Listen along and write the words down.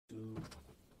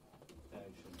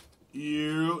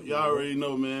Y'all already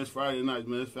know, man. It's Friday night,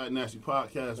 man. It's Fat Nasty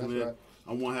Podcast, That's man. right.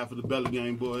 I'm one half of the Belly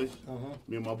Gang boys.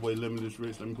 Me and my boy Limitless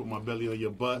Rich. Let me put my belly on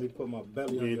your butt. Let me put my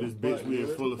belly on Me your and this butt. bitch, we in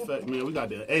full effect, man. We got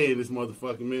the A in this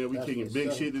motherfucker, man. We That's kicking what's big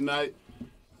up. shit tonight.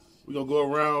 We gonna go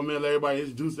around, man. Let everybody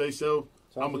introduce themselves.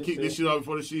 I'm gonna kick this shit off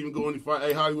before the shit even go any far.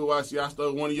 Hey, Hollywood, I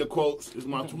stole one of your quotes. It's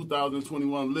my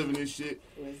 2021 living this shit.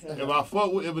 If a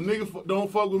nigga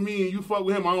don't fuck with me and you fuck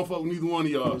with him, I don't fuck with neither one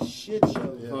of y'all. Shit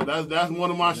show. So that's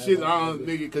one of my shits. I don't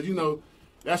nigga, cause you know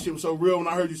that shit was so real when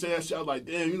I heard you say that shit. I was like,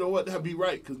 damn, you know what? That'd be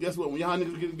right. Cause guess what? When y'all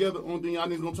niggas get together, the only thing y'all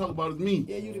niggas gonna talk about is me.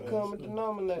 Yeah, you the common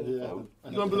denominator. Yeah.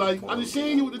 You gonna be like, I just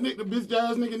seen you with the bitch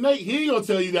ass nigga Nate. He ain't gonna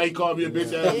tell you that he called me a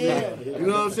bitch ass nigga. You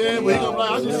know what I'm saying? But he gonna be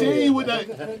like, I just seen you with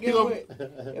that. He gonna, If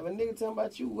a nigga talking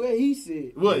about you, what he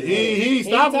said? what? He ain't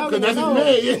stopping because that's his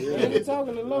man. He Yeah. ain't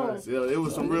talking alone. So it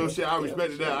was some real shit. I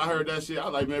respected that. I heard that shit. I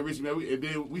was like, man, Richie, man. And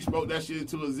then we spoke that shit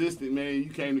into existence, man. You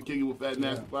came to kick it with Fat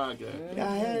Nasty Podcast.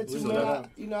 I had to, man.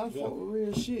 I fuck with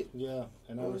real shit. Yeah,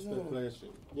 and I respect player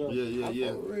shit. Yeah. Fuck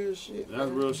with real shit. That's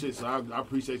real shit. So I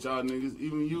appreciate y'all niggas.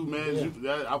 Even you, man.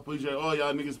 Yeah. I appreciate all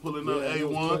y'all niggas pulling up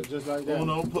A1. Just like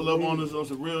that. Pull up on us on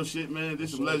some real shit, man.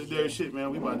 This some legendary shit,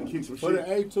 man. We about to kick some Put shit.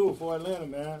 an A2 for Atlanta,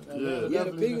 man. Yeah,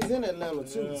 the biggest in Atlanta,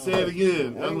 too. Say it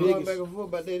again. I ain't going back and forth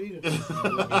about that either.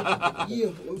 Yeah,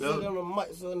 let me sit on the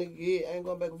mic so nigga get. I ain't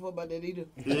going back and forth about that either.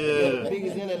 Yeah. The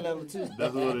biggest in Atlanta, too.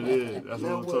 That's what it is. That's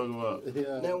what I'm talking about.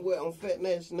 Yeah. Now what? On Fat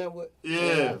Nash, now what?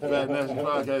 Yeah, Fat Nasty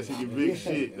Podcast, he get big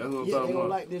shit. That's what I'm Yeah, they talking don't about.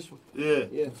 like this one.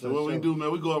 Yeah. So what we do,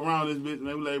 man, we go around this bitch,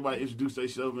 man. We let everybody introduce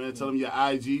themselves, man. Tell them your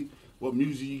IG, what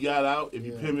music you got out. If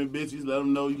you pimping bitches, let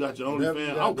them know you got your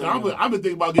OnlyFans. I've been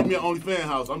thinking about getting me an OnlyFans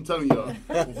house. I'm telling y'all.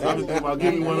 I've been thinking about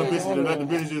getting me one of them bitches and let the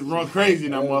bitches just run crazy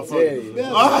in that motherfucker.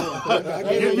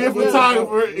 Get me a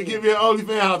photographer and get me an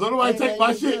OnlyFans house. Don't nobody take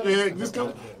my shit, man. Just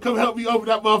come help me open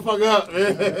that motherfucker up,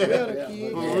 man.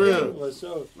 For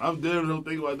real. I'm damn don't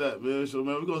think about that, man. So,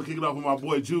 man, we're going to kick it off with my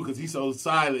boy Jew because he's so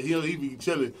silent. He be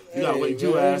chilling. You got to wake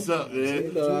Jew ass up,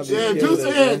 man. Yeah, Jew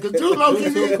said, because Jew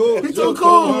low-key, he too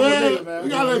cool, man. We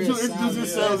got to let Jew introduce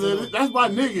himself, man. That's my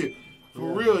nigga.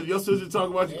 For real. Your sister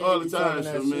talk about you all the time,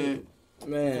 so, man.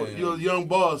 Man, You're a young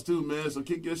boss, too, man. So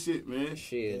kick your shit, man.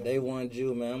 shit, day one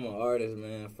Jew, man. I'm an artist,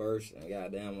 man, first. And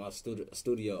goddamn, I'm a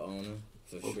studio owner,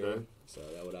 for sure. So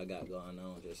that's what I got going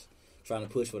on. Just trying to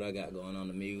push what I got going on,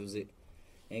 the music.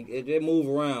 And it move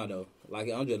around, though. Like,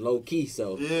 I'm just low-key,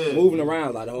 so moving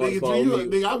around like the hardest part.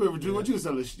 Nigga, I remember Drew, what you was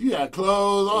selling? You had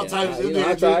clothes, all types of shit.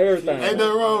 I try everything. Ain't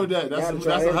nothing wrong with that. That's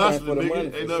a hustler,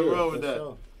 nigga. Ain't nothing wrong with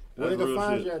that. Where they can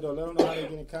find you at, though? Let them know how they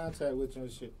get in contact with you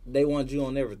and shit. They want you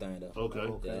on everything, though.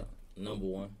 Okay. Yeah, number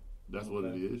one. That's what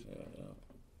it is.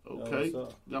 Yeah. Okay.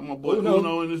 Got my boy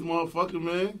Uno in this motherfucker,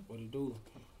 man. What he do?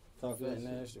 Talk to Fat us.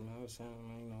 Nasty, man. I was saying,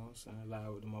 man, you know what I'm saying?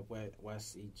 Live with my boy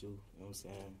YC2. You know what I'm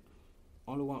saying?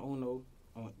 Only one Uno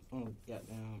on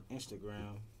goddamn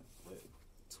Instagram, but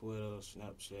Twitter,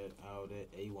 Snapchat, all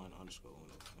that. A1 underscore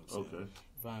Uno. You know what I'm saying?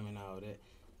 Find me and all that.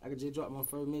 I could just drop my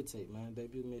first mixtape, man.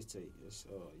 Debut mixtape. It's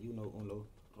you know Uno.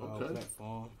 All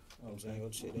platform. You know what I'm saying? Go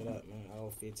check that out, man.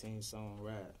 All 15 song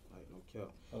ride. Like no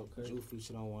cap. Okay. Drew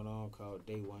featured on one called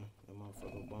Day One. That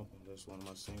motherfucker bumping. That's one of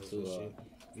my singles and shit.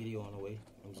 Video on the way.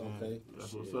 You know what I'm saying?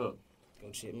 That's what's up. Go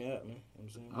check me out, man. You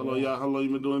know what I'm saying? How long you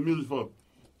been doing music for?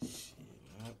 Shit,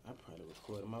 man. I probably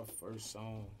recorded my first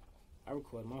song. I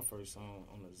recorded my first song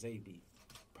on a Zay beat.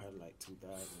 Probably like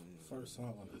 2000. First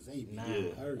song on the Zay beat.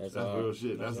 Yeah. That's real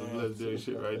shit. That's some legendary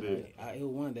shit right there. I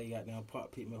one day goddamn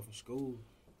Pop picked me up from school,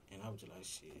 and I was just like,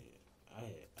 shit.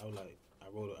 I was like, I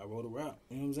wrote a rap.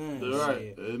 You know what I'm saying?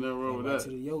 Right. Ain't nothing wrong with that. To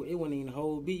the it wasn't even the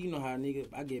whole beat. You know how nigga,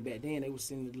 I get back then, they was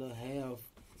sending the little half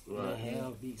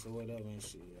beats or whatever and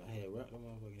shit. I had rap them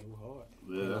motherfucker. It was hard.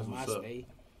 Yeah, that's what's up. MySpace.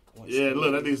 Yeah,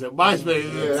 look, that nigga said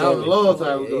MySpace. Yeah, that was a long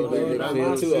time ago. That's Yeah,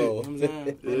 my shit. You know old. what I'm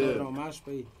saying? Yeah. On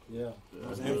MySpace. Yeah.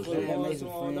 That's For the real shit. ones who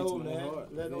don't know, man.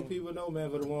 Let them people know, man.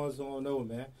 For the ones who don't know,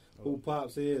 man. Who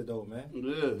Pops is, though, man.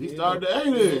 Yeah, he started the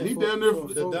A. He down there.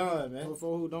 The Don, man.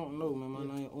 For who don't know, man,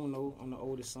 my name Uno. I'm the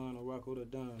oldest son of Rocko the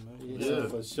Don, man. Yeah,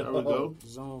 for sure. There we go.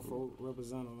 Zone 4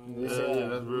 representative, man. Yeah,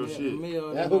 that's real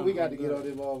shit. That's what we got to get on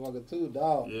this motherfucker, too,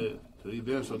 dog. Yeah, so he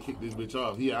damn sure kicked this bitch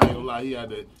off. I ain't gonna lie, he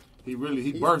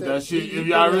birthed that shit. If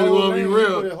y'all really want to be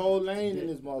real. He put a whole lane in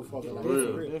this motherfucker. Like,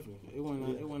 real. Definitely. It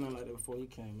went on like that before he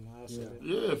came. I said that.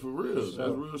 Yeah, for real. That's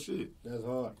real shit. That's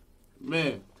hard.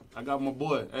 Man, I got my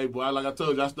boy. Hey, boy, like I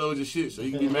told you, I stole your shit, so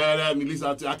you can be mad at me. At least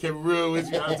I kept it real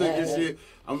with you. I took your shit.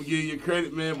 I'm going to give you your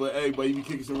credit, man. But, hey, boy, you be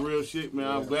kicking some real shit, man.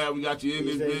 I'm glad we got you in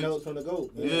this bitch. Notes from the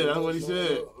GOAT. Yeah, that's what he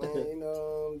said. Man, you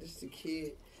know, this the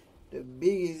kid, the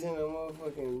biggest in the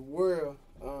motherfucking world.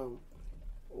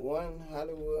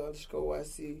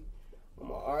 1Hollywood_YC. I'm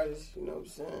an artist, you know what I'm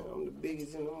saying? I'm the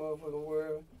biggest in the motherfucking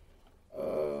world.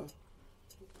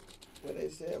 What they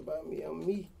say about me, I'm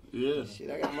me. Yeah. Shit,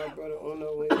 I got my brother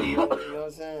Uno with me, you know what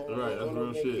I'm saying? Right, that's Uno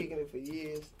real been shit. kicking it for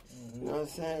years, you know what I'm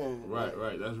saying?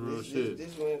 Right, that's real shit.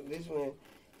 This when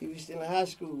he was still in high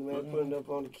school, man, putting up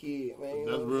on the kid, man. You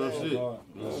That's know real what I'm shit. saying? You know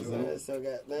what I'm saying? So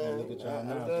goddamn, I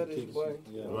love this boy.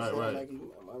 You know what I'm saying? Like he's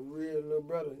my real little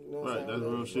brother, you know what I'm saying? That's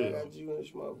real shit. I got you and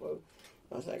this motherfucker.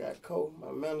 I got Cole, my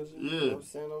manager. Yeah. You know what I'm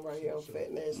saying? I'm right here on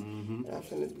Fat Nasty. And I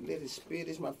finna let it spit.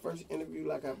 This is my first interview.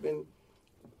 Like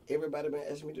everybody been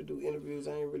asking me to do interviews.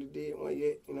 I ain't really did one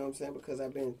yet. You know what I'm saying? Because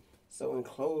I've been so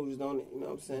enclosed on it. You know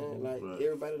what I'm saying? Like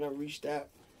everybody done reached out.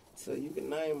 So you can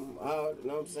name them all. You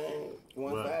know what I'm saying?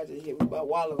 One guy just hit me by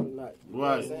Wallow tonight. You know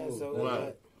what I'm saying? So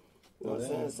like, you know what I'm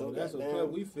saying? So that's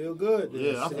what we feel good.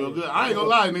 Yeah, I feel good. I ain't gonna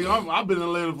lie, nigga. I've been in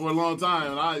Atlanta for a long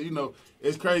time, and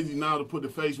it's crazy now to put the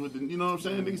face with the, you know what I'm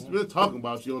saying? Niggas been talking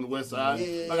about you on the west side.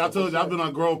 Like I told you, I've been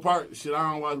on Grove Park. Shit,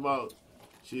 I don't watch about.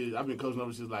 Shit, I've been coaching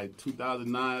over since like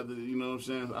 2009. You know what I'm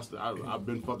saying? I've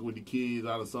been fucking with the kids.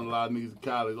 I done son a lot of niggas in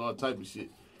college, all type of shit.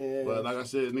 Yeah. But like I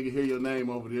said, nigga hear your name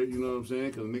over there, you know what I'm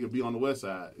saying? Because nigga be on the west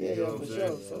side. You know what I'm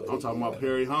saying? Sure. I'm talking about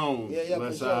Perry Holmes,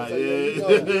 west side. Sure.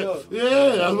 So,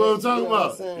 yeah, that's what I'm talking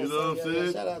about. You know what I'm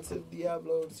saying? Shout out to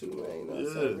Diablo too, man. You know what I'm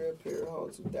saying? Real Perry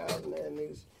Holmes 2000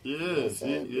 niggas. Yeah, you know what I'm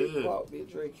saying? Big Quap,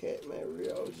 Big Dre Cat, man.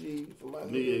 Real OG for my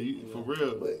hood. Nigga, for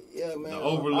real. But yeah, man. The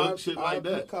overlook, shit like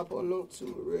that. Capo Note too,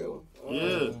 the real one.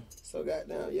 Yeah. So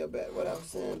goddamn, back to what I was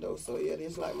saying though. So yeah,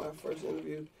 this is like my first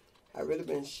interview. I really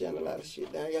been shutting a lot of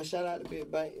shit down. Yeah, shout out to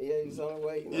Big Bank. Yeah, he's on the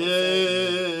way. You know what I'm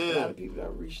saying? A lot of people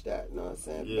done reached out. You know what I'm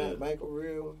saying? Yeah. Bank of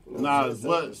real. You know Nah,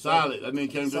 but solid. That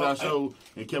nigga came to our show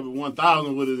and kept it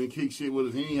 1,000 with us and kicked shit with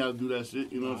us. He ain't have to do that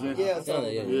shit. You know what I'm saying? Yeah,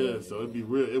 so it'd be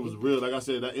real. It was real. Like I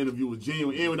said, that interview was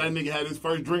genuine. And when that nigga had his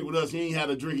first drink with us, he ain't had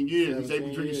a drink in years. He said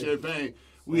he drinking champagne.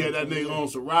 We had that nigga on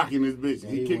some rocking this bitch.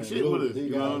 He kicked shit with us. You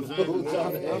know what I'm saying?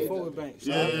 I'm full with Bank.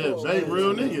 Yeah, Bank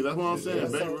real nigga. That's what I'm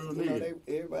saying. Bank real nigga.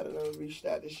 Everybody done reached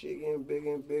out. This shit getting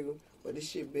bigger and bigger. But this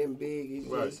shit been big. It's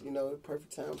just, it's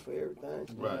perfect time for everything.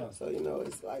 Right. So,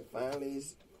 it's like finally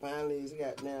it's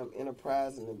goddamn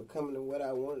enterprising and becoming what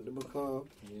I wanted to become.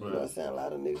 You know what I'm saying? A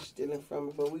lot of niggas stealing from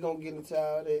me, but we gonna get into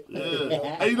all that.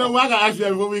 Yeah. Hey, you know what? I gotta ask you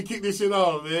that before we kick this shit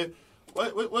off, man.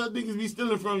 What niggas be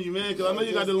stealing from you, man? Because I know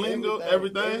you got the lingo,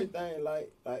 everything. Everything, like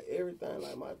everything,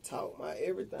 like my talk, my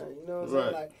everything. You know what I'm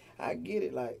saying? Like, I get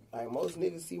it. Like most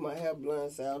niggas see my hair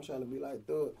blonde, say I'm trying to be like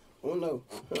Thug. Oh no,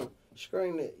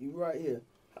 scream that. You right here.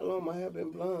 How long my hair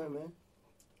been blonde, man?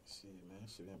 Shit, man,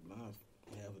 shit been blonde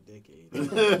half a decade. For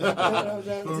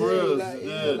real,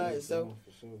 yeah. So,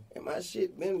 and my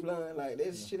shit been blonde. Like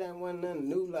this shit ain't nothing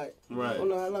new. Like, right. I don't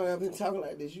know how long I've been talking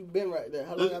like this. You been right there.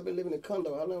 How long I've been living in a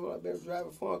condo? How long I've been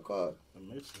driving foreign cars?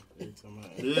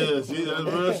 Yeah, see, that's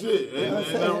real shit. Ain't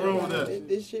nothing wrong with that.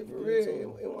 This shit for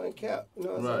real. It wasn't cap. You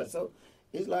know what I'm saying? So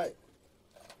it's like,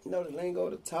 the lingo,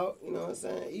 the talk, you know what I'm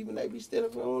saying? Even they be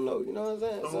stealing from, I don't know, you know what I'm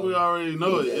saying? So we already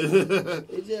know it.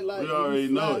 It's just like, we already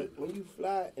know it. When you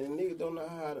fly and a nigga don't know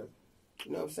how to,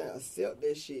 you know what I'm saying, accept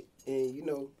that shit. And,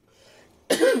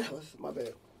 my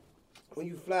bad. When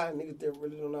you fly, niggas that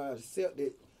really don't know how to accept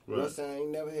it. You know what I'm saying? I ain't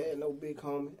never had no big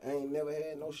homie. I ain't never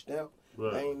had no stamp.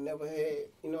 I ain't never had,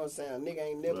 you know what I'm saying? A nigga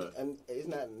ain't never, and it's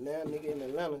not now nigga in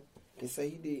Atlanta can say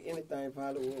he did anything for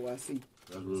Hollywood YC.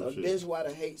 So shit. That's why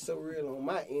the hate's so real on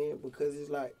my end, because it's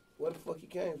like, where the fuck he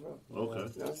came from? Okay. You know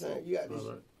what I'm saying? You got this.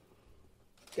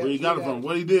 Where you got him from?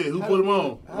 What he did? Who put him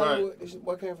on? Hollywood, this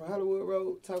boy came from Hollywood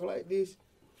Road, talking like this,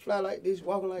 fly like this,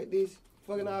 walking like this,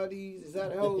 fucking all these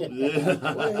exotic hoes. Where the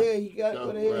hell he got?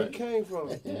 Where the hell he came from?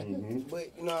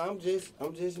 But I'm just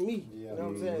me. You know what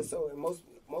I'm saying? So and most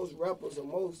rappers or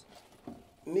most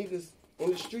niggas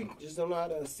in the street just don't know how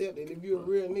to accept it. If you a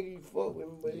real nigga, you fuck with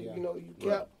me. But if you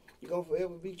cap, you gonna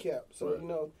forever be capped.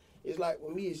 So it's like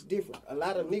with me, it's different. A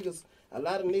lot of niggas,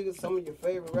 some of your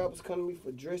favorite rappers come to me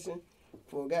for dressing,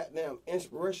 for goddamn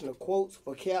inspirational quotes,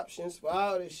 for captions, for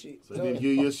all this shit. So you get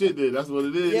your shit there. That's what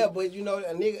it is. Yeah, but a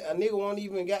nigga won't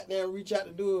even goddamn reach out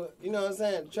to do it. You know what I'm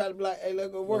saying? Try to be like, hey,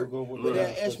 let's go work. But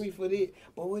they ask me for this.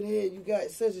 But what the hell you got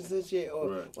such and such shit? Or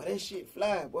well, that shit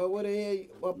fly. Boy, what the hell?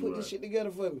 Boy, put this shit together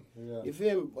for me. Yeah. You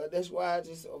feel me? But that's why I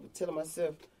just telling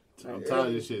myself. I'm tired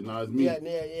of this shit. Now it's me. Yeah.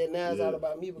 Now it's all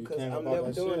about me because I'm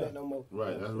never doing that no more.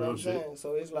 Right, that's real what I'm shit. Saying?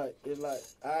 So it's like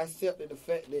I accepted the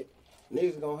fact that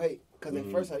niggas gonna hate. Because at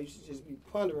first I used to just be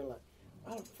pondering like,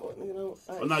 How the fuck nigga don't?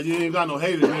 Oh, no, you ain't got no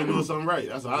haters. You ain't doing something right.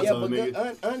 That's what I tell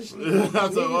nigga. Honestly, I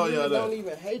tell all y'all that. Don't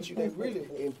even hate you. They really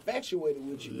infatuated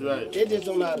with you. Right. They just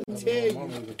don't know how to tell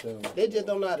you. They just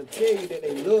don't know how to tell you that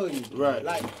they love you. Right.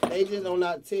 Like they just don't know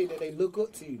how to tell you that they look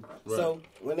up to you. Right. So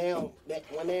when they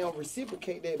don't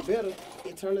reciprocate that better,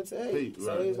 it turns into hate. Right.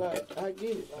 So it's like I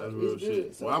get it. That's It's real good.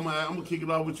 shit. So, Well, I'm gonna kick it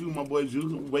off with you, my boy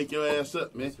Juice. Wake your ass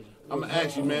up, man. I'm gonna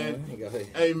ask you, man.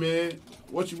 Hey, man,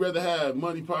 what you rather have?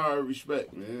 Money, power, or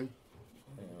respect, man?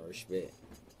 Respect.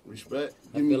 Respect?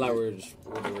 I feel like with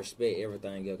the respect,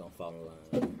 everything else gonna fall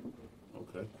in line.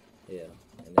 Okay. Yeah.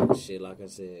 And then shit, like I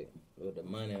said, with the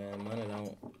money, man,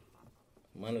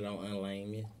 money don't unlame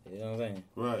you. You know what I'm saying?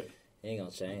 Right. It ain't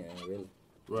gonna change, ain't really.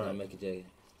 Right. Gonna make it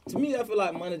to me, I feel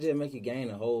like money just make you gain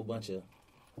a whole bunch of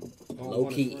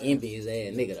low-key envious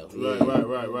ass nigga, though.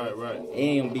 Right. It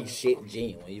ain't gonna be shit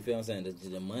genuine. You feel what I'm saying?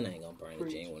 The money ain't gonna bring the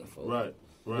genuine folk. Right.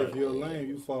 If you're lame,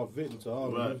 you fall victim to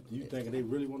all of them. You thinking they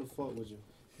really want to fuck with you.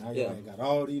 Now you ain't got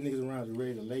all these niggas around you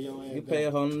ready to lay your ass You pay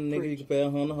a hundred nigga, you can pay a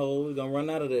hundred hoes. We gonna run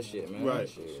out of that shit, man. Right.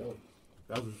 Shit.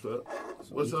 That's what's up.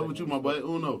 What's up with you, my boy?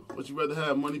 Uno, what you rather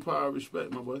have? Money, power, or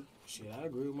respect, my boy? Shit, I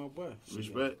agree with my boy. Shit,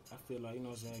 Respect. I feel like, you know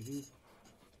what I'm saying, if you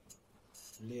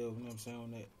live, you know what I'm saying,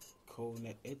 on that code and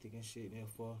that ethic and shit,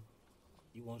 therefore,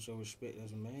 you want your respect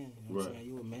as a man. You know what I'm saying?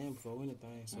 You a man before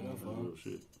anything. So therefore, real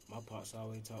shit. my pops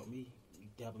always taught me, you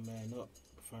dap a man up,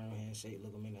 firm handshake,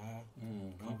 look him in the eye,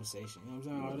 conversation. You know what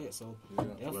I'm saying? All that. So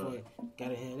therefore,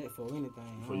 gotta have that for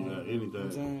anything. Before you have anything. You know what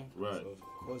I'm saying? Right. So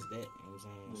of course that. You know what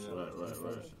I'm saying? So,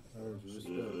 Right.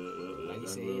 Like you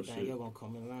said, everything you're gonna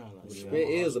come in line. Like, Respect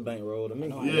is a bankroll to me.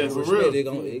 Yeah, for Respect, real.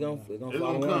 It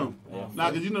gonna come.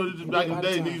 Nah, cause you know, back in the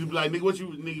day, niggas be like, nigga, what you,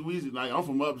 nigga, we like, I'm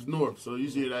from up north, so you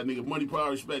see that nigga, money,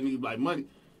 power, respect, niggas be like, money.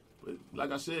 But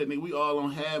like I said, nigga, we all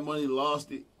on had money,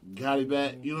 lost it, got it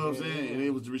back, you know what I'm saying? And it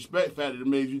was the respect factor that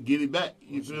made you get it back,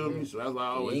 you feel me? So that's why I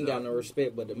always ain't got no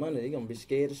respect, but the money, they gonna be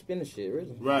scared to spend the shit,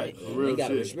 really. Right, for real They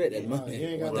gotta shit. respect that money. You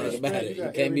ain't got Think no about respect. it. You You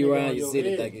got can't be every around nigga your on city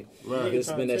your thinking Right. you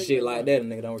spend that shit like that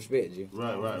and nigga don't respect you.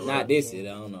 Right. Not this shit, I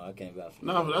don't know. I can't vouch for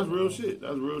Nah, but that's real shit.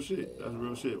 That's real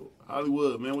shit.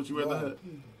 Hollywood, man, what you rather have?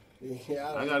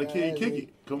 yeah, I got a kid, kick it.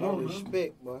 Come on, man.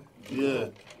 respect, boy. Yeah.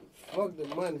 Fuck the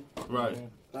money. Right.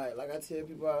 Like I tell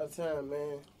people all the time,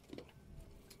 man.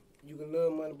 You can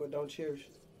love money, but don't cherish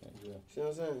it. Yeah. See what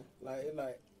I'm saying?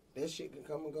 Like that shit can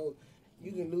come and go.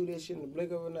 You can lose that shit in the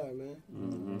blink of an eye, man.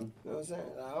 Mm-hmm. You know what I'm saying?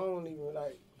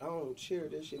 I don't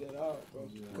cherish that shit at all, bro.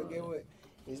 Cause get what?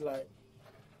 It's like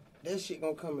that shit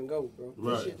gonna come and go, bro.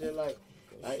 Right. That shit just like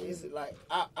it's like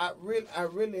I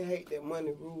really hate that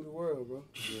money rule the world, bro.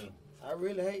 Yeah. I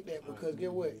really hate that because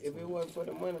get what? If it wasn't for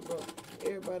the money, bro,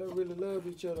 everybody really love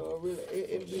each other. Or really,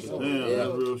 it'd be so. Damn, Yeah. that's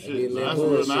real shit. That's That's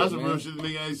real real shit, shit the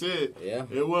nigga ain't said. Yeah.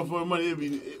 It wasn't for the money, it'd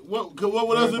be, what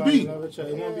would else it be? It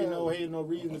won't be no hate, no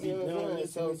reason to be doing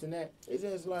this and that. It's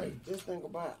just like, just think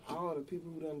about all the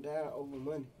people who done died over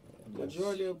money.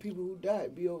 Majority of people who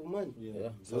died be over money. Yeah.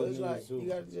 So it's like, you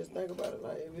gotta just think about it.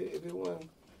 Like, if it wasn't,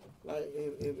 like,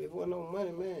 if it wasn't no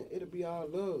money, man, it'd be all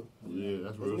love. Yeah,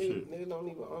 that's real shit. Niggas don't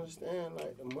even understand,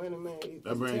 like, the money, man.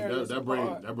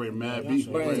 That bring mad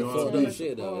beef. Bring Bring the all fucked the up beef.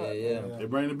 shit though. Yeah. They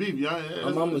bring the beef, y'all.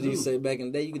 My mama used to say back in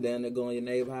the day, you could down there go in your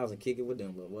neighbor's house and kick it with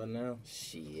them, but what now?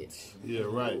 Shit. Yeah,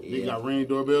 right. Yeah. They got ring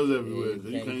doorbells everywhere.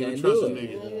 Yeah, You can't even do trust a it.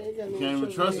 nigga. You can't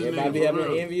even trust a nigga. Everybody be for having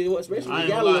real. envy, especially I if ain't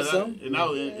you got gonna a lie, little something.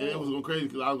 and it was going crazy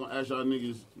because I was gonna ask y'all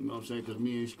niggas, you know what I'm saying? Because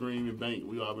me and Scream and Bank,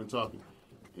 we all been talking,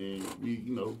 and we,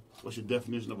 you know, what's your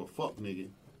definition of a fuck nigga?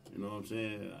 You know what I'm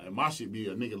saying? And my shit be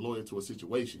a nigga loyal to a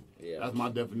situation. Yeah. That's my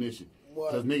definition.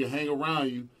 What? Because nigga hang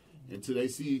around you until they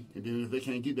see, and then if they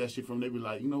can't get that shit from, they be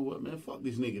like, you know what, man, fuck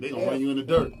this nigga. They gonna run you in the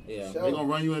dirt. Yeah. They gonna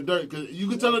run you in the dirt because you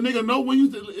can tell a nigga no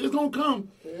when it's gonna come.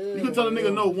 You can tell a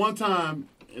nigga no one time,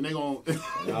 and they gonna.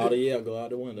 All the year go out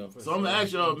the window. So I'm gonna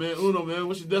ask y'all, man, Uno, man,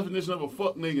 what's your definition of a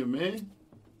fuck nigga, man?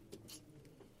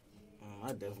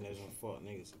 My definition of fuck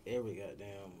niggas, every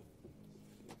goddamn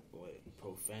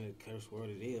profanity curse word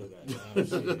it is, goddamn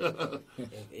shit.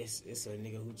 If it's a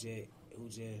nigga who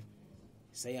just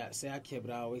say I kept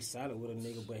it always solid with a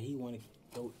nigga, but he wanna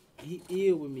go he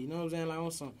ill with me, you know what I'm saying? Like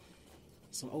on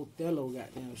some Othello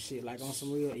goddamn shit, like on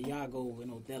some real Iago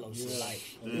and Othello shit, like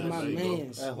in my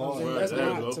mans. You know what I'm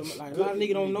saying? Like a lot of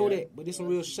niggas don't know that, but there's some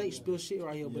real Shakespeare shit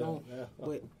right here.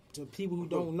 But to people who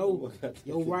don't know,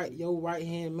 your right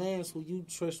hand man's who you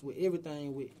trust with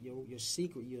everything, with your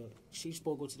secret, she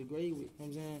spoke go to the grave with. You know what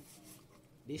I'm saying?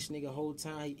 This nigga whole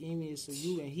time he envious of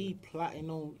you and he plotting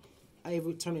on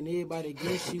turning everybody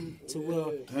against you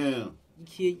to Damn.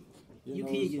 you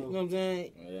know what I'm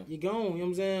saying? Yeah. You're gone, you know what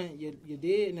I'm saying? You're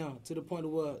dead now, to the point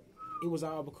of where it was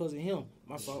all because of him.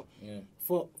 My fault. Yeah.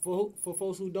 For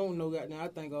folks who don't know, goddamn, I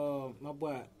think my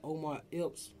boy Omar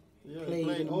Epps played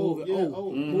in the movie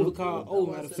movie called O.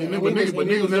 Matter of fact. See,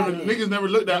 niggas never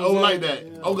looked at O like that.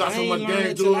 O got so much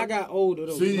gang to it. I got older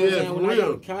though. See, yeah, for when I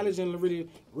real. got to college and really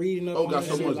reading up. O got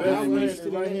so much gang.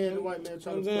 Right hand, the white man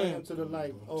trying to play him to the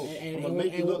like, I'm gonna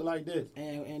make you look like this.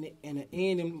 And the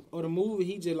ending of the movie,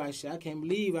 he just like, shit, I can't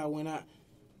believe I went out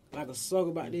like a sucker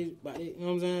about this, you know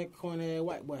what I'm saying? Corny ass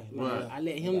white boy. Like, Right. I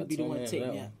let him be the one to take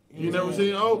me out. You never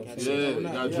seen O? Yeah,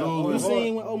 got jewels. You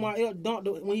seen when Omar L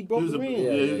dunked when he broke the rim?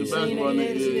 Yeah, he was a basketball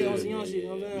nigga. On some young shit, you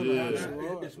know what I'm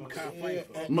saying? That's Makai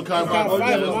Pfeiffer. Makai Makai Pfeiffer.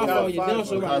 Pfeiffer, my fault. You Makai done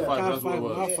so right. Pfeiffer, Makai that's what it Pfeiffer,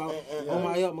 was. my fault.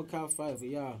 Omar L, Makai Pfeiffer,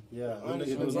 yeah. Yeah, I niggas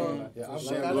do understand. that.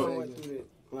 Yeah, I went through that.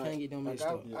 Like, Can't get them mixed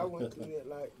up. I went through that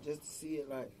like just to see it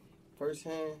like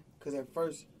firsthand. Cause at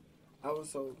first I was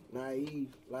so naive.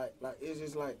 Like it's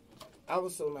just like I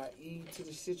was so naive to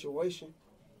the situation.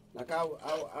 Like I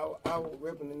was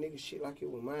ripping the nigga shit like it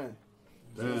was mine.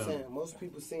 You know what I'm saying? Most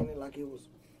people seen it like it was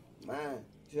mine.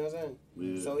 You know what I'm saying?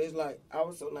 Yeah. So it's like I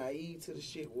was so naive to the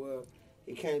shit where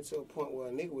it came to a point where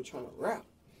a nigga was trying to rap.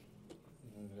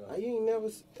 Like, you ain't never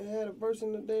had a verse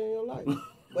in a day in your life.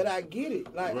 But I get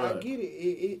it. Like, Right. I get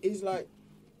it. It's like,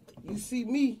 you see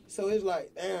me, so it's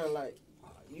like, damn, like,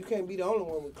 you can't be the only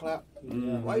one with clout.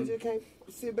 Why you just can't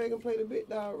sit back and play the big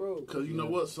dog role? Cause you know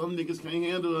what? Some niggas can't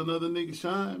handle another nigga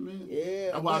shine, man.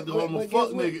 Yeah. That's why I go, I'm a fuck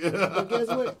nigga. But guess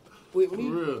what? With me,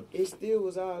 For real. it still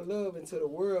was all love until the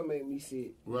world made me see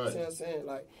it. Right. You see what I'm saying?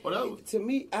 Like, Well, that was- to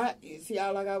me,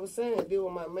 like I was saying, I deal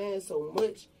with my man so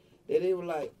much that it was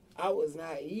like, I was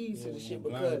naive to the shit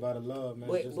because, by the love, man.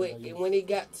 but when it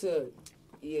got to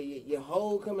your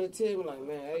whole coming to tell me like,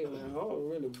 man, hey man, I don't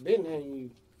really been having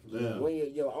you. Yeah.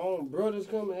 When your own brothers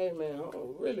coming, hey man, I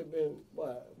don't really been,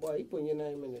 boy, you putting your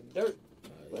name in the dirt.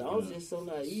 But I was just so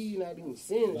naive, not even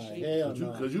seeing the shit.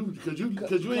 Hell Cause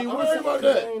you ain't I'm worried about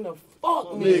I that. ain't a fuck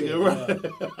Nigga, nigga.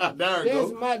 right. There it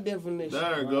That's go. my definition.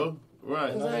 There it go.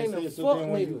 Right. Cause I ain't a so fuck then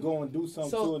when you nigga. go and do something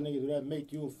So- to a nigga, that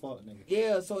make you a fuck nigga.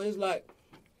 Yeah, so it's like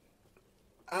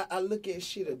I look at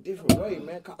shit a different way,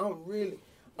 man. Cause I'm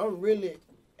really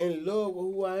in love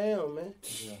with who I am, man.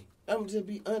 Yeah. I'm just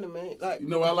be honest, man. Like You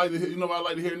know what I like to hear? You know what I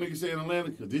like to hear niggas say in Atlanta?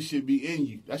 Cause this shit be in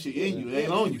you. That shit in you. It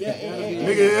ain't on you. Yeah,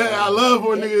 Nigga, I love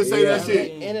for a nigga to say that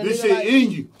shit. And a This nigga shit like-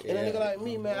 in you. And a nigga like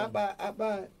me, man, I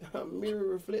buy a mirror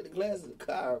reflective glasses, a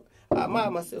car. I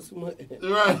admire myself so much.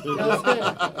 Right. You know what I'm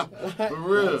saying? Like, For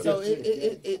real. So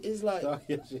it's like Talk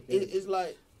your shit. it's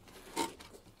like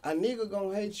a nigga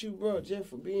gonna hate you, bro, just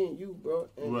for being you, bro.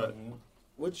 And Right.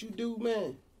 what you do,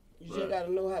 man, you just Right.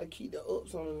 gotta know how to keep the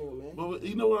ups on the nigga, man. But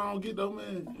you know what I don't get though,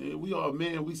 man? We all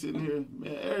men, we sitting here,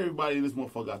 man, everybody in this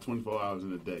motherfucker got 24 hours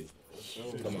in a day.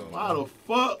 Why the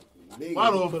fuck? Why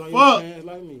Put the on your fuck? pants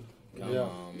like me. Yeah.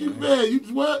 You man, you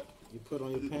what? You put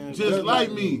on your pants Just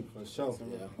like me. For sure.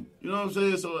 Yeah. You know what I'm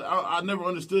saying? So I never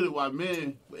understood it why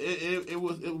men. It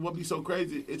would be so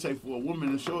crazy. It take for a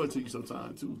woman to show it to you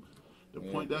sometimes too, to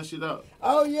point that shit out.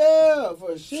 Oh yeah,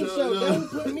 for shit Sure, show. yeah. That would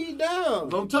put me down.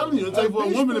 But I'm telling you, it take for a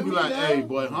bitch woman to put be me like, down. "Hey,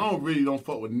 boy, I don't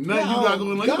fuck with nothing No, you got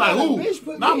going on." You God, like, a who? bitch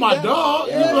put Not me my down. dog.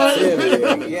 Yeah, You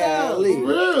like, Yeah, For leave.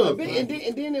 real.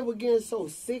 And then it was getting so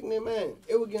sickening, man.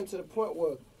 It was getting to the point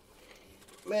where,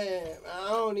 man, I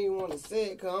don't even want to say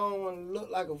it because I don't want to look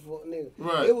like a fuck nigga.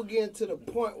 Right. It was getting to the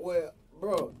point where,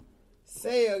 bro,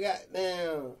 say a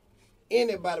goddamn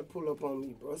anybody pull up on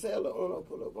me, bro. Say a little Uno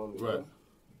pull up on me, Right. bro.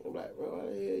 I'm like, bro, why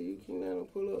the hell you keep letting them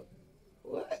pull up?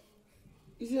 What?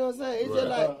 You see what I'm saying? It's just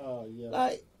Right. Yeah.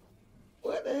 like,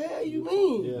 what the hell you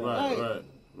mean? Yeah. Right, Like,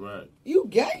 right. you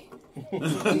gay? You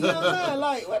see what I'm saying?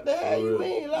 Like, what the hell For you real.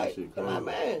 mean? That Like, shit my crazy.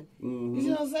 man. Mm-hmm. You see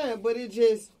what I'm saying? But it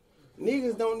just,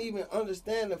 niggas don't even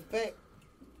understand the fact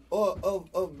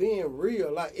of being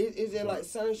real. Like, it's just like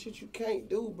certain shit you can't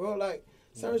do, bro. Like,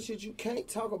 certain shit you can't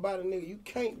talk about a nigga. You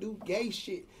can't do gay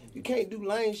shit. You can't do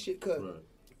lame shit, cause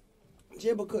Right.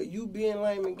 just because you being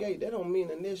lame and gay, that don't mean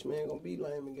the next man gonna be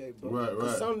lame and gay, bro. Right, 'Cause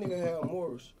right. some nigga have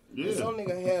morals. Yeah. Some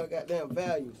nigga have goddamn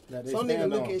values. That they Some nigga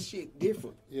stand look on. at shit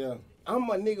different. Yeah. I'm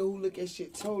a nigga who look at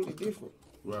shit totally different.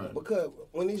 Right. Because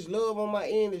when it's love on my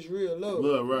end, it's real love.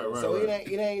 Love, right. So right.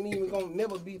 it ain't even gonna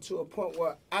never be to a point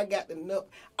where I got enough.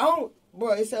 I don't,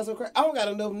 bro. It sounds so crazy. I don't got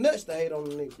enough nuts to hate on a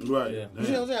nigga. Right. Yeah. You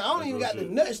see what I'm saying? I don't That's even real got the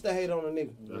shit. nuts to hate on a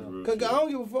nigga. That's real Cause shit. I don't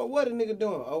give a fuck what a nigga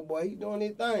doing. Oh boy, he doing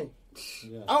his thing.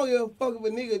 Yeah. I don't give a fuck if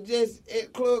a nigga just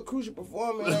at Club Crucial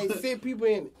performing and ain't sit people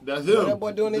in it. That's him. That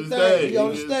boy doing his The thing. He on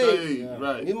the His stage. Yeah.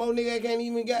 Right. This more nigga can't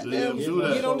even goddamn Yeah, do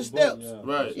that. get on the steps. Yeah.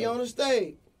 Right. He on the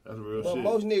stage. That's real But shit.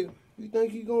 most niggas, you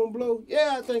think he gonna blow?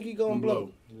 Yeah, I think he gonna blow.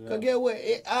 Yeah. Cause get what?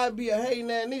 I'd be a hating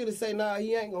ass nigga to say, nah,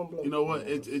 he ain't gonna blow. You know what?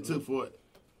 It took for a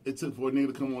nigga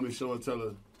to come on this show and tell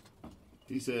her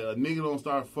He said a nigga don't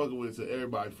start fucking with it till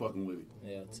everybody fucking with it.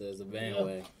 Yeah, so it's a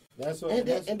bandwagon. That's what.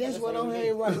 And that's what I'm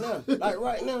hearing right now. Like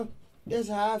right now, that's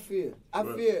how I feel. I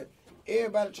feel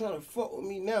everybody trying to fuck with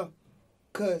me now,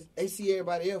 cause they see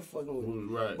everybody else fucking with me.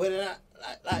 Right. But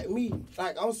like me,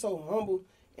 like I'm so humble,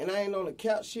 and I ain't on the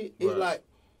couch shit. It's like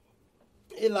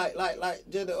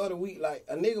just the other week, like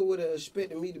a nigga would have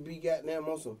expected me to be goddamn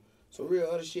on some real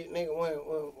other shit, nigga.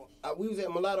 When we was at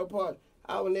Mulatto party,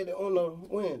 I was there on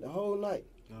the whole night.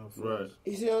 Right.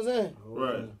 You see what I'm saying?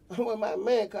 Right. I'm with my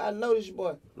man, cause I know this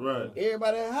boy. Right.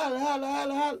 Everybody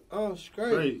holla. I'm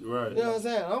straight. Right. You know what I'm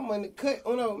saying? I'm in the cut.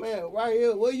 Oh no, man, right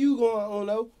here. Where you going? Oh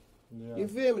no. Yeah. You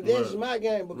feel me? That's my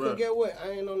game. Because guess what?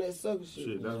 I ain't on that sucker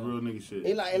shit. That's real nigga shit.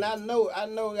 And like, and I know,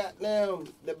 goddamn,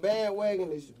 the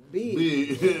bandwagon is big.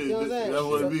 You know what I'm saying? That's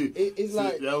what it be. It's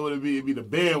like that would it be. It be the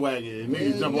bandwagon. And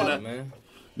niggas jump on that, man.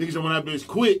 Niggas jump on that bitch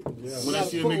quick when they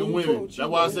see a nigga winning. That's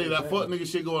why I say that fuck nigga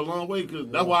shit go a long way. Cause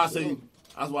that's why I say.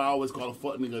 That's why I always call a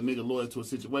fuck nigga loyal to a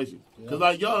situation. Cause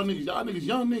like y'all niggas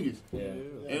young niggas. Yeah.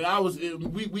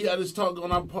 And we had this talk on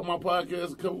my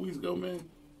podcast a couple weeks ago, man.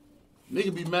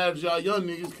 Nigga be mad at y'all young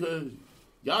niggas cause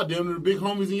y'all damn near the big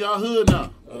homies in y'all hood now.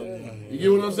 You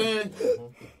get what I'm saying?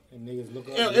 And niggas look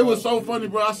it was so funny,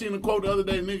 bro. I seen a quote the other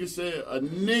day. Nigga said a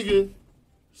nigga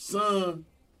son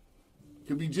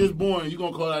could be just born. You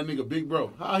gonna call that nigga big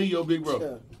bro? How he your big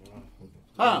bro?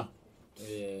 Huh?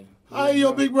 Yeah. How he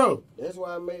your big bro? That's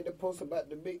why I made the post about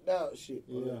the big dog shit.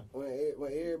 Yeah.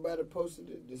 When everybody posted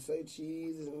it to say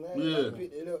cheese and that, Yeah. I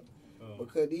picked it up.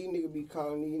 Because these niggas be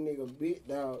calling these niggas big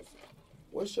dogs.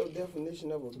 What's your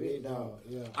definition of a big dog?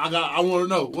 Yeah. I want to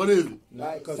know. What is it?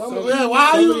 Like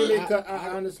I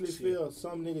honestly feel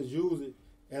some niggas use it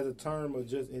as a term of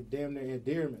just damn near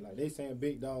endearment. Like they saying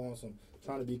big dog on some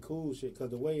trying to be cool shit.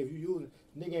 Cause the way if you use it,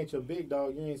 nigga ain't your big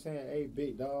dog. You ain't saying, hey,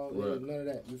 big dog. Right. None of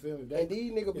that. You feel me? And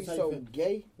these niggas be so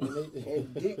gay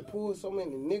and dick pull so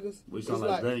many niggas. We sound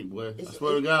like Bank, boy. I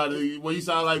swear to God, well, you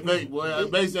sound like Bank, boy.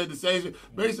 Bank said the same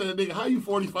shit. Bank said, nigga, how you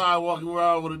 45 walking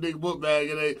around with a nigga book bag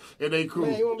and they crew?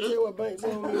 Man, you want me to tell you what Bank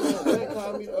told me? Bank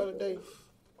called me the other day.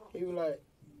 He was like,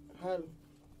 Holly,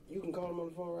 you can call him on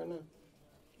the phone right now.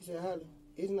 He said, Holly,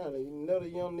 it's not another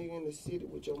young nigga in the city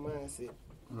with your mindset.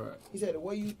 Right. He said, the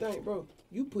way you think, bro,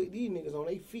 you put these niggas on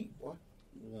their feet, boy.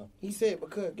 Yeah. He said,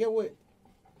 because get what?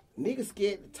 Niggas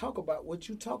scared to talk about what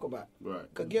you talk about. Right.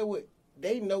 Because get what?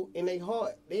 They know in their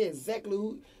heart, they exactly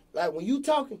who, like when you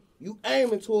talking, you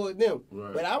aiming toward them.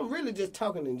 Right. But I'm really just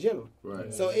talking in general.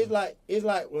 Right. So it's like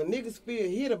when niggas feel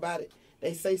hit about it,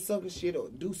 they say sucker shit or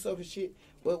do sucker shit.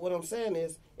 But what I'm saying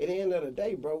is, at the end of the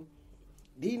day, bro,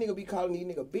 these niggas be calling these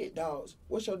niggas big dogs.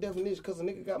 What's your definition? Because a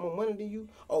nigga got more money than you?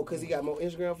 Oh, because he got more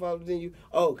Instagram followers than you?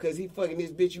 Oh, because he fucking this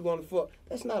bitch you want to fuck?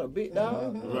 That's not a big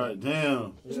dog. Right,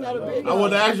 damn. It's not a big dog. I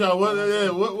want to ask y'all, what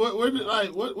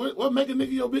make a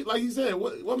nigga your big, like you said,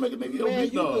 what make a nigga your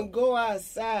big dog? Man, you can go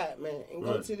outside, man, and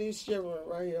go to this Chevron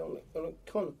right here on the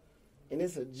corner, and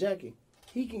it's a junkie.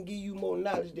 He can give you more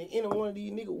knowledge than any one of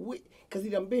these niggas with, because he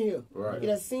done been here. Right. He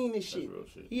done seen this shit. Real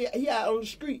shit. He out on the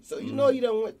street, so you know he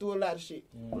done went through a lot of shit.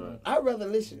 Right. I'd rather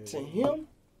listen to him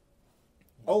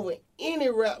over any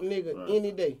rap nigga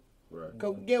any day. Right.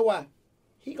 Because get why?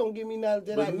 He gonna give me knowledge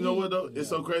that I need. But you know what, though? It's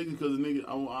so crazy because nigga,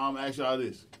 I'm ask y'all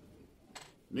this.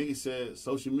 Nigga said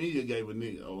social media gave a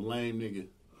lame nigga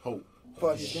hope.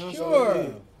 For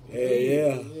sure.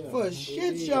 Yeah. For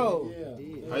shit show.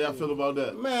 How y'all feel about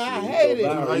that? Man, I hate it.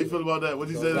 How you feel about that? What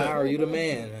you say that? Viral, you the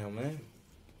man now, man.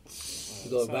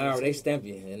 You go viral, they stamp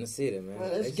you in the city, man.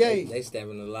 That's gay. They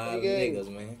stamping a lot of niggas,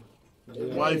 man.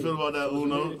 Why you feel about that,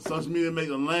 Uno? Social media make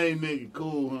a lame nigga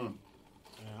cool, huh?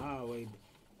 Man,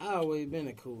 I always been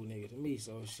a cool nigga to me,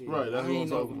 so shit. Right, that's what I'm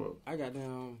talking about. I got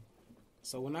down.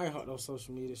 So when I hopped on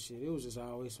social media shit, it was just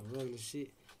always some regular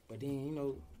shit. But then, you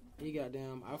know, he got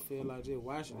down, I feel like just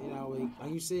watching it always,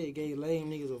 like you said, it gave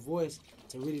lame niggas a voice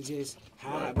to really just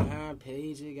hide behind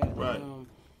pages. He ain't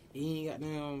got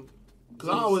down.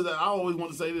 Cause I always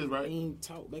want to say this, right? He ain't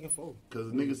talk back and forth.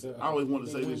 Cause niggas, I always want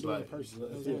to say this,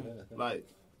 like,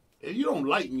 if you don't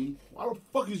like me, why the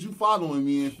fuck is you following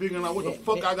me and figuring out what the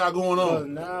fuck I got going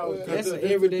on? That's an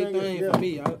everyday thing for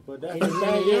me. But that's the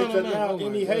thing is, cause now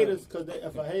any haters, cause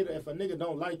if a nigga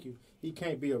don't like you, he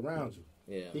can't be around you.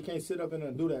 Yeah. He can't sit up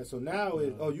and do that. So now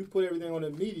you put everything on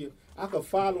the media. I could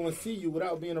follow and see you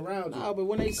without being around you. Nah, but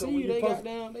when they see you, they got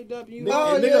down, they dub you.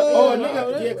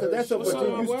 Nigga, because that's but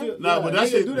you still. Nah, but that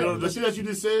shit, the shit that you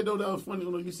just said though, that was funny.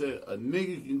 You said a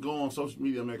nigga can go on social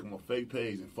media and make him a fake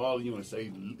page and follow you and say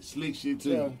slick shit to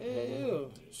you. Yeah.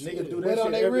 Niggas do that shit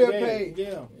on their real page.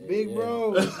 Yeah. Big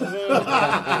bro.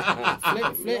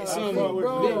 Flex some,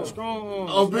 bro. Big strong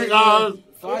arms. Oh, big arms.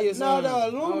 fire. No, the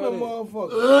aluminum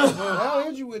motherfucker. I don't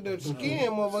hit you with the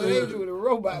skin motherfucker. They hit you with the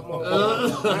robot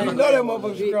motherfucker. You know that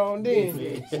motherfucker strong then.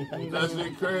 That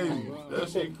shit crazy. That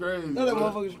shit crazy. You know that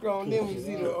motherfucker strong then when you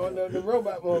see the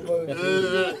robot motherfucker.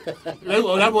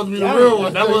 That must be the real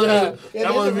one. That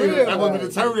must be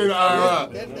the Terminator.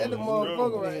 That's the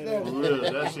motherfucker right there. For real.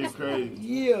 That shit crazy.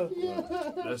 Yeah.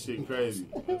 That shit crazy.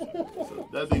 So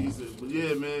that nigga said, but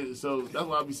yeah, man. So that's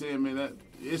why I be saying, man, that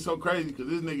it's so crazy because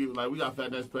this nigga, like, we got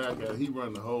Fat Ass Podcast. He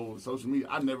run the whole social media.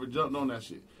 I never jumped on that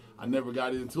shit. I never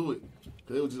got into it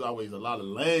because it was just always a lot of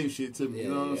lame shit to me. You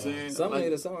know what I'm saying? Some like,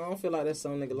 nigga, I don't feel like that's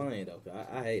some nigga lame though.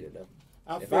 I hate it though.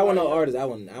 If I feel were no like- artist, I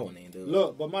wouldn't even do it.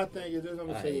 Look, but my thing is this: I'm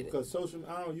gonna I say hate because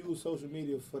I don't use social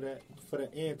media for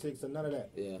the antics or none of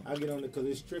that. Yeah. I get on it because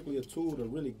it's strictly a tool to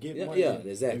really get Yeah, money. yeah,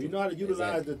 exactly. If you know how to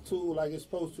utilize Exactly. the tool like it's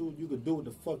supposed to, you can do what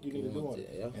the fuck you need to do on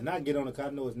it. Yeah. And I get on it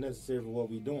because I know it's necessary for what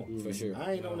we doing. For sure.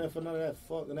 I ain't on that for none of that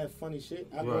fuck and that funny shit.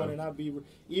 I go Right. on and I be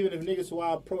even if niggas who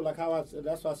I approach like how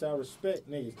that's why I say I respect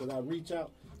niggas because I reach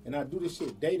out and I do this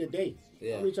shit day to day.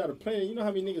 Yeah. I reach out to plenty. You know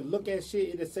how many niggas look at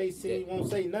shit and say see won't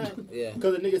say nothing. Yeah.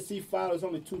 Because a nigga see followers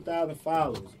only 2,000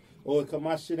 followers, or because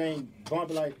my shit ain't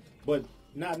bumping like. But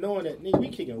not knowing that nigga, we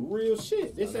kicking real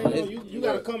shit. This ain't no, you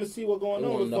gotta come and see what's going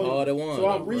on. So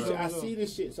I'm reaching. I see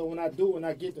this shit. So when I do,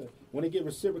 when it get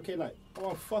reciprocated, like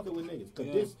I'm fucking with niggas, cause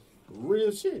this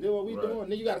real shit. That's what we doing.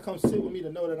 Nigga, you gotta come sit with me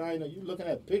to know that I ain't know you looking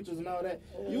at pictures and all that.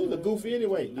 You was a goofy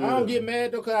anyway. I don't get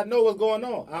mad though, cause I know what's going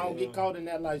on. I don't get caught in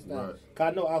that lifestyle. Right.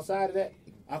 Cause I know outside of that,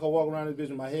 I can walk around this bitch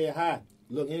with my head high.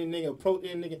 Look, any nigga approach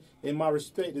any nigga, and my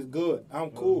respect is good.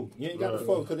 I'm cool. You ain't got to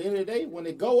fuck. Cause at the end of the day, when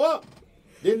they go up,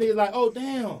 then niggas like, oh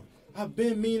damn, I've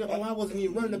been mean. Oh, I wasn't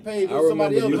even running the page. It was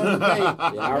somebody else running the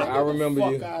page. I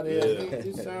remember you. Fuck out of here.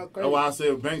 You sound crazy. That's why I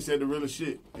said Banks said the real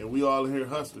shit, and we all in here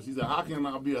hustlers. He said, how can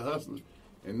I be a hustler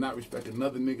and not respect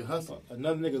another nigga hustler?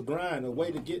 Another nigga grind, a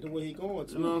way to get to where he going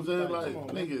to. You know what I'm saying? Like, come on,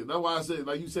 nigga, that's why I said,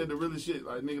 like you said, the real shit.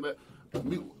 Like, nigga, that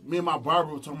me and my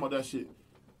barber were talking about that shit.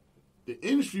 The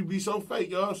industry be so fake,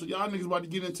 y'all. So y'all niggas about to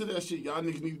get into that shit. Y'all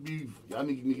niggas need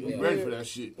to be ready for that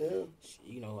shit. Yeah.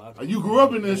 You know, You grew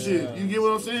up in that shit. You get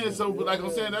what I'm saying? So, but like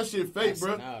I'm saying, that shit fake,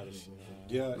 bro.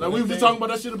 Yeah. Like, we was just talking about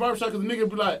that shit at the barbershop because the nigga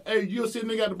be like, hey, you'll see a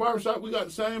nigga at the barbershop, we got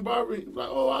the same barber. He be like,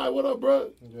 oh, all right, what up,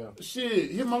 bro? Yeah.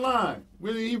 Shit, hit my line.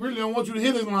 He really don't want you to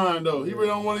hit his line, though. He really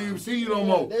don't want to even see you no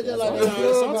more. They just like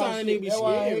Sometimes they be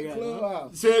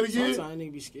scared. Say it again. Sometimes they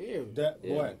be scared.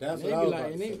 Boy, that's They what I be was like,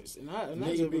 about to say. niggas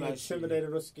Niggas be like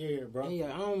intimidated or scared, bro.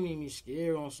 Yeah, I don't mean me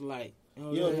scared on some like, you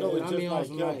know, You don't know, it's I mean just on like,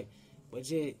 some yo. like, but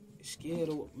just scared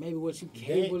of maybe what you They-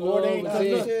 capable or of. they ain't or got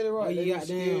just- nothing. or you got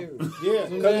down. Yeah,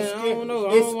 because I don't know.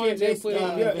 I don't want to just put it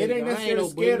on. it ain't I ain't necessarily no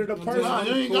scared of the bully. person. Nah,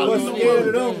 you ain't But gotta know scared of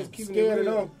what them. it is. Scared of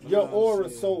them. Your Nah, aura.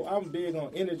 shit. So I'm big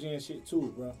on energy and shit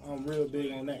too, bro. I'm real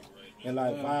big on that. And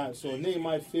like vibe. So a nigga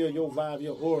might feel your vibe,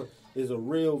 your aura is a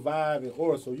real vibe and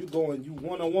aura. So you going, you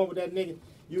one-on-one with that nigga,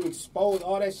 you expose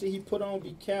all that shit he put on,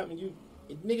 be capping you.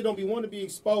 Nigga don't be want to be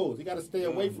exposed. He got to stay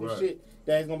away from shit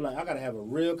that he's gonna be like, I gotta have a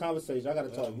real conversation. I gotta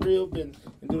talk real business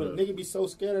and do it. Nigga be so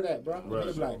scared of that, bro.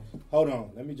 Nigga be like, hold on,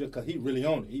 let me just, cause he really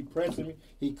on it. He pressing me.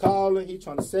 He calling. He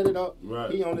trying to set it up. Right.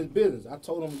 He on his business. I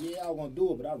told him, yeah, I was gonna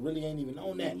do it, but I really ain't even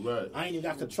on that. Right. I ain't even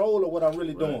got control of what I'm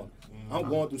really doing. I'm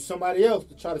going through somebody else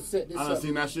to try to set this I up. done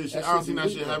seen that shit. I done seen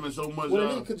that shit happen so much. Well,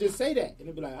 a nigga could just say that and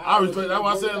it'd be like, I respect. That's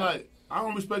why I said, like, I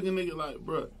don't respect a nigga like,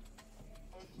 bro.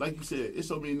 Like you said, it's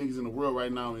so many niggas in the world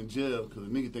right now in jail because the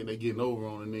nigga think they getting over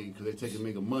on a nigga because they taking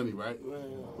nigga money, right?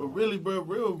 But really, bro,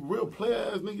 real player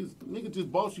ass niggas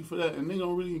just bought you for that and nigga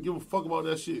don't really give a fuck about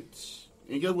that shit.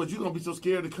 And guess what? You gonna be so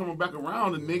scared of coming back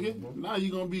around a nigga. Now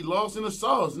you gonna be lost in the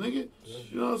sauce, nigga.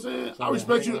 You know what I'm saying? I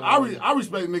respect you. I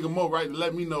respect nigga more, right? To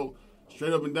let me know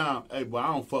straight up and down, hey, boy, I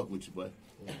don't fuck with you, boy.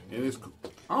 And it's cool.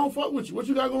 I don't fuck with you. What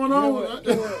you got going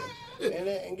on?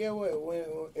 And get what?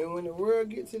 When the world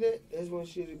get to that, that's when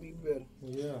shit'll be better.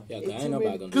 Yeah. Yeah, cause ain't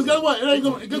nobody gonna. Cause guess what? It ain't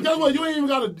gonna. Cause guess what? You ain't even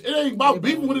gotta. It ain't about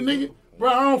beefing with a nigga, bro.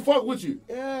 I don't fuck with you.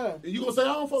 Yeah. And you gonna say I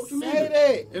don't fuck with you, Say nigga,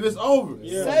 that. and it's over.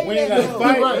 Yeah. Say We ain't that, gotta though.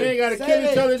 fight. Right. We ain't gotta Say kill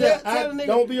each that. other. Tell I the nigga,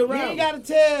 don't be You around. ain't gotta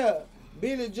tell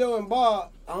Billy Joe and Bob,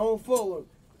 I don't fuck with them.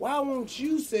 Why won't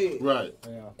you say it? Right.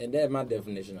 And that's my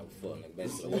definition of a fuck nigga.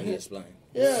 Basically, when you explain.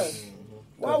 Yeah.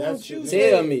 Why But won't that you shit- say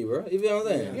Tell it? me, bro. You feel what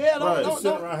I'm saying? Yeah, Right. Just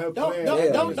sitting around here playing.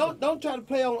 don't try to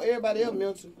play on everybody else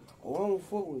mental. Oh, I don't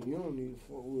fuck with you. You don't need to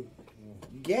fuck with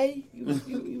me. Gay? You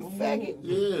faggot.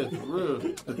 Yeah, for real.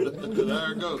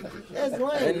 There it go. That's And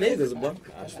lame. niggas, bro.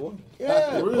 I swear.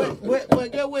 Yeah, For real.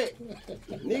 but get what?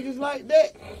 Niggas like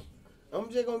that, I'm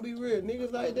just gonna be real.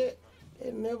 Niggas like that,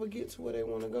 they never get to where they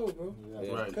want to go, bro.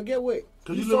 Yeah. Right. Cause get what?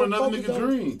 Cause you live another focused nigga on-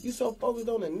 dream. You so focused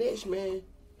on the next man,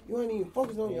 you ain't even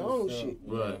focused on your own shit.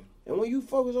 Right. And when you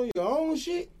focus on your own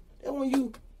shit, and when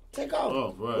you take off.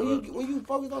 Oh, right, When you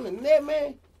focus on the net,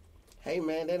 man, hey,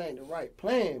 man, that ain't the right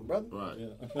plan, brother. Right.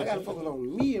 I got to focus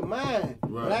on me and mine.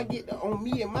 Right. When I get on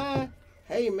me and mine,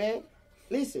 hey, man,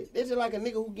 listen, this is like a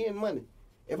nigga who getting money.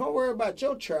 If I'm worried about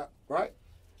your trap, right?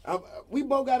 We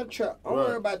both got a trap. I'm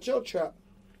worried about your trap.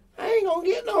 I ain't gonna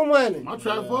get no money. My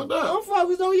trap fucked up. I'm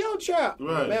focused on your trap.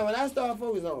 Right. Man, when I start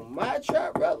focusing on my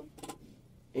trap, brother,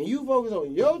 and you focus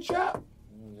on your trap,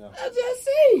 I just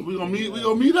see. We gonna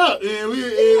meet up. And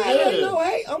ain't no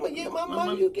hate. I'm gonna get my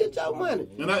money, you get your money.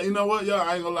 And you know what, y'all,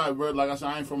 I ain't gonna lie, bro. Like I said,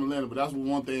 I ain't from Atlanta, but that's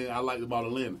one thing I like about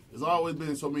Atlanta. There's always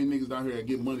been so many niggas down here that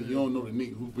get money. You don't know the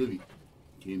nigga who really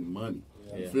getting money.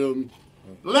 You feel me?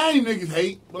 The lame niggas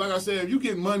hate, but like I said, if you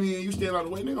get money and you stand out of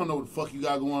the way, they don't know what the fuck you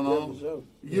got going on. Sure.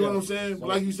 You get what I'm saying? But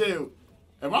like you said,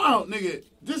 if I don't, nigga,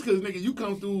 just cause nigga you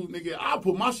come through, nigga, I'll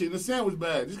put my shit in the sandwich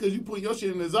bag. Just cause you put your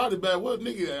shit in the exotic bag, what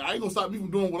nigga, I ain't gonna stop you from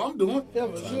doing what I'm doing. Yeah,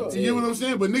 for sure. You get what I'm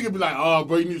saying? But nigga be like, oh,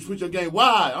 bro, you need to switch your game.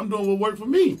 Why? I'm doing what work for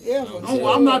me. Yeah, for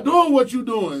sure. I'm not doing what you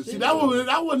doing. See, that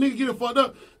was nigga getting fucked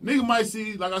up. Nigga might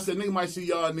see, like I said, nigga might see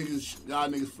y'all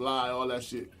niggas fly, all that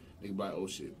shit. Nigga be like, oh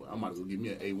shit, but I'm about to go get me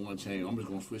an A1 chain. I'm just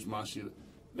gonna switch my shit.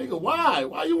 Nigga, why?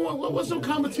 Why you want? What's your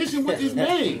competition with this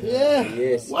man? Yeah.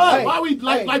 Yes. Why? Hey, Why we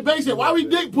like Bay said? Why we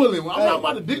dick pulling? I'm not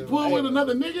about to dick pull with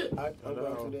another nigga. I'm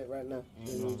going through that right now.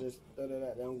 Just throw that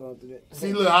out there. I'm going through that.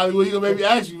 See, look, Hollywood, he gonna make me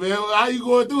ask you, man. How you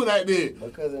going through that then?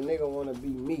 Because a nigga want to be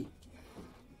me.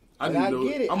 I need to know.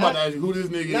 get it. I'm about to ask you who this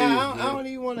nigga is. I don't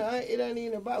even want to. It ain't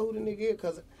even about who the nigga is.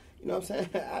 Because, you know what I'm saying?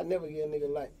 I never get a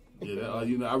nigga like. Yeah,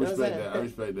 you know, I respect that. I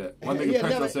respect that. My nigga Yeah,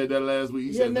 Petro never- said that last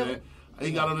week. He Yeah, said, never- man,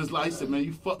 he got on his life. He said, man,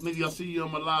 you fuck nigga, I see you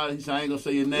on my live. He said, I ain't gonna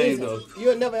say your name though. Listen,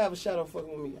 you'll never have a shot on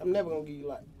fucking with me. I'm never gonna give you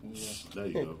like. There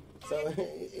you go. So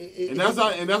And that's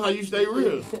how you stay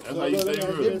real. That's how you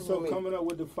stay real. So coming up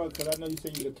with the fuck, cause I know you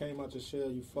said you came out your shell,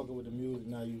 you fucking with the music.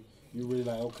 Now you really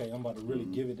like, okay, I'm about to really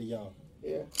give it to y'all.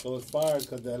 Yeah. So it's fire,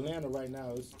 cause the Atlanta right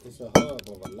now it's a hub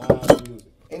of a lot of music.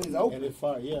 And it's open. And it's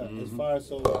fire, yeah, it's fire.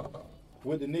 So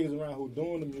with the niggas around who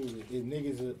doing the music, if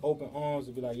niggas are open arms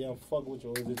to be like, yeah, I'm fucking with you,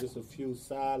 or is it just a few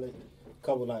solid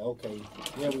couple like, okay,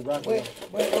 yeah, we rocking.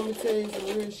 But let me tell you some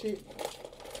real shit.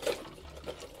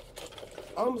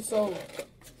 I'm so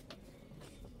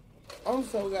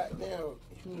goddamn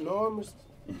enormous.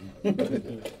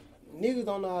 Niggas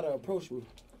don't know how to approach me.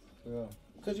 Yeah.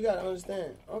 Cause you gotta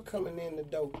understand, I'm coming in the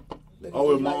door.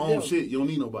 Oh, with my like own them. shit, you don't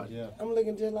need nobody. Yeah. I'm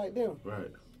looking just like them.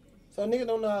 Right. So niggas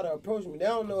don't know how to approach me. They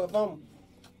don't know if I'm.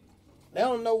 They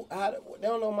don't know how. They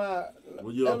don't know my.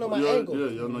 Well, they don't know my angle.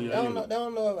 Yeah, you don't know your angle. They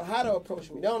don't know how to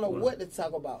approach me. They don't know what to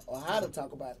talk about or how to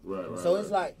talk about it. Right. So it's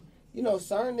like, you know,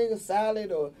 certain niggas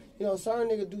solid, or you know, certain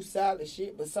niggas do solid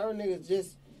shit, but certain niggas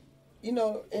just, you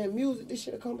know, in music, this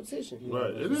shit a competition.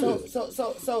 Right. It is.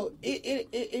 So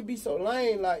it be so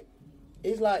lame. Like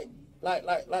it's like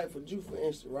for Jew, for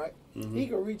instance, right? Mm-hmm. He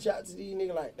can reach out to these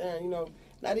niggas like, damn, you know,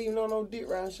 not even on no dick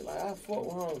round shit. Like I fuck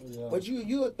with home, but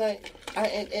you would think,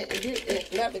 and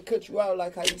not to cut you out,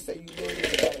 like how you say you doing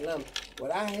this about Atlanta.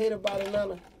 What I hate about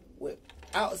Atlanta, what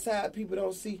outside people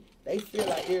don't see, they feel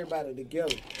like everybody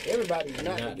together. Everybody's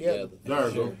not together. There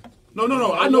you go.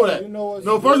 No. I know that.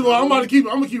 No, first of all, I'm gonna keep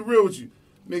real with you,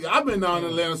 nigga. I've been down in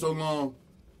Atlanta so long.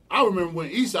 I remember when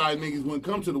East Side niggas wouldn't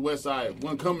come to the West Side,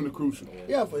 wouldn't come in the Crucial.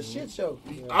 Yeah, for shit show.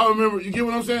 I remember, you get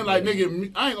what I'm saying? Like, nigga,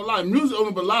 I ain't gonna lie, music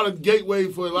opened up a lot of gateway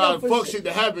for a lot of fuck shit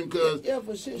to happen, because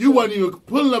you wasn't even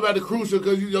pulling up at the Crucial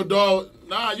because your dog,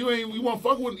 you won't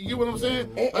fuck with, you get what I'm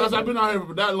saying? I've been out here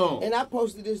for that long. And I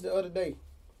posted this the other day.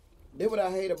 They what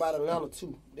I hate about Atlanta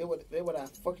too. They what I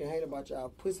fucking hate about y'all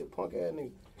pussy punk ass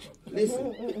niggas.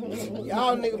 Listen,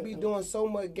 y'all niggas be doing so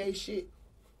much gay shit.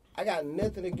 I got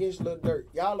nothing against Lil Durk.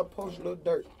 Y'all will post Lil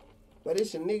Durk. But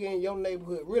it's a nigga in your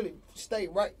neighborhood really stay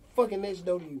right fucking next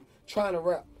door to you trying to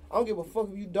rap. I don't give a fuck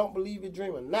if you don't believe your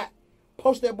dream or not.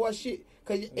 Post that boy shit.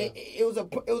 Cause it was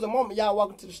a moment y'all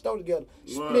walking to the store together,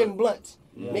 splitting blunts.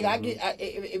 Yeah. Nigga,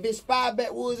 if it's 5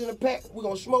 backwoods in a pack, we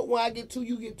gonna smoke one. I get 2,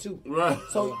 you get 2. Right.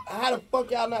 So how the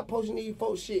fuck y'all not posting these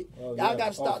folks shit? Y'all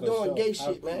gotta stop doing gay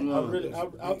shit, man.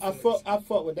 I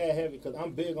fuck with that heavy because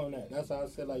I'm big on that. That's how I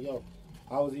said like, yo,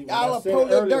 I was even. Y'all approach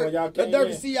Lil Durk. Lil Durk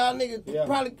to see y'all niggas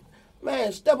probably.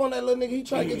 Man, step on that little nigga. He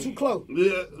trying to get too close.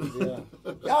 Yeah.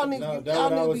 Y'all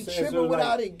niggas be tripping with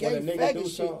all that gay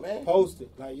faggot shit, man. Post it,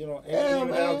 like, you know.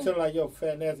 And I'm telling like, yo,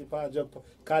 Fat Nasty Pod, cause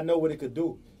I know what it could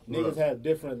do. Niggas have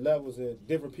different levels and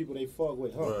different people they fuck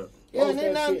with, huh? Right. Yeah,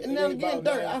 and then getting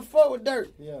Dirt. I fuck with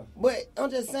Dirt. Yeah. But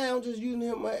I'm just saying, I'm just using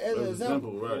him as an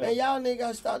example. Right. Man, y'all niggas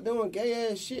gotta stop doing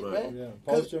gay ass shit, man. Yeah.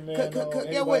 Post your man.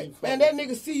 Get what? Man, that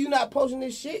nigga see you not posting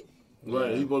this shit.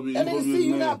 Right, he supposed to be. That nigga see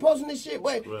you not posting this shit,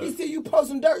 but he see you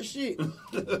posting dirt shit.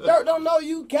 Dirt don't know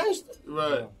you gangster.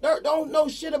 Right. Dirt don't know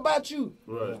shit about you.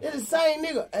 Right. It's the same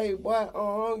nigga. Hey, boy,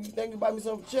 you think you buy me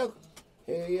something for check?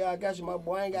 Hell yeah, I got you, my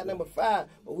boy. I ain't got number 5,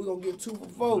 but we gonna get 2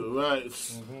 for 4. Right.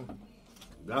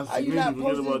 That's how you not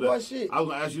posting this boy shit? I was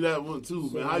gonna ask you that one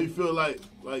too, man. How you feel like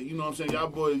you know what I'm saying? Y'all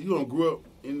boys, you don't grew up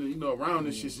in around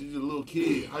this shit. So you just a little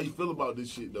kid. How you feel about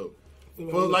this shit though?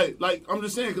 But like I'm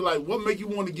just saying, cause like, what make you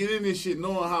want to get in this shit,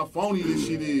 knowing how phony this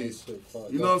shit is?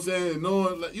 You know what I'm saying?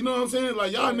 Knowing, like, you know what I'm saying?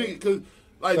 Like y'all niggas, cause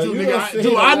like dude,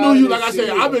 nigga, I knew you. Like I said,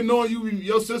 I've been knowing you,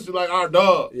 your sister, like our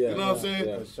dog. You know what I'm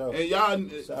saying? And y'all,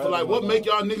 so like, what make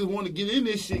y'all niggas want to get in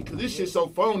this shit? Cause this shit's so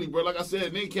phony, bro. Like I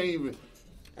said, they can't even.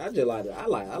 I just like I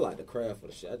like the craft for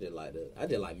the shit. I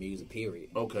just like music, period.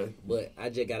 Okay. But I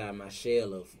just got out of my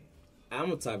shell of. I'm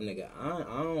the type of nigga, I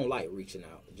don't like reaching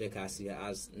out. Just cause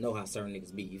I know how certain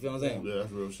niggas be. You feel what I'm saying? Yeah,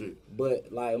 that's real shit.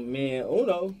 But, like, man,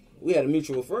 Uno, we had a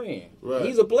mutual friend. Right.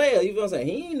 He's a player. You feel what I'm saying?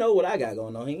 He ain't know what I got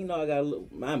going on. He ain't know I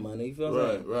got my money. You feel what I'm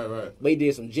saying? Right. But he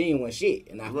did some genuine shit.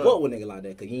 And I fuck with niggas like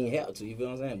that because he ain't have to. You feel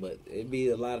what I'm saying? But it be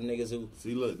a lot of niggas who...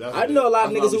 See, look, I know a lot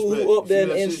of niggas who up there in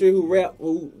the industry who rap,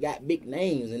 who got big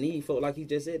names. And these folk, like he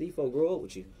just said, these folk grow up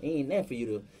with you. He ain't there for you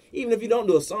to... Even if you don't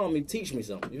do a song, teach me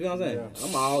something. You feel what I'm saying? Yeah.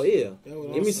 I'm all ear.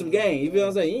 Give me some game. You feel what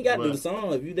I'm saying? You ain't got to do the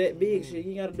song. If you that big, shit,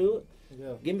 you ain't got to do it.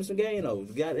 Yeah. Give me some game, though.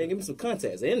 Give me some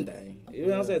contacts, anything. You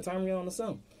know what I'm saying? Turn me on to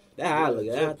something. That's how I look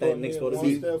at it. I think niggas supposed to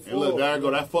be. And look, there I go.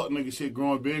 That fuck nigga shit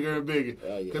growing bigger and bigger.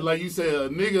 Because like you said, a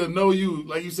nigga know you.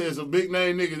 Like you said, it's a big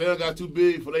name nigga. They got too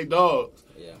big for their dogs.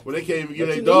 Yeah. Well, they can't even get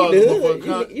their dogs.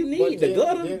 You need the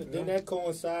gutter. Then that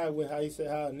coincide with how you said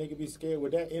how a nigga be scared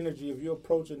with that energy. If you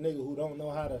approach a nigga who don't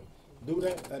know how to do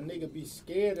that, a nigga be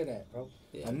scared of that, bro.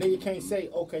 Yeah. A nigga can't say,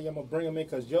 okay, I'm going to bring him in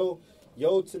because your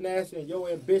tenacity and your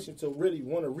ambition to really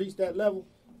want to reach that level,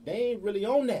 they ain't really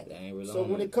on that. So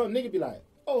when it come, nigga be like,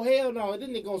 oh, hell no, this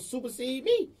nigga going to supersede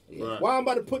me. Yeah. Right. Why I'm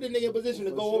about to put this nigga in position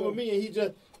to go over me and he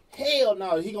just, hell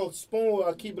no, he going to spoon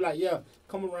or keep it like, yeah,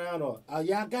 come around or,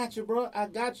 yeah, I got you, bro, I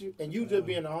got you. And you just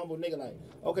being a humble nigga like,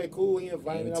 okay, cool, he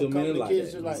invited me, I'm coming to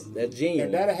kids just like, that genuine.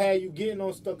 And that'll have you getting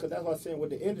on stuff because that's what I'm saying with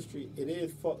the industry, it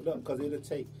is fucked up because it'll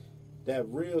take that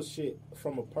real shit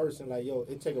from a person like, yo,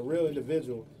 it take a real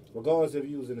individual, regardless if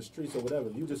you was in the streets or whatever,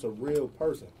 you just a real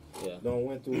person. Yeah. Don't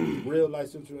went through real life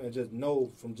situation and just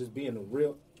know from just being a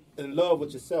real in love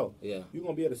with yourself. Yeah. You're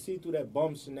gonna be able to see through that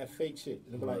bumps and that fake shit.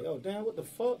 And be like, yo, damn, what the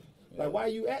fuck? Yeah. Like, why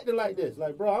you acting like this?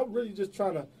 Like, bro, I'm really just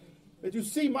trying to let you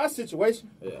see my situation.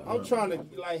 Yeah. I'm trying to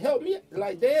like help me.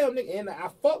 Like, damn, nigga, and I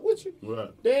fuck with you. Right.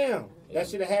 Damn. That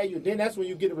should have had you. Then that's when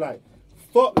you get it like,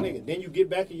 fuck nigga. Then you get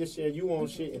back in your shit, you on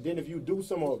shit, and then if you do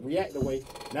something or react the way,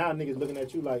 now niggas looking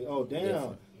at you like, oh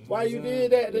damn, why you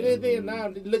did that? Then now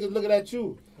looking at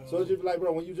you. So it's just like,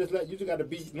 bro, when you just gotta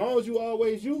be, as long as you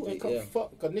always you, and come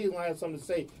fuck, cause niggas gonna have something to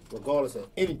say regardless of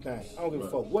anything. I don't give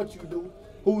a fuck what you do,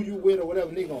 who you with or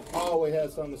whatever, nigga gonna always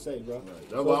have something to say, bro. Right.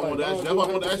 That's why I want to ask you. That's why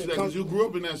I want to ask you that, cause you grew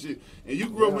up in that shit, and you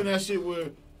grew up in that shit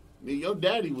where nigga, your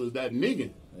daddy was that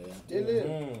nigga. Yeah.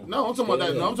 No, I'm talking about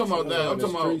that. No, I'm talking about that. I'm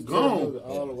talking about gone.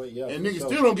 All the way, and niggas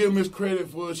still don't give him his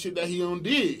credit for shit that he done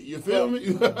did. You feel me?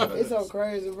 It's so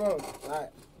crazy, bro.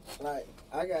 Like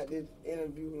I got this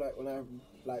interview like when I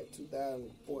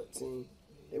 2014.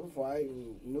 It before I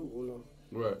even knew Uno.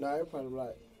 Right. Nah, it probably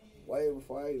like way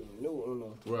before I even knew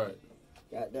Uno. Right.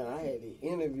 Goddamn, I had the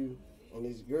interview and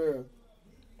this girl,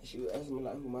 she was asking me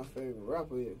like who my favorite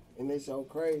rapper is, and it's so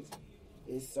crazy.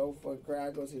 It's so fucking crazy.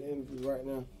 I go to the interview right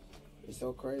now. It's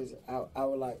so crazy. I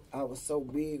was so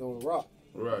big on rock.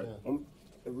 Right.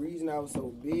 The reason I was so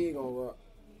big on rock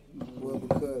was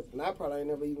because, and I probably ain't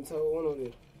never even told one of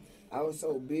them, I was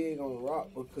so big on rock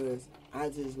because I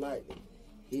just liked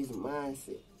his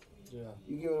mindset. Yeah.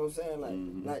 You get what I'm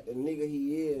saying? Like the nigga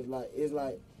he is. It's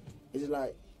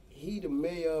like he the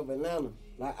mayor of Atlanta.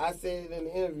 Like I said it in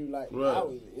the interview, like I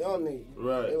was a young nigga.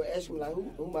 Right. They were asking me like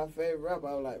who my favorite rapper.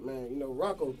 I was like, man, you know,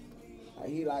 Rocko. Like,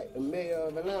 he like the mayor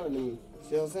of Atlanta to me.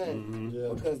 See what I'm saying? Mm-hmm.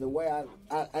 Yeah. Because the way I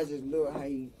just love how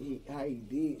he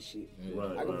did shit.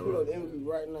 Right, I can pull up the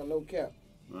interview right now, no cap.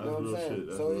 You know what I'm saying?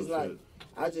 So it's like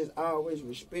I just always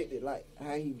respected like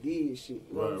how he did shit.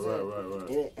 You know what I'm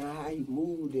saying? Right. And how he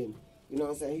moved and you know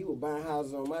what I'm saying? He was buying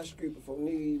houses on my street before niggas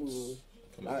even was.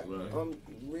 Like, I'm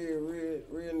real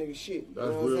nigga shit.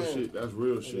 That's real shit. That's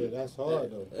real shit. Yeah, that's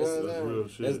hard though. That's real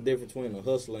shit. That's the difference between a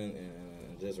hustling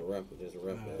and just a rapper.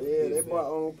 Yeah, they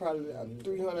bought on probably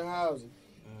 300 houses.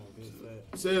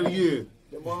 Say it again.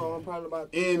 They bought on probably about.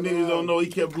 And niggas don't know he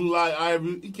kept blue light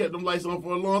Ivory. He kept them lights on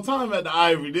for a long time at the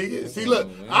Ivory, nigga. See, look,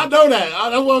 I know that.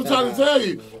 That's what I'm trying to tell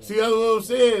you. See, that's what I'm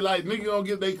saying. Like niggas don't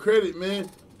get their credit, man.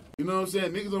 You know what I'm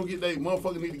saying? Niggas don't get they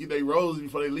motherfuckers need to get their roses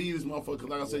before they leave this motherfucker.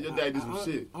 Like I said, your dad did some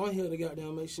shit. I'm here to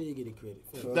goddamn make sure you get the credit.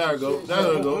 There you go.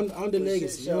 There you go. I'm the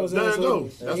legacy. You know what I'm saying? saying? There you go.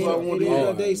 That's what I want to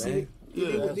hear.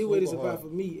 This what it's about for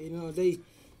me. You know,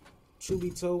 truth be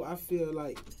told, I feel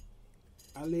like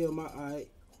I live my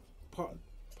Pop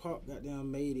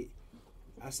goddamn made it.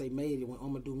 I say made it when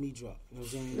I'ma do me drop. You know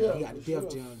what I'm saying? Yeah, he got the Def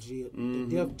Jam deal,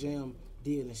 the Def Jam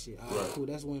deal and shit. All right, cool.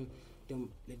 That's when them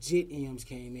legit M's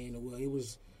came in. Well, it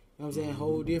was, you know what I'm saying,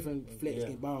 whole different flex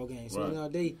and ball game. So you know,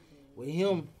 with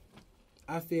him,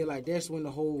 I feel like that's when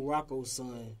the whole Rocko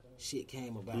son shit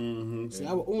came about. See,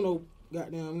 I was Uno,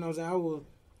 goddamn. You know what I'm saying?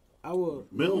 I was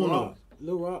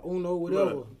Lil Rock, Uno, whatever.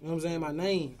 You know what I'm saying? My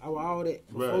name, I was all that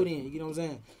before then. You know what I'm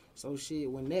saying? So shit,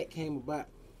 when that came about,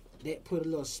 that put a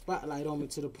little spotlight on me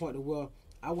to the point of where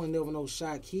I wasn't never no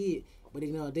shy kid, but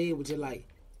you know, they was just like,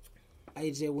 I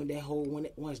just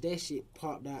once that shit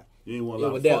popped out, you ain't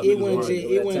it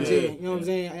wasn't just, you know what I'm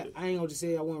saying? I ain't gonna just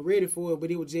say I wasn't ready for it,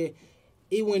 but it was just,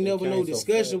 it wasn't never no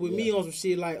discussion with me on some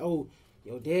shit like, oh,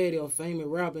 your daddy a famous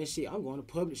rapper and shit. I'm going to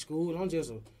public school. I'm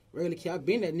just a regular kid. I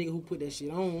been that nigga who put that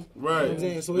shit on. Right. You know what I'm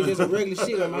saying? So it's just a regular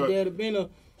shit. Like my dad have been a,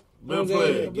 been a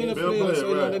player. So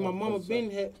you know that my mama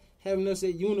been having us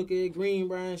at Unica at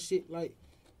Greenbrier and shit like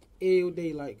every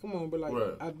day. Like, come on, bro. Like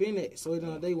I been at. So you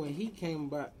know day when he came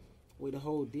about with the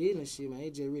whole deal and shit, man,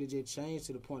 it just really just changed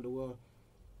to the point of where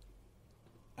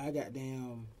I got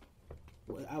damn.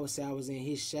 I would say I was in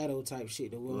his shadow type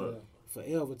shit. The world.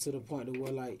 Forever to the point to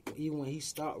where like even when he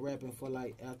stopped rapping for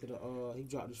like after he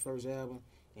dropped his first album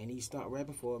and he stopped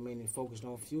rapping for a minute and focused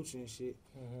on Future and shit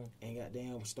and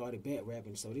goddamn started back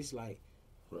rapping. So this like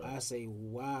I say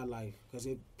wildlife because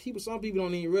some people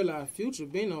don't even realize Future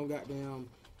been on goddamn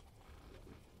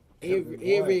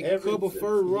every couple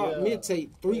Fur Rock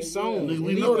mixtape 3 songs.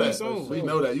 We know that. Songs. We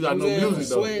know that. You got no music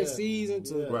though. Swag Season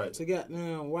to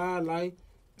goddamn Wildlife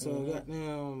to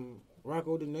goddamn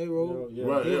Rocko De Niro,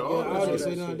 all that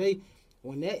shit.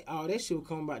 When all that shit was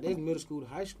coming about, that's middle school to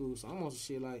high school. So I'm on some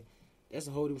shit like that's a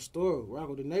whole different story.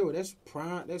 Rocko De Niro, that's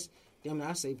prime. That's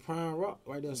I say prime rock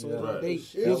right there. So they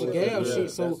was a gal shit.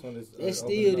 So that's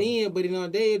still in, but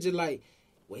they just like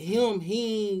with him,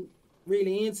 he ain't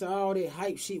really into all that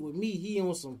hype shit with me. He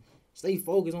on some stay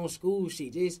focused on school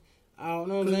shit. Just I don't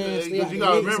know what I'm saying. Stay out you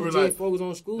gotta remember, like focus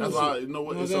on school. That's shit. why you know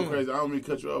what? It's so crazy. I don't mean to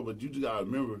cut you off, but you just gotta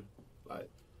remember, like.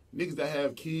 Niggas that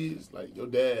have kids, like your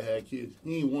dad had kids,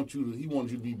 he wanted you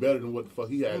to be better than what the fuck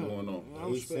he had going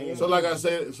on. So like I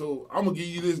said, so I'm gonna give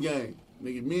you this game.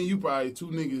 Nigga, me and you probably 2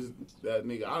 niggas that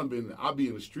nigga I be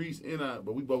in the streets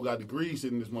but we both got degrees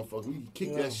sitting in this motherfucker. We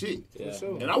kick that shit. Yeah.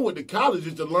 Sure. And I went to college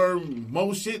just to learn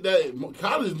more shit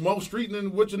college is more street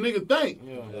than what your nigga think.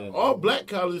 Yeah. All black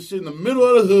college shit in the middle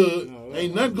of the hood.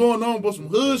 Ain't nothing going on but some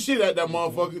hood shit at that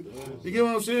motherfucker. You get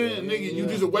what I'm saying? Nigga, you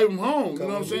just away from home. You know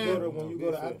what I'm saying? When you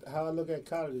go to how I look at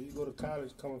college, you go to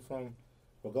college coming from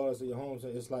regardless of your home,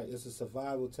 it's like it's a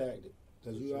survival tactic.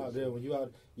 Because you out there, when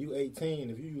you 18,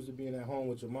 if you used to being at home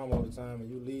with your mom all the time and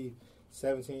you leave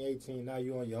 17, 18, now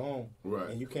you on your own.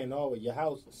 Right. And you can't always, your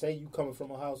house, say you coming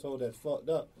from a household that's fucked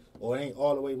up or ain't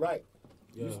all the way right.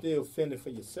 Yeah. You still fending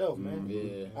for yourself, man.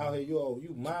 Yeah. Out here,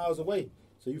 you miles away.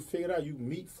 So you figure out, you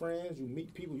meet friends, you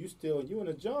meet people, you in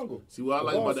the jungle. See what I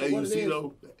like about the AUC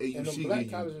though? The AUC and the black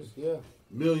colleges,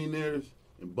 millionaires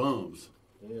and bums.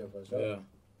 Yeah, for sure. Yeah.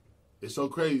 It's so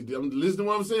crazy. Listen to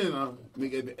what I'm saying, huh?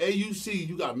 Nigga, at the AUC,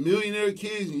 you got millionaire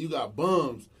kids and you got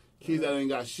bums. Kids that ain't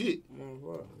got shit.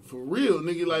 For real,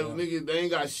 nigga, nigga, they ain't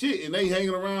got shit and they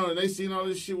hanging around and they seeing all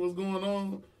this shit what's going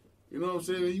on. You know what I'm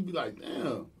saying? And you be like,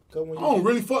 damn. I don't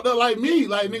really fucked up like me.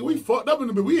 Like, nigga, we fucked up in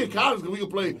the bit. We in college because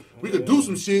we could do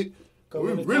some shit.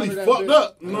 We really fucked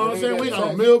up. You know what I'm saying? We ain't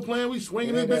got a meal plan. We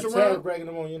swinging this bitch around. Breaking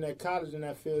them on you in that college and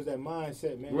that feels that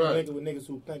mindset, man. Right. Linking with niggas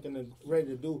who thinking and ready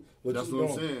to do what you doing.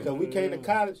 I'm saying. Because we came to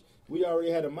college, we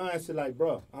already had a mindset like,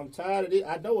 bro, I'm tired of this.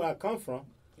 I know where I come from.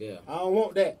 Yeah. I don't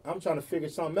want that. I'm trying to figure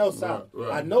something else out.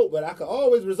 Right. I know, but I can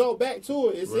always result back to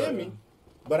it. It's in me.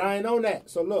 But I ain't on that.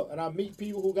 So look, and I meet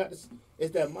people who got this.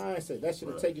 It's that mindset. That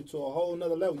should take you to a whole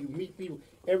nother level. You meet people,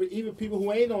 even people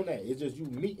who ain't on that. It's just you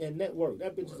meet and network.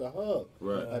 That bitch is a hub.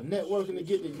 Right. A networking to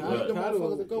get the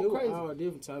motherfuckers to go crazy. All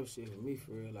different type of shit for me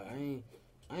for real. Like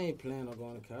I ain't planning on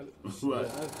going to college. Right.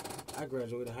 I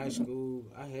graduated high school.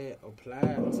 I had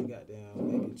applied to goddamn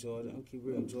maybe Georgia. I'm keep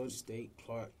real Georgia State,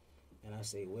 Clark. And I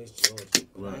say West Georgia.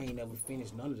 Right. I ain't never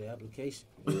finished none of the application.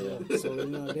 Yeah. So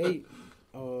they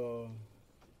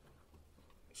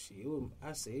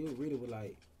it really was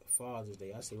like Father's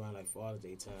Day. I say around like Father's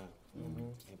Day time. And we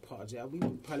were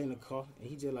probably in the car, and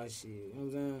he just like, shit, you know what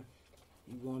I'm saying?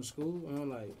 you going to school? And I'm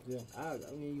like, I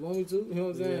mean, you want me to? You know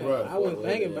what I'm saying? Right. I wasn't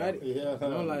thinking about it. Yeah.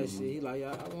 And I'm like, shit. He like,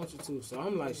 yeah, I want you to. So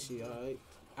I'm like, shit, all right.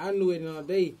 I knew it another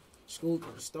day. School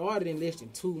started in less than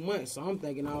 2 months, so I'm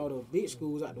thinking all the big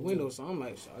schools out the window. So I'm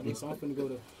like, I guess I'm finna go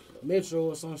to Metro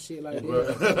or some shit like that. You know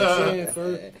what I'm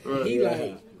saying? He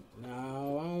like,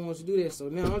 no, I don't want you to do that. So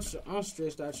now I'm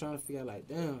stressed out trying to figure out like,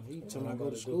 damn, he told me I go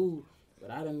to school, but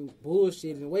I done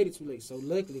bullshit and waited too late. So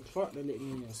luckily Clark done let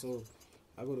me in. So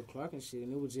I go to Clark and shit,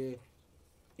 and it was just,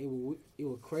 it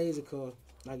was crazy cause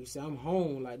like you said, I'm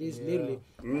home. Like this, literally,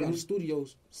 I got the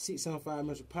studios 675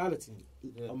 Metropolitan,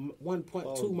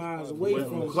 1.2 miles away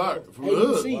from Clark, from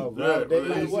AUC. the You know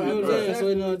what I'm saying? So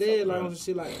you know, they like on some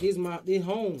shit like this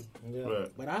home.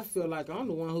 But I feel like I'm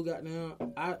the one who got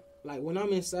down. I like when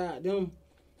I'm inside them,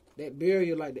 that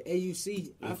barrier like the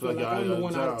AUC. I feel like I'm the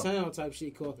one out of town type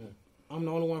shit. Cause I'm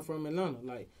the only one from Atlanta.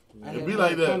 Like I had be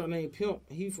like that. Named Pimp.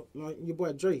 He from, like your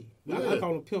boy Dre. I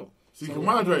call him Pimp. See, so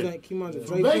Kimandre.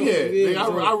 Dre.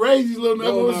 I raised these little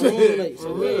niggas.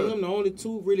 So me and him the only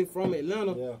two really from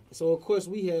Atlanta. Yeah. So of course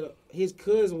we had his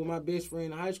cousin was my best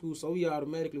friend in high school, so we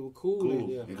automatically were cool.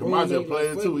 And Kimandre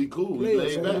playing too. He cool. He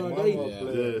laid back. That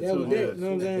was that. You know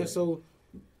what I'm saying? So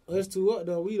us two up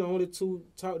though, we the only two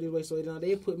talk this way. So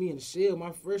they put me in the shell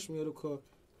my freshman year because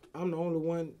I'm the only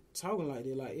one talking like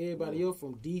that. Like everybody else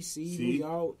from DC, New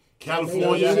York,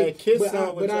 California. Had Kiss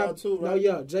on with y'all too, right?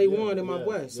 No, J1 and my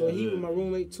boy. So he was my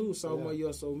roommate too, sophomore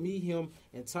year. So me, him,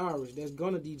 and Tyrus, that's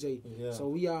gonna DJ. Yeah. So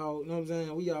we all, you know what I'm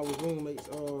saying? We all was roommates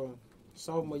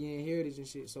sophomore year in Heritage and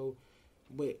shit. So,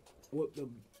 but what the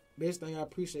best thing I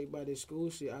appreciate about this school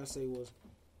shit, I say was,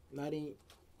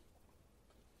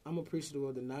 I'm appreciative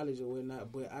of the knowledge or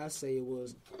whatnot, but I say it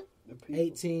was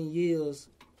 18 years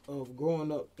of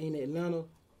growing up in Atlanta.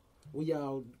 We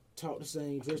all talk the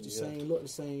same, dress the same, look the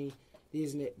same,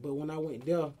 this and that. But when I went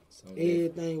there,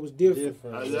 everything was different.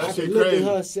 I could look at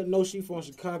her, said, no, she from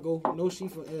Chicago, no, she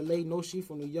from LA, no, she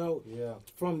from New York. Yeah.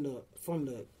 From the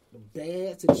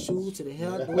bag to the shoes to the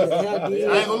hair, the way the hair did.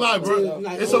 I ain't gonna lie, bro.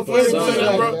 It's so funny you say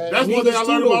that, bro. That's one thing I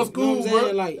learned about school,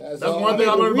 bro. That's one thing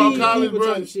I learned about college,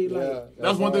 bro.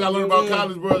 That's one thing I learned about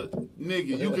college, bro.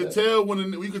 Nigga, you could tell where a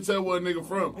nigga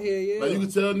from. Like you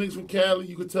could tell niggas from Cali,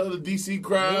 you could tell the DC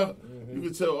crowd. You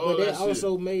can tell all that shit. But that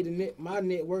also made my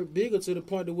network bigger to the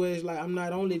point to where it's like I'm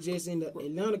not only just in the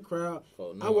Atlanta crowd.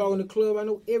 I walk in the club, I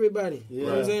know everybody. You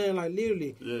know what I'm saying? Like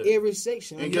literally every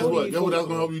section. And guess what? Guess what that's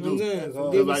gonna help you do?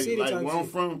 Like where I'm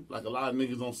from, like a lot of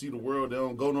niggas don't see the world. They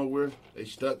don't go nowhere. They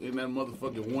stuck in that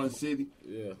motherfucking one city.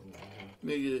 Yeah,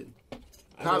 nigga.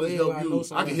 College help you.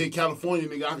 I can hit California,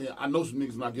 nigga. I know some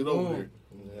niggas when I get over there.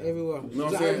 Everywhere. You know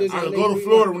what I'm saying? I can go to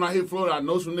Florida. When I hit Florida, I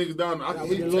know some niggas down there. I can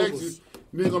hit Texas.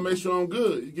 Nigga gonna make sure I'm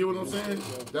good. You get what I'm saying?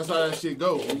 That's how that shit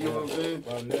go. You get what I'm saying?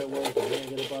 Network, you ain't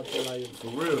get about that like for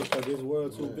real. Because this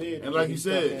world too big. And like you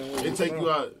said, it take you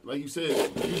out. Like you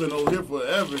said, you've been over here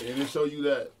forever, and it show you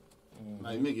that,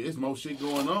 like nigga, it's more shit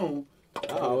going on.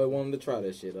 I always wanted to try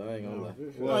that shit. I ain't gonna lie.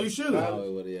 Well, you should have.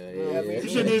 You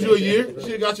should did you a year. You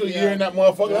should have got you a year in that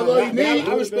motherfucker. That's all you need.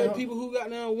 I respect people who got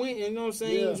down went and you know what I'm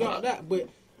saying, dropped that, but.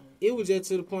 It was just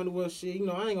to the point of where shit, you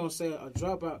know, I ain't gonna say a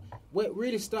dropout. What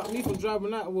really stopped me from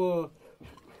dropping out was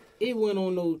it went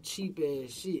on no cheap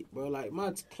ass shit, bro. Like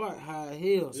my Clark high as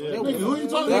hell. So that was, who you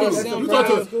talking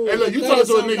to? Hey, look, you talking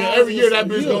to a nigga every year that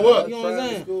bitch go up. You know what I'm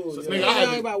saying? So nigga, I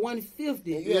had about 150.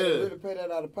 You had to really pay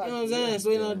that out of pocket. You know what I'm saying? So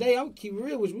in a day, I'm keep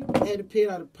real with you. We had to pay it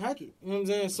out of pocket. You know what I'm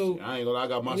saying? So I ain't gonna lie, I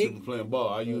got my shit for playing ball.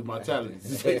 I use my talent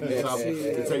to take me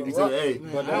to the A.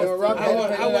 But I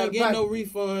wasn't getting no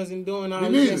refunds and doing all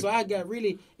that. So I got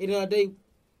really in a day.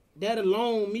 That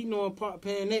alone, me knowing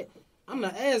paying that. I'm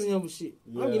not asking him for shit.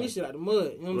 I'm getting this shit out the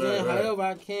mud. You know what I'm saying? However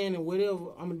I can and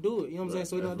whatever, I'm going to do it. You know what I'm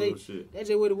saying? So, that's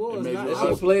just what it was. That's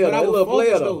a player. That's a little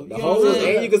player, though. The whole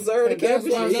and you can serve the campus.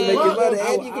 You can make your money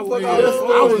and you can fuck all this.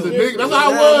 I was a nigga. That's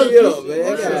how I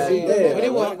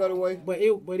was. But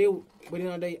in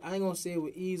the day, I ain't going to say it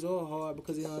was easy or hard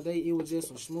because in the day, it was just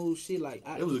some smooth shit. Like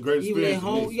it was a great experience. Even at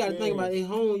home, you got to think about it. At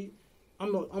home,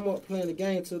 I'm up playing the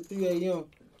game till 3 a.m.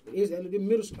 It's at the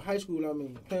middle school, high school,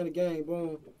 playing the game,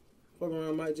 boom. Fuck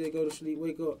around, Mike J, go to sleep,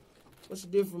 wake up. What's the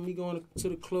difference from me going to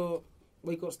the club,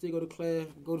 wake up, still go to class,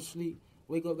 go to sleep,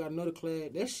 wake up, got another class?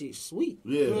 That shit sweet.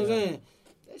 Yeah. You know what I'm saying?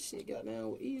 That shit got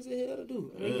down easy as hell to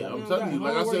do. I'm telling you,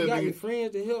 like I said, got your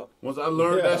friends to help. Once I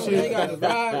learned that shit. They got to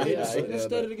vibe, let's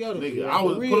study together. Nigga, I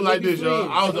was, put it like this, y'all.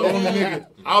 I was the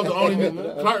only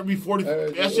nigga. Clark be 40,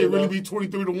 that shit really be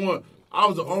 23-1. I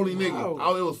was the only nigga.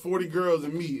 It was 40 girls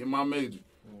and me in my major.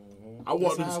 I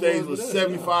walked through the stage with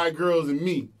 75 girls and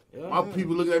me. My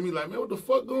people looking at me like, man, what the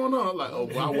fuck going on? I'm like, oh,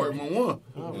 boy, I work my one.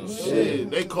 Shit,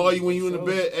 they call you when you in the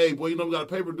bed. Hey, boy, you know we got a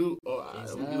paper due. Oh,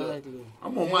 Exactly.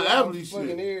 I'm on my athlete shit.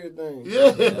 Fucking everything.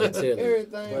 Yeah.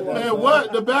 Everything. Man,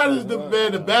 what? The baddest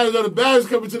of the baddest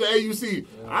coming to the AUC.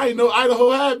 I ain't know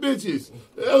Idaho had bitches.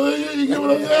 You get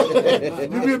what I'm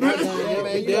saying? You be a bitch? Yeah,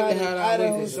 man, you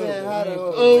Idaho saying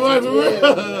Idaho. Oh, right, for real.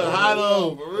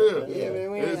 Idaho, for real. Yeah,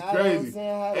 man, It's crazy.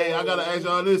 Hey, I gotta ask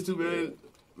y'all this too, man.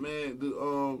 Man,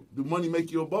 do money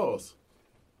make you a boss?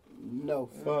 No.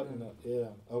 Fuck no. Yeah.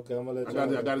 Okay, I'm gonna let you.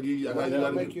 I gotta give you. Money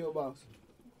don't make you a boss.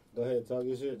 Go ahead, talk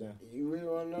your shit then. You really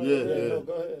want to know? Yeah. No,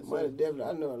 go ahead. Money definitely.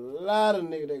 I know a lot of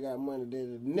niggas that got money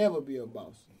that'll never be a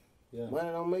boss. Yeah. Money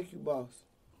don't make you boss.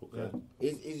 Okay.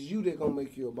 It's you that gonna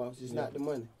make you a boss. It's not the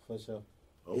money. For sure.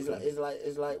 Okay.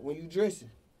 It's like when you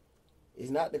dressing. It's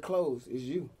not the clothes. It's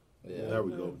you. Yeah. There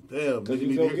we go. Damn. Cause Nigga you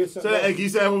need go to get say something that. Hey, can you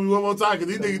say that with me one more time? Because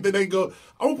these niggas think they go,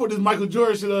 I'm going to put this Michael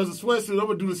Jordan shit on as a sweatsuit. I'm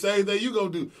going to do the same thing you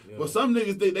going to do. Yeah. But some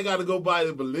niggas think they got to go buy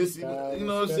the Balenciaga. You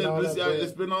know what I'm saying? Balenciaga,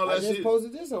 spend all that shit. I just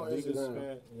posted this on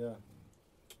Instagram. Yeah.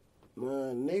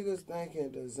 Man, niggas thinking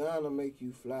designer make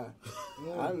you fly.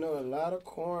 I know a lot of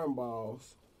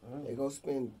cornballs. They gonna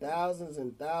spend thousands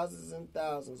and thousands and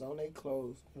thousands on their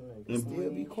clothes and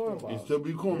still be cornballs. And still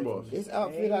be cornballs. This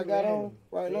outfit I got on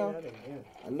right now,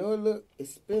 I know it look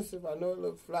expensive. I know it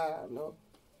look fly. I know,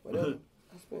 but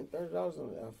I spent $30 on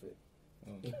the outfit.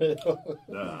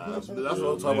 Nah, that's what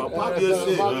I'm talking about. Pop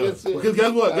your shit. Because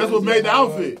guess what? Guess what made the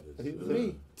outfit?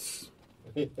 Me.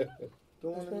 I spent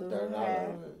 $30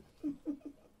 on it.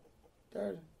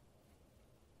 30.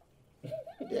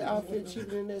 That outfit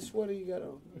cheaper than that sweater you got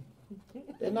on.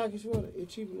 That Nike sweater,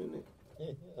 it's cheaper than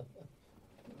that.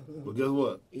 But guess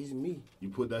what? It's me. You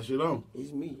put that shit on.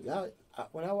 It's me.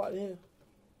 When I walked in,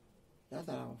 I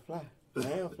thought I was fly.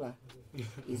 I am fly.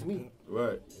 It's me.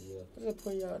 Right. I'm just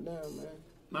putting y'all down, man.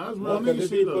 Nah, that's real nigga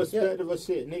shit though. Perspective of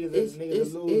shit.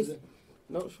 Niggas are losing.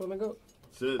 Notes from the goat.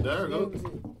 Shit, there you go.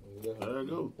 There you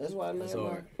go. That's why I named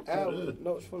my album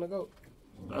Notes from the Goat.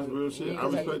 That's real shit. I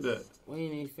respect that. We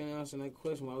ain't even finished answering that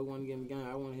question while we want to get in the game.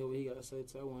 I want to hear what he got to say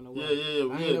too. I want to know.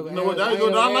 Yeah. You know what? I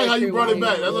like how you brought it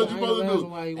back. That's what you supposed to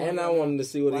do. And I wanted to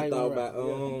see what he thought about.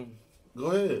 Go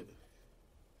ahead.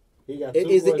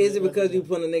 Is it because you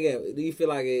put a nigga? Do you feel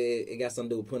like it got something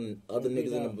to do with putting other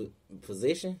niggas in a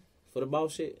position for the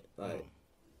boss shit? Like,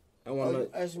 I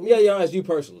want to know. Yeah, ask you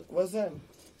personally. What's that?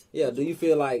 Yeah, do you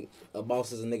feel like a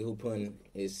boss is a nigga who putting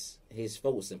his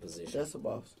folks in position? That's a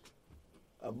boss.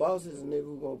 A boss is a nigga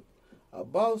who gon' A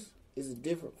boss is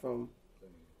different from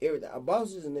everything. A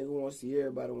boss is a nigga who wants to see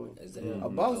everybody win. Exactly. A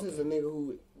boss is a nigga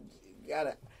who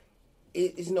gotta.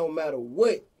 It's no matter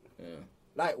what. Yeah.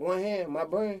 Like one hand, my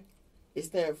brand, it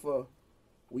stands for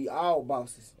we all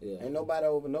bosses. Yeah. Ain't nobody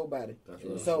over nobody.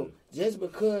 That's so just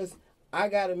because I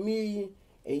got $1 million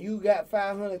and you got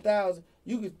 500,000.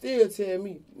 You can still tell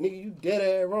me, nigga, you dead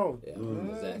ass wrong. Yeah,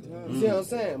 exactly. You see what I'm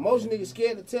saying? Most niggas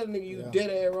scared to tell a nigga you dead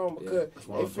ass wrong because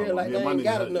they feel like they ain't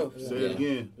got enough. Say it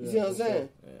again. You see what I'm saying?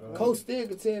 Coach still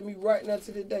can tell me right now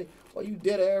to this day, well, you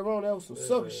dead ass wrong. That was some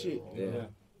sucker shit. Yeah.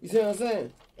 You see what I'm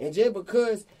saying? And just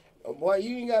because, boy,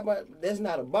 you ain't got my, that's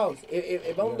not a boss.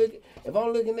 If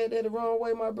I'm looking at that the wrong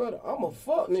way, my brother, I'm a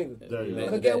fuck nigga.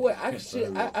 Because guess what?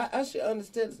 I should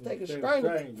understand to take a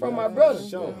strain from my brother.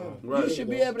 You should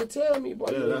be able to tell me, boy.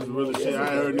 Yeah, that's really shit. I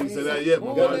ain't heard niggas say that yet,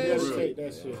 but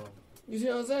that shit. You see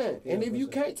what I'm saying? And if you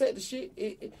can't take the shit,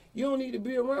 you don't need to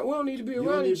be around. We don't need to be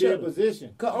around each other.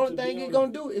 Position. Cause only thing it's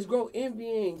gonna do is grow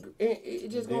envy, and it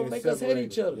just gonna make us hate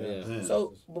each other. Yeah.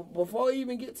 So before I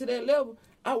even get to that level,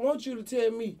 I want you to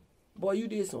tell me, boy, you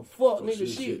did some fuck nigga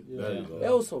shit. Yeah.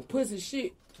 That was some pussy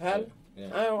shit, Holly.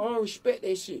 Yeah. I don't respect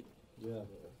that shit. Yeah.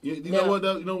 You know what?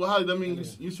 Holly? That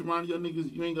means you surround your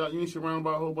niggas. You ain't surrounded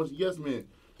by a whole bunch of yes men.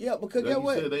 Yeah, because like get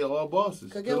what? Said, they all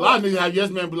bosses. Cause a lot of niggas have yes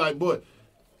men be like, boy,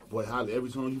 Holly, every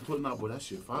song you putting out, boy, that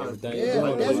shit fire. Yeah,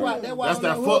 like, that's why that's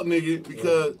that fuck nigga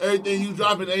because everything you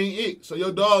dropping ain't it. So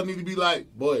your dog need to be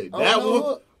like, boy, that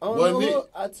one wasn't it.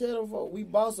 I tell them, folks, we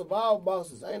boss of all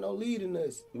bosses. Ain't no leading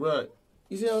us. Right.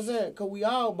 You see what I'm saying? Because we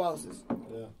all bosses.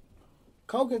 Yeah.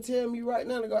 Cole can tell me right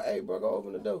now to go, hey, bro, go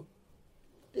open the door.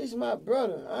 This is my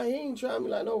brother. He ain't trying me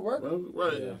like no worker.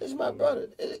 Right. Yeah. This is my brother.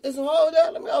 It's a whole day.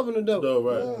 Let me open the door.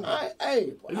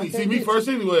 Right. You see me first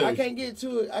anyway. I can't get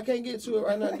to it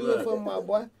right now. Do it for my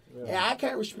boy. Yeah. And I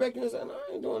can't respect him and say, no,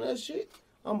 I ain't doing that shit.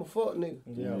 I'm a fuck nigga.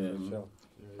 Yeah, for sure.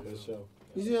 Yeah, for sure.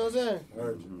 You see what I'm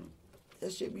saying?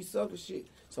 That shit be sucker shit.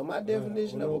 So my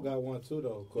definition of Uno got one too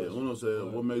though. Yeah, Uno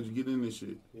said, what made you get in this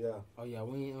shit? Yeah. Oh yeah,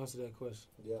 we ain't answer that question.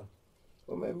 Yeah.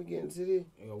 What made me get into this?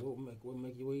 Yeah, what make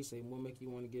you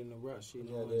want to get in the rap shit?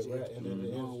 Yeah,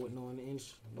 knowing the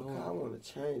industry. Because I want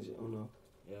to change it, Uno.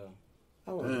 Yeah.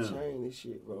 I want to change this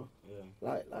shit, bro. Yeah.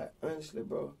 Like honestly,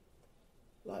 bro.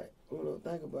 Like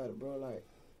think about it, bro. Like,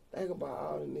 think about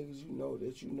all the niggas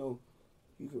that you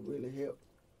could really help.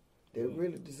 That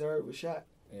really deserve a shot.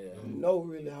 Yeah.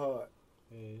 Really hard.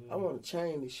 I want to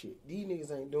change this shit. These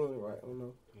niggas ain't doing it right. I don't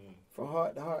know. From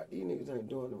heart to heart, these niggas ain't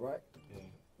doing it right.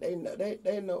 They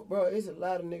know, bro. It's a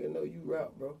lot of niggas know you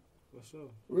rap, bro. For sure.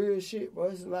 Real shit, bro.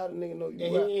 It's a lot of niggas know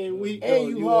you rap. And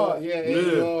you hard. Yeah, and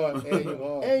you hard. And you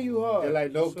hard. And you hard. And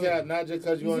like, no cap, not just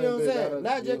because you on see what I'm the saying?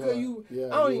 Not just because you. I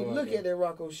don't even look at that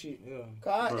Rocko shit. Yeah.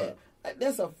 Cause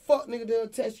that's a fuck nigga that'll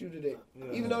test you today.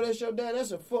 Yeah. Even though that's your dad,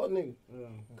 that's a fuck nigga. Yeah.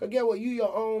 Cause get what? You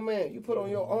your own man. You put on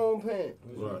your own pants.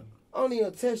 Right. I don't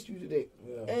even test you today.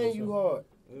 And you hard.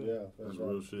 Yeah, that's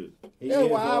real shit. That's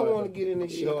why I want to get in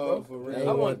this shit, bro.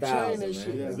 I want to change that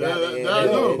shit.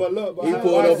 But look, he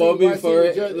pulled up on me for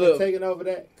it. Look, taking over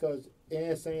that because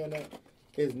and saying that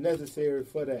is necessary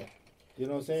for that. You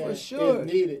know what I'm saying? For sure.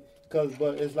 It's needed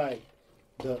but it's like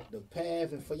the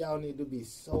path and for y'all need to be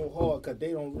so hard because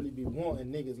they don't really be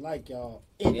wanting niggas like y'all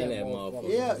in that motherfucker.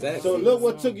 Yeah. Exactly. So look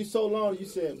what took you so long. You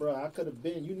said, bro, I could have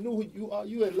been. You knew who you are.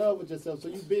 You in love with yourself, so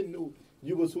you been knew.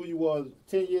 You was who you was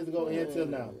 10 years ago until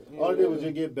now. All it did was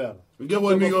just get better. Get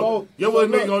what nigga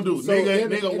gonna do?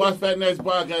 Nigga watch Fat Next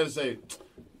podcast and say,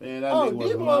 man, that nigga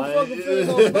was lying. This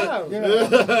motherfucker finna go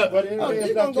viral. But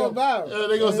He gonna go viral. Yeah,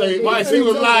 they gonna say, Mike, he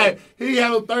was lying. He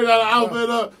had a $30 outfit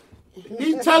up.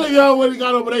 He telling y'all what he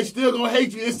got on, but they still gonna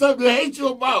hate you. It's something to hate you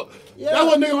about. Yeah. That's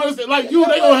what niggas understand. Like you,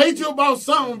 they gonna hate you about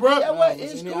something, bro. Get what?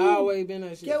 It's cool. Always been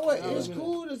that shit. Get what? It's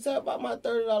cool to talk about my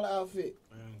 $30 outfit.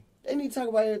 They need to talk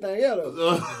about everything else.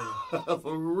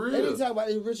 For real. They need to talk about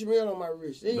this Richard Mille on my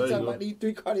wrist. They need to talk about these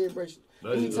 3 Cartier bracelets.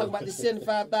 They need to talk about this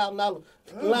 $75,000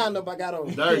 lineup I got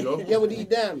on. There you go. Yeah, with these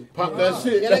diamonds. Pop that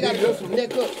shit. Yeah, they got to go from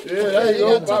neck up. Yeah, there you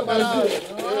go. Pop that shit.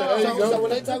 Yeah, there you go. So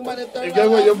when they talk about that $30 and guess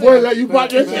what? Your boy let you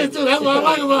pop that shit too. That's what I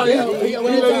like about it. He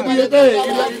let you do your thing.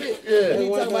 They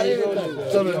need to talk about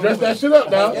everything. So to dress that shit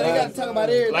up now. Yeah, they got to talk about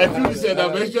everything. Like 50 said,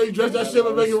 now make sure you dress that shit up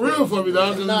and make it real for me,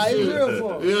 dog. Nah, it's real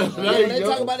for them. Yeah, when they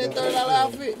talk about that $30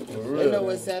 outfit, they know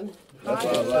what's happening. Yeah,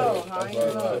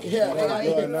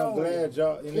 and I'm glad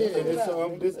y'all. And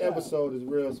this episode is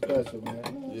real special, man.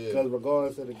 Because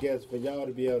regardless of the guests, for y'all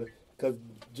to be able to, because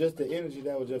just the energy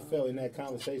that was just felt in that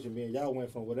conversation, man, y'all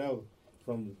went from whatever,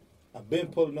 I've been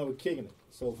pulling up and kicking it.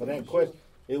 So for that question,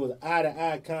 it was eye to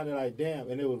eye, kind of like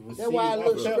damn, and it was received. That's why I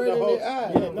looked straight in their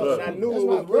eye. Yeah, no, and I knew that's it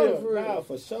was real. real. Nah,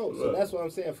 for sure. So that's what I'm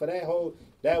saying. For that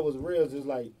was real. Just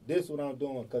like this, what I'm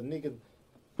doing, because niggas.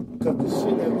 Because the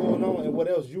shit that's going on and what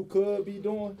else you could be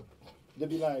doing, they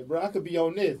be like, bro, I could be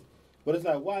on this. But it's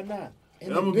like, why not?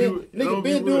 And nigga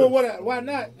been doing why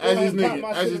not? As this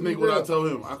nigga, what I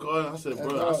told him, I called him, I said,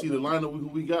 bro, I see the lineup who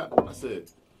we got. I said,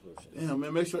 damn,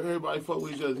 man, make sure everybody fuck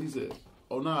with each other. He said,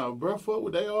 oh, nah, bro,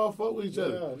 they all fuck with each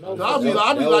other. Yeah, no, I'll be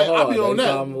on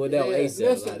that.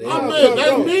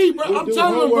 That's me, bro. I'm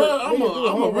telling you, bro, I'm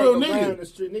a real nigga.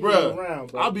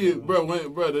 Bro,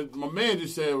 my man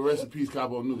just said, rest in peace,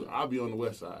 Capo Nuga. I'll be on the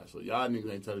west side, so y'all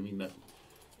niggas ain't telling me nothing.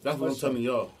 That's what I'm telling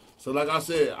y'all. So like I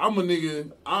said, I'm a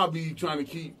nigga, I'll be trying to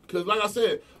keep, because like I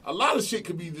said, a lot of shit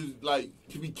could be just like,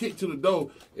 could be kicked to the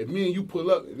door. If me and you pull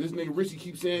up, and this nigga Richie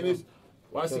keeps saying this,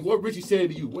 well, I see what Richie said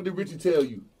to you. What did Richie tell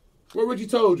you? What Richie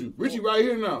told you? Richie right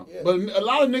here now. Yeah. But a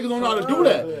lot of niggas don't know how to do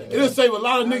that. It'll save a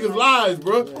lot of niggas' lives,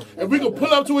 bro. If we can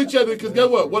pull up to each other, because guess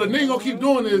what? What a nigga gonna keep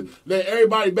doing is let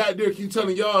everybody back there keep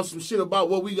telling y'all some shit about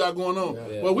what we got going on.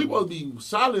 Yeah. Well, we supposed to be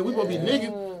solid. We supposed to be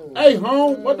niggas. Hey,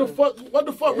 home, what the fuck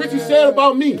Richie said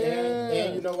about me?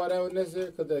 And you know why that was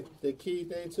necessary? Because the key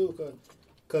thing, too,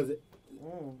 because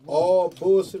all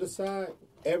bullshit aside,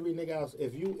 every nigga else,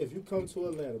 if you come to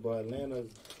Atlanta, bro, Atlanta's,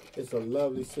 it's a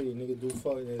lovely city. Nigga do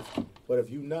fucking this. But if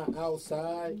you not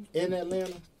outside in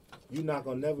Atlanta, you not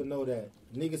gonna never know that.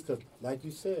 Niggas, cause like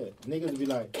you said, niggas be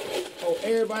like, oh,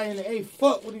 everybody in the A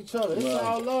fuck with each other. It's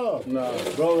all love. Nah.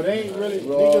 Bro, it ain't really.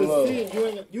 Niggas see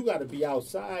you gotta be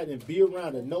outside and be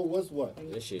around and know what's what.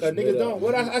 Cause niggas don't.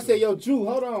 What I said, yo, Jew,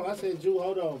 hold on. I said, Jew,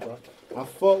 hold on, bro. I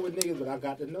fuck with niggas, but I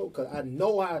got to know, cause I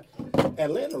know how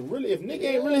Atlanta really. If nigga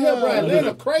ain't really here, bro,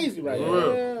 Atlanta crazy right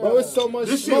now. Bro, it's so much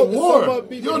this smoke. Shit war. So much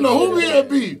you don't know who we had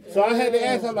be. So I had to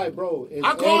ask him, like, bro, is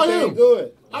I called him.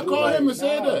 Good? I called him and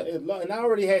said that. And I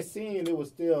already had seen it was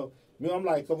still. You know, I'm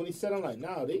like, cause when he said, I'm like,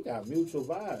 nah, they got mutual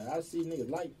vibe. I see niggas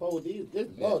like post these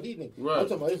niggas. Right. I'm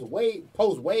talking about this way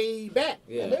back.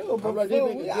 Yeah, they were before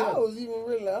me. I was even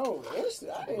really on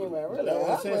Instagram. I didn't even really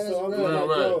on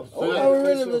Instagram. I was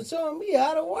really been showing me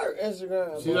how to work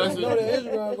Instagram. See, that's it.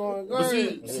 Instagram going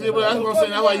crazy. See, but that's what I'm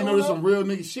saying. That's why you know there's some real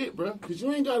nigga shit, bro. Cause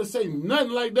you ain't gotta say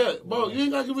nothing like that, bro. You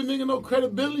ain't gotta give a nigga no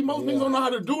credibility. Most niggas don't know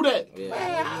how to do that.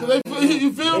 Yeah.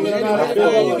 You feel me? You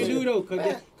can do though, cause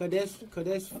Cause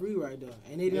that's free right there.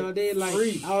 And they like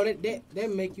free. all that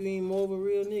make you even more of a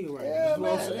real nigga right Yeah, there.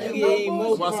 man. You even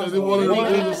more. Why say they want to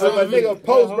If a nigga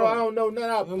post, bro, I don't know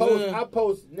nothing. I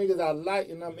post niggas I like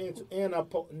and I'm into, and I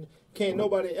post. Can't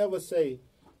nobody ever say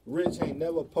Rich ain't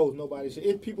never post nobody shit.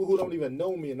 It's people who don't even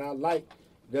know me and I like.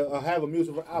 Have a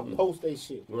music. I post that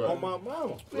shit on my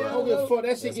mama. I don't give a fuck.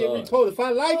 That shit get reposted. If I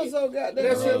like it,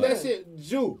 that shit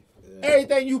Jew.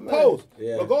 Everything you post,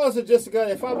 regardless of just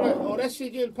if I'm like, oh, that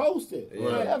shit getting posted.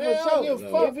 Man, I don't give a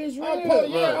fuck. If it's real, I'm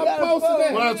posting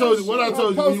that. What I told you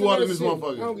when you walked in this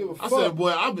motherfucker. I don't give a fuck. I said,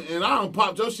 boy, I done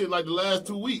popped your shit like the last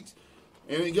 2 weeks,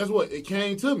 and guess what? It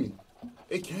came to me.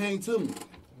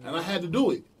 And I had to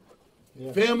do it.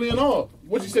 Yeah. Family and all.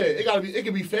 What you said? It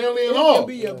could be family and all. It could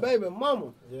be your baby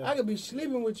mama. Yeah. I could be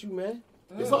sleeping with you, man.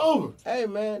 It's over. Hey,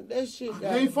 man, that shit. I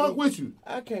can't fuck with you.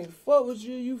 I can't fuck with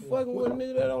you. You fucking with a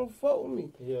nigga that don't fuck with me.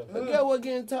 Yeah. But guess what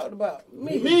getting talked about?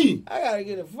 Me. I gotta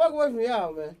get the fuck away from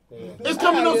y'all, man. Yeah. It's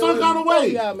coming up some kind of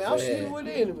way. Y'all, man. I'm sleeping with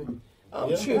the enemy. I'm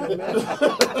tripping, man.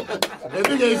 That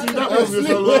nigga ain't seen that movie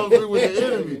so long with the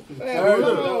enemy. I ain't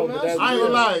gonna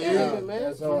lie,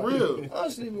 man. For real. I'm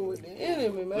sleeping with the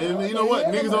enemy, man. And you know what?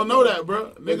 Niggas don't know that,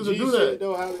 bro. Niggas will do that. Shit,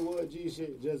 though, Hollywood G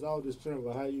shit, just all the strength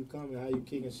of how you coming, how you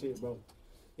kicking shit, bro.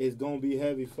 It's gonna be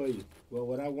heavy for you. But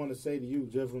what I want to say to you,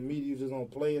 just from me, you just gonna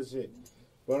play a shit.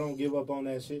 But don't give up on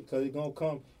that shit, because it's gonna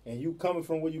come. And you coming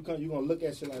from where you come, you gonna look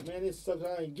at shit like, man, this sucks.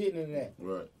 I ain't getting into that.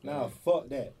 Right. Nah, fuck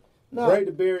that. No, break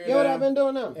the barrier. You know what I've been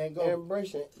doing now? And go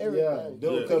embracing everything. Yeah,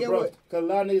 dude, because a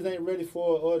lot of niggas ain't ready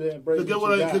for it or to embrace it. Cause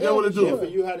get what it do. For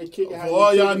you how to kick it. For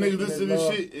all y'all niggas listen to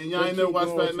this shit and y'all ain't never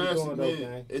watched Fat Nasty,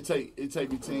 man, it take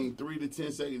between 3 to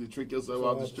 10 seconds to trick yourself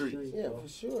off the street. Yeah, for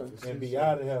sure. And be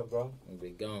out of here, bro. And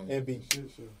be gone. And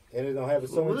it don't happen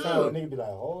so many times. A nigga be like,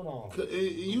 hold on.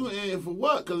 You and for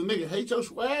what? Cause a nigga hate your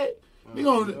swag. You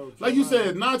gonna, like you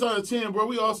said, 9 out of 10, bro.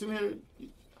 We all sitting here.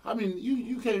 I mean,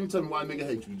 you can't even tell me why a nigga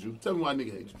hate you, Jew. Tell me why a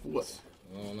nigga hate you. For what?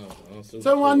 I don't know.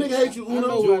 Tell me why a nigga hate you, Uno. I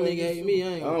know why a nigga hate me. I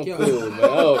ain't gonna I'm cool, man.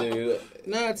 Oh, nigga.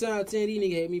 9 times out of 10, these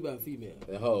niggas hate me by female.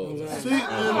 The hoe. See,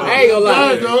 I ain't gonna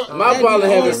lie. My father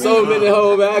having so many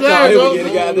hoes, man. I call him and get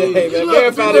a goddamn hey, man.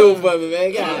 Verify that one for me,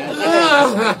 man. God.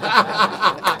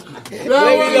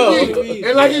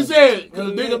 And like he said,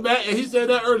 cause nigga mad, and he said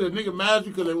that earlier, nigga mad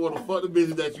because they want to fuck the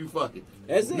bitches that you fucking.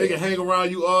 That's it. Nigga hang around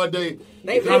you all day.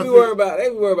 They be worried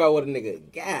about what a nigga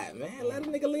got, man. Let a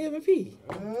nigga live in peace.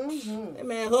 That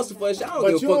man hustle for shit. I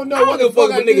don't give a fuck. I don't give a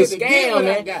fuck if a nigga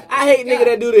scam, man. I hate nigga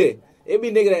that do that. It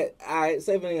be nigga that, alright,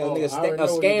 say if a nigga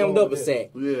scammed up a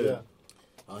sack. Yeah.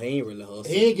 Oh, he ain't really hustle.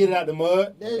 He ain't get out the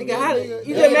mud. Nigga, how you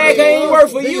just mad cause he ain't work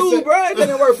for you, bro? It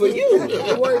didn't work for you.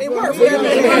 It worked for you.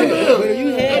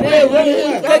 You had that.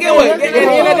 Look at what? At the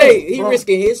end of the day, he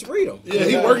risking his freedom. Yeah,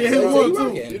 he working his one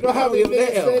too. You know how many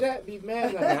niggas say that? Be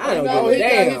mad. I don't give a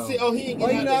damn. Oh, he ain't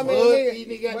get out the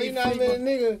mud. You know how many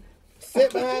niggas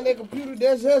sit behind their computer,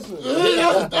 that's hustling.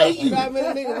 Thank you. You know how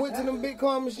many niggas went to them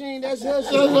Bitcoin machine, that's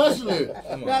hustling. That's hustling.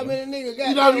 You know how many niggas got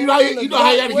you know how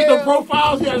you had to get them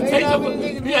profiles? You had to take them.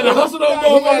 You had to hustle those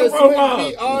motherfucking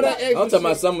profiles. I'm talking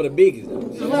about some of the biggest. For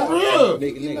real.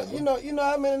 You know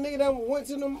how many niggas that went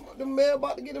to the mail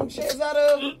about to get them checks out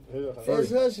of?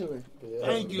 That's hustling.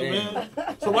 Thank you, man.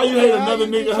 So why you hate another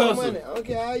nigga hustling? I don't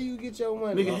care how you get your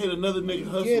money. Nigga hate another nigga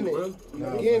hustling, bro.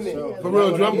 Get it. For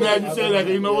real, Drew, I'm glad you said that.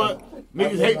 Cause you know what?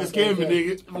 Niggas hate the scamming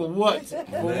nigga. For what? For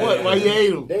what? Why you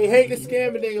hate him? They hate the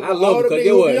scamming nigga. I love it because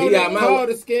get what? He got call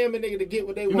the scamming nigga to get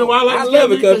what they want. You know why I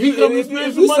love it because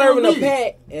if you serving a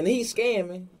pack and he's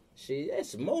scamming, shit,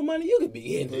 that's more money you could be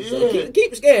getting. So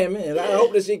keep scamming, and I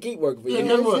hope this shit keep working for you.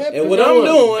 And what I'm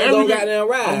doing is gonna goddamn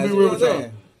rise. You know what I'm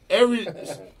saying?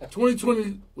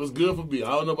 2020 was good for me.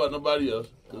 I don't know about nobody else.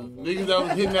 Niggas that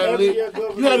was hitting that lick,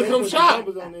 you had to come shop.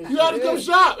 You had to come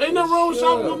shop. Ain't nothing wrong with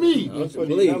shopping with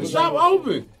me. Shop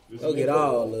open. Go get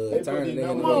all turn it.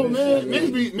 Come on, man.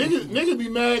 Niggas be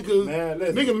mad because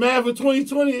nigga mad for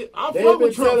 2020. I fuck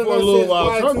with Trump for a little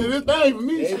while. Trump did his thing for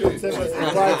me.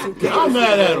 I'm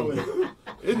mad at him.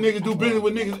 This nigga do business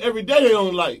with niggas every day they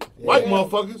don't like. White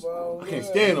motherfuckers. I can't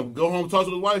stand them. Go home, talk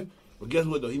to his wife. But guess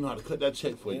what though? He know how to cut that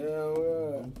check for you.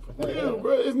 Yeah,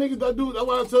 bro. It's niggas that do. That's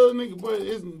why I tell the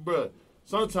nigga, bro.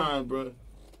 Sometimes, bro,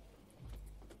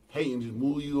 hating just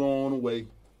move you on away.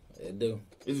 It do.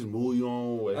 It just move you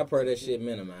on away. I pray that shit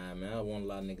minimize, man. I want a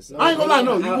lot of niggas. I ain't gonna lie,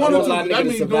 no. You want to? That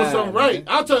means you doing something right.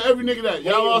 I'll tell every nigga that.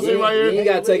 Y'all all sitting right here. You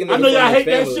gotta take I know y'all hate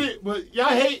that shit, but y'all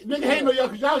hate on y'all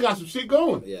because y'all got some shit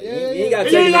going. Yeah, you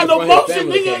ain't got no bullshit.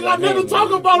 Nigga ain't got nothing to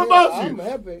talk about you. I'm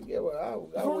happy.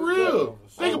 For real.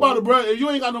 Think about it, bro. If you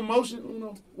ain't got no motion, you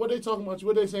know what they talking about you.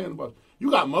 What they saying about you?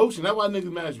 You got motion. That's why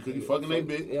niggas mad at you because you fucking they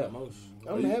bitch. Yeah, motion.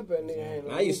 I'm happy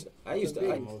nigga. I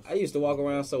used to walk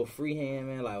around so freehand,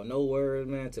 man, like no words,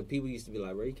 man. To people used to be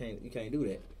like, bro, you can't do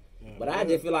that. Yeah, but I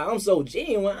just feel like I'm so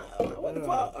genuine. What the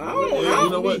fuck? You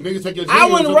know what? Niggas take your I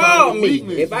wouldn't rob me.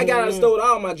 weakness. If I got stole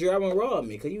all my jewelry, I wouldn't rob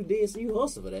me. Cause you did, so you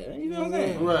hustle for that. You know what I'm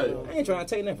saying? Right. I ain't trying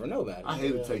to take nothing from nobody. I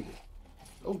hate to take it.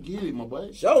 Go get it, my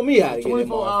boy. Show me how to get it.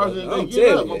 24 hours a day. I'm Get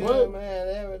up, telling my you. boy.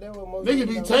 Man, that was most Niggas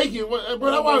be taking, bro. That's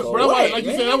why, like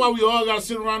you said, that's why we all gotta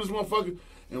sit around this motherfucker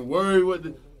and worry what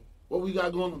we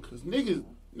got going on. Cause nigga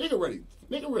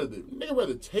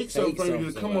rather take something from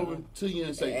you to come over to you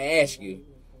and say, ask you,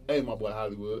 hey, my boy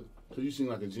Hollywood, cause you seem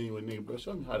like a genuine nigga, bro.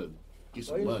 Show me how to get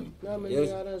some money. Nah, man,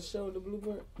 I done showed the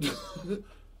blueprint.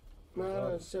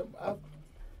 Man,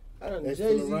 I done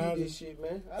Jay-Z this shit,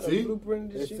 man. I done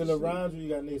blueprinted this shit. They still around you? You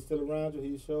got niggas still around you?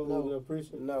 He showed who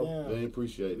appreciate it? No. Damn. They ain't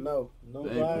appreciate it. Nobody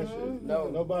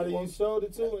you showed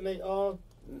it to, and they all,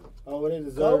 they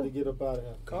deserve to get up out of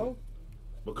here. Cole?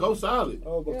 But Cole solid.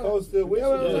 Oh, but Cole's still with you.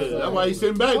 Yeah, that's why he's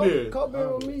sitting back there. Cole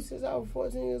been with me since I was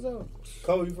 14 years old.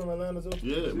 Cole, you from Atlanta too?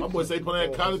 Yeah, my boy say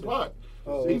playing at College Park.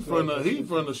 Oh, he from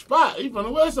the spot. He from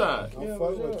the West Side. I'm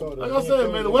fucking with Cole. Like I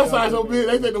said, man, the West Side so big.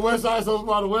 They think the West Side so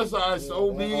small. The West Side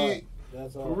so big.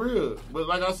 That's all. For real. But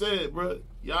like I said, bro,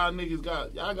 y'all niggas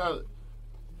got niggas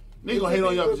gonna hate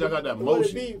on y'all because y'all got that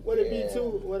motion. What it be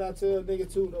too? What I tell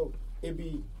nigga too though, it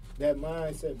be that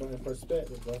mindset, but in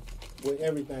perspective, bro, with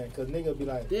everything. Cause nigga be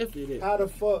like, definitely. How the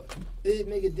fuck this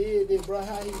nigga did this, bro?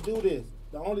 How he do this?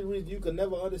 The only reason you could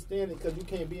never understand it because you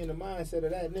can't be in the mindset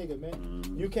of that nigga, man.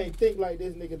 Mm-hmm. You can't think like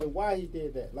this nigga to why he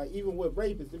did that. Like even with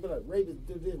rapists, they be like, rapists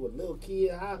do this with little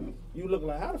kid. How you look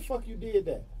like? How the fuck you did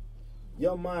that?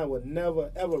 Your mind would never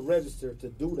ever register to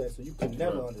do that, so you can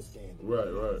never understand it. Right.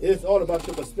 It's all about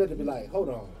your perspective. Be like, hold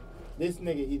on, this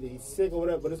nigga either he's sick or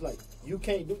whatever, but it's like you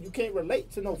can't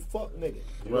relate to no fuck nigga.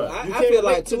 Right. I feel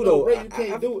like too though. You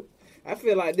can't do it. I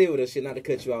feel like deal with that shit. Not to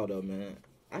cut you out though, man.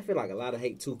 I feel like a lot of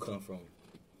hate too come from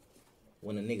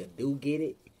when a nigga do get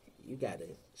it. You gotta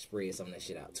spread some of that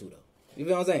shit out too though. You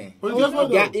feel what I'm saying? But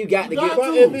you got to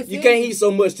get. You can't eat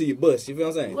so much to your bust. You feel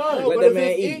what I'm saying? Right. Let that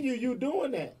man eat. You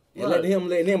doing that. And let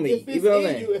him eat. If You feel what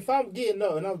I'm saying? if I'm getting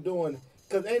up and I'm doing,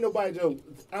 because ain't nobody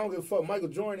I don't give a fuck. Michael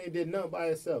Jordan ain't did nothing by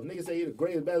himself. Nigga say he the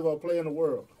greatest basketball player in the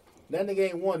world. That nigga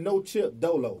ain't won no chip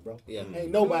dolo, bro. Yeah.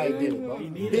 Ain't nobody did it, bro.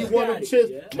 He won them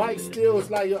chips. Yeah. Mike still is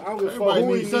like, yo, I don't give a fuck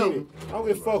who he needed. I don't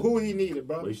give a fuck who he needed,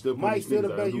 bro. Mike still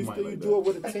the best. You do it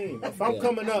with a team. If I'm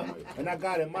coming up and I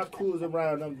got it, my crew's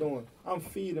around, I'm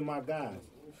feeding my guys.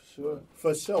 Sure.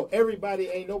 For sure. Everybody,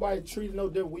 ain't nobody treated no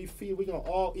different. We gonna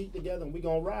all eat together and we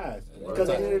gonna rise. Because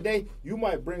at the end of the day, you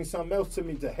might bring something else to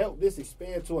me to help this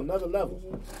expand to another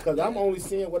level. Because I'm only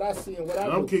seeing what I see and what I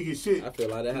do. I'm kicking shit. I feel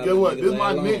like that. Guess what? This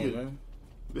my nigga. Man.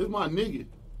 This my nigga.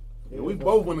 And we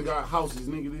both went and got houses,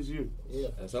 nigga, this year. Yeah.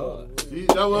 That's hard. See,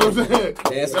 that's what I'm saying.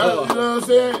 That's hard. You know what I'm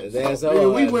saying? That's hard.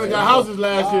 Nigga, we went and got houses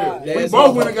last year. We both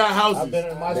hard. went and got houses. I've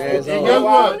been in my and guess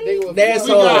what? That's we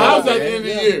got a house at the end of the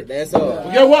year. That's hard.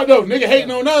 But guess what, though? Nigga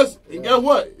hating on us. And guess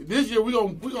what? This year we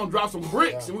gonna drop some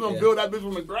bricks and we gonna build that bitch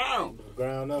from the ground.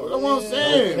 Ground up. That's what I'm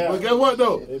saying. But guess what,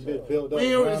 though? It been built up.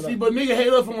 But nigga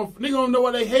hate us nigga don't know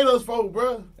what they hate us for,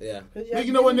 bro. Yeah. Nigga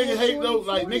know what nigga hate though?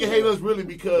 Like nigga hate us really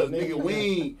because nigga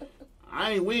we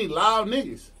ain't loud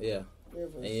niggas. Yeah.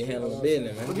 And you handle the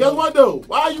business, man. But guess what though?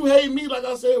 Why you hate me? Like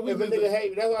I said, if a nigga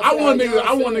hate me, that's what I want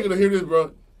nigga to hear this,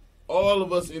 bro. All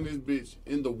of us in this bitch,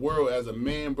 in the world, as a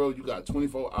man, bro, you got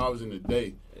 24 hours in a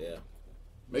day. Yeah.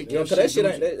 Make your shit. That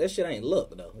shit ain't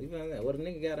luck though. You know what I'm saying? What a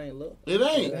nigga got ain't luck. It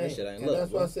ain't. That shit ain't and luck.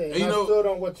 That's what I said. And I stood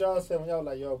on what y'all said when y'all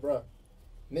like, yo, bro.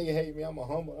 Nigga hate me. I'm a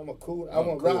humble. I'm a cool. I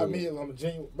want to rob me. I'm a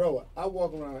genuine. Bro, I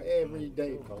walk around every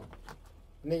day, bro.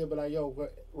 Nigga be like, yo,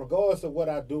 regardless of what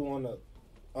I do on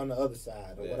the other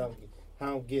side or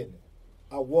how I'm getting it,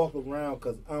 I walk around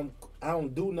because I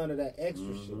don't do none of that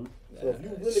extra shit. So if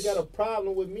you really got a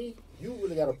problem with me, you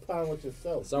really got a problem with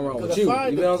yourself. Something wrong with you.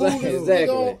 You know what I'm saying?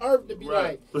 Exactly. On earth to be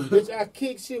like, bitch, I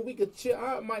kick shit. We could chill.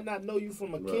 I might not know you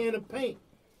from a can of paint,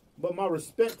 but my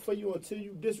respect for you until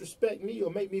you disrespect me or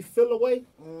make me feel away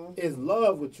is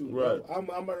love with you. Right.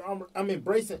 Bro. I'm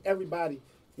embracing everybody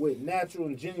with natural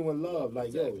and genuine love.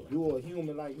 Like, yo, you a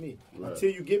human like me. Right.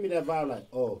 Until you give me that vibe like,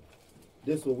 oh,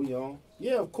 this what we on.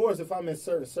 Yeah, of course, if I'm in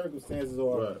certain circumstances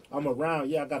or I'm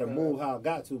around, I got to move how I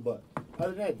got to. But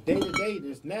other than that, day to day,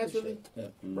 just naturally,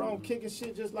 bro, I'm kicking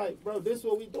shit just like, bro, this is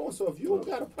what we doing. So if you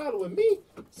got a problem with me,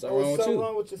 something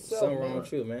wrong with yourself, something wrong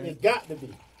with you, man. It got to be.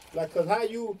 Like, cause how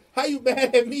you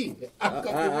mad at me?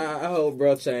 I hope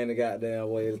bro change the goddamn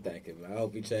way of thinking, man. I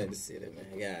hope he change the city, man.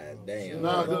 God damn.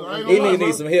 Nah, He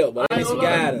need some help, but he need some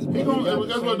guidance. Guess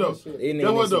what though? He need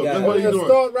Guess what some though? Guess guidance. what he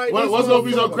doing? Right, What's gonna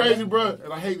be so crazy, bro?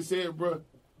 And I hate to say it, bro.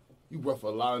 You brought for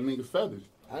a lot of niggas feathers.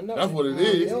 I know. That's what it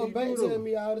is. They was back telling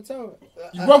me all the time.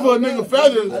 You brought for a nigga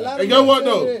feathers. And guess what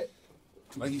though? That.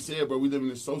 Like he said, bro, we live in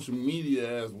this social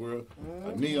media ass world.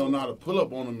 A nigga don't know how to pull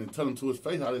up on him and tell him to his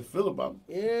face how they feel about him.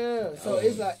 Yeah, so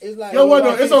it's like. Yo, what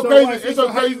though? It's so crazy. It's so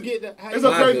crazy. It's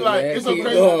so crazy. It's so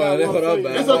crazy.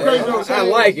 It's so crazy. I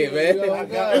like it, man.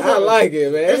 I like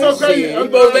it, man. It's so crazy. You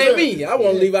both let me. I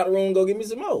want to leave out the room and go get me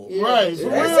some more. Right. For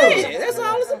real. That's it. That's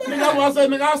all it's about. Nigga, that's why I say,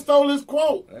 nigga, I stole this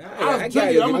quote. I'm gonna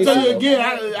tell you again.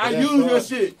 I use that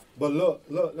shit. But look.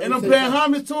 And I'm paying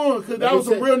homage to him because that was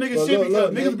some real nigga shit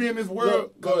because niggas be in this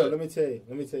world. Go ahead. Let me tell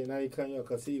you. Now you cutting up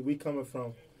because see, we coming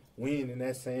from, we ain't in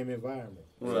that same environment.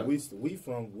 Right. So we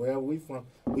from wherever we from,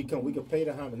 we can pay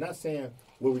the homage. Not saying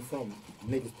where we from,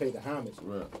 niggas pay the homage.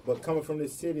 Right. But coming from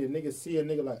this city, niggas see a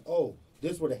nigga like, oh,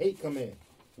 this where the hate come in.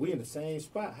 We in the same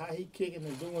spot. How he kicking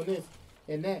and doing this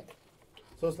and that.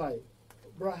 So it's like,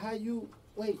 bro, how you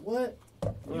wait? What?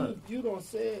 Right. You don't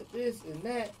say this and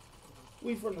that.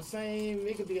 We from the same.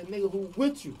 It could be a nigga who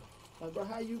with you. Like, bro,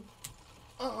 how you?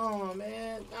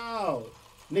 Man, no.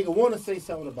 Nigga want to say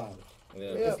something about it.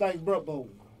 Yeah. It's like, bro, but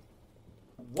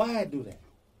why do that?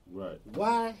 Right.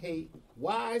 Why hate?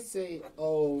 Why say,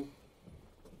 oh,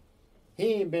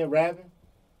 he ain't been rapping?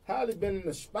 How he been in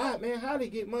the spot, man? How they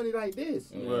get money like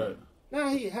this? Right. Now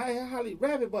how he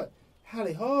rapping, but how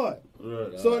they hard?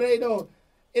 Right. So it ain't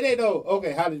no.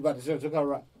 Okay, how they about to show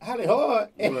rock? How they hard?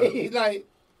 And he's like.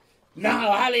 No,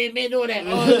 Holly ain't been doing that.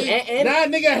 Now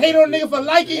nigga hate on nigga for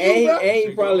liking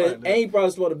you, bro. Ain't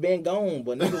probably supposed to been gone,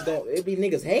 but niggas don't. It be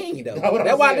niggas hanging though.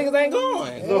 That's why niggas ain't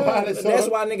going. That's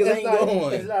why niggas ain't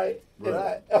going. It's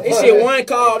like, this shit one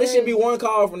call. This should be one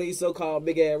call from these so-called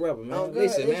big ass rappers, man.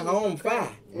 Listen, man, home fire.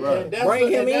 Right.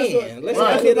 Bring him in. Let's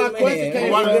that's get my this question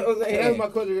came man. from. That's my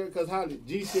question because Holly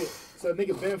G shit. So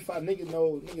nigga been five. Nigga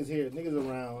know niggas here. Niggas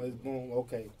around. It's boom.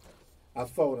 Okay. I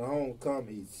fought at home,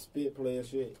 he spit player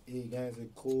shit, he guys are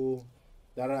cool.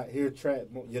 That hear trap,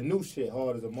 your new shit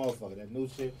hard as a motherfucker. That new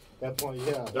shit, that point,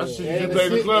 yeah. That shit you just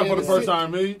played in the club for the first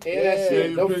time, me. Yeah, that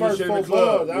shit. Those first 4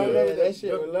 clubs. I remember that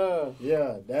shit with love.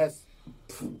 Yeah, that's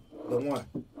the one.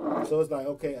 So it's like,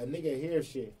 okay, a nigga hear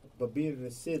shit, but being in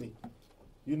the city,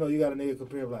 you know you got a nigga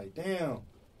compare like, damn.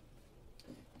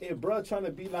 If bruh trying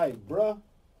to be like, bruh,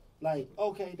 like,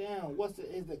 okay, damn,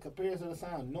 is the comparison of the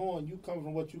sound, knowing you coming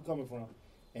from what you coming from,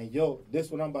 and yo,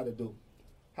 this what I'm about to do.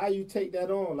 How you take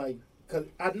that on? Like, cause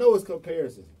I know it's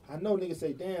comparison. I know niggas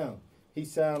say, damn, he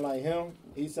sound like him.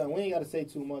 We ain't got to say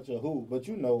too much of who, but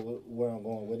you know where I'm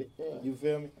going with it. Yeah. You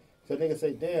feel me? So niggas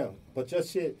say, damn, but your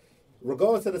shit,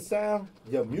 regardless of the sound,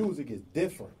 your music is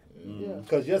different. Yeah.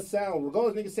 Cause your sound,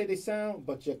 regardless niggas say they sound,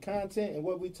 but your content and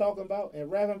what we talking about and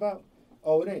rapping about,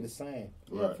 oh, it ain't the same.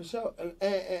 Yeah, right. For sure.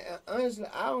 And honestly,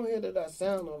 I don't hear that I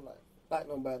sound like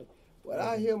nobody. What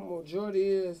I hear majority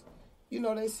is, you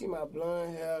know, they see my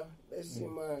blonde hair, they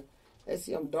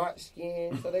see I'm dark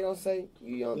skinned, so they gonna say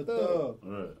you young thug.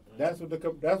 Right. That's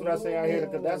what I say. I hear.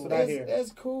 That's what I hear.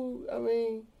 That's cool. I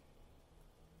mean,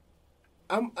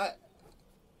 I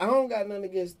don't got nothing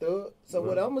against thug. So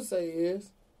what I'm gonna say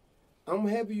is, I'm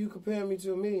happy you compare me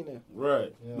to a millionaire.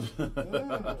 Right. Yeah.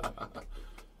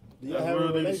 Do you have a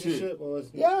relationship? Or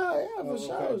yeah, for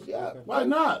sure. Okay. Yeah. Why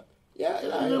not? Yeah,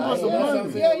 like,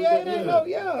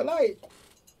 like,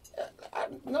 I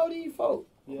know these folks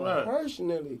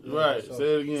personally. Right. So,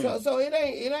 say it again. So it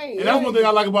ain't. And that's one thing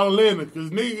I like about Atlanta, cause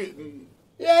nigga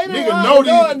know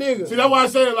these. Nigga. See, that's why I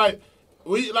say it like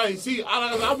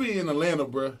I be in Atlanta,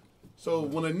 bro. So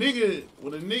when a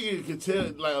nigga can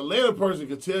tell, like Atlanta person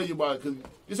can tell you about it, cause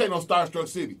this ain't no starstruck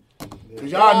city. Cause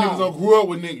y'all niggas don't grew up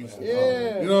with niggas.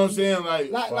 Yeah. You know what I'm saying?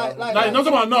 Like no talking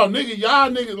about no nigga,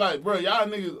 y'all niggas like,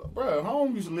 bro,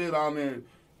 home used to live down there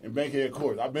in Bankhead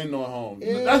Court. I've been knowing home.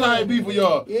 Yeah. That's how it be for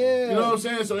y'all. Yeah. You know what I'm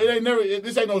saying? So this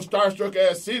ain't no starstruck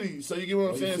ass city. So you get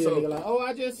what I'm saying? So like, oh,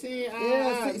 I just seen.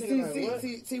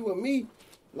 See, with me,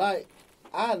 like,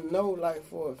 I know, like,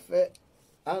 for a fact.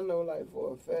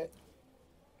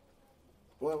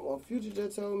 When Future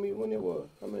just told me when it was,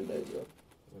 how many days ago?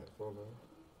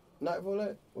 Night before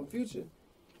that, when Future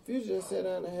just sat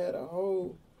down and had a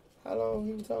whole, how long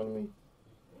he was talking to me?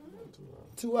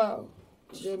 2 hours.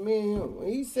 Just me and him. When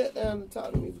he sat down and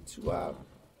talked to me for 2 hours,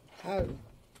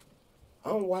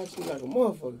 I'm watching like a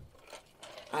motherfucker.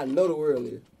 I know the world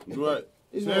is. Right.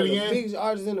 This is one of the biggest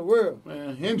artists in the world.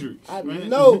 Man, Hendrix. I man.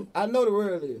 know the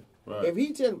world is. Right. If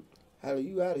he tell me, how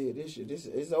you out of here, this shit,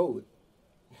 it's over.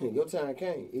 your time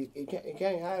came. It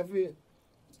came how I feel.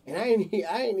 And I ain't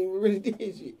even really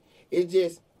did shit. It's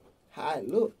just how it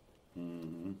look.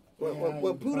 Mm-hmm.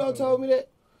 When Pluto told me that,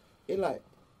 it like,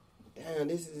 damn,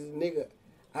 this is a nigga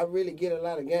I really get a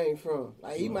lot of game from.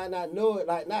 Like, he might not know it,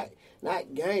 like, not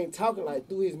game talking, like,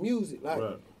 through his music. Like,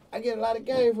 I get a lot of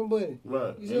game from Buddy.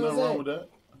 Right. You see Ain't what I'm nothing saying? wrong with that.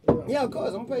 Yeah, of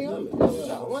course, I'm pay homage.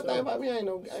 One thing about me, I ain't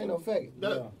no faggot.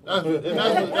 That's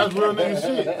real nigga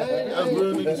shit. That's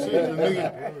real nigga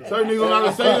shit. Certain niggas don't know how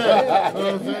to say that. You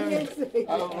know what I'm saying?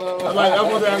 That's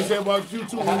one thing I can say about you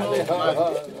too. You know,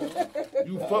 like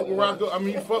you fuck with Rocko. I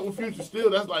mean, you fuck with Future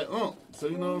still. That's like So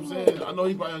you know what I'm saying? I know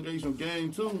he probably gonna get you some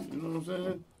game too. You know what I'm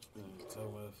saying? Talk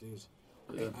about Future.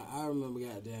 Yeah. I remember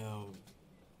goddamn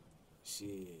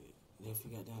shit. If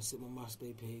you got down, sit my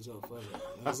MySpace page up for that. You know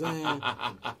what I'm saying?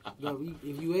 Bro,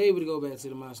 if you able to go back to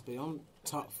the MySpace, I'm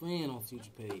top friend on Future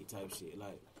page type shit.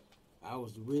 Like, I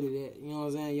was really that, you know what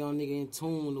I'm saying? Young nigga in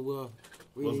tune to well,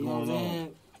 really, you know what I'm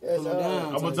saying? Yes,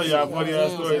 I'm gonna tell you a funny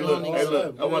ass story. Look,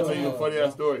 I want to tell you a funny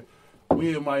ass story.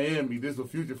 We in Miami. This was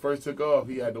Future first took off.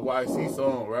 He had the YC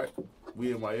song, right?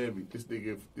 We in Miami. This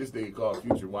nigga called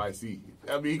Future YC.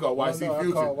 I mean, he called YC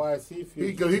Future. I called YC Future.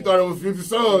 Because he thought it was Future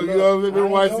song. You know what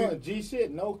I'm saying? YC. G shit,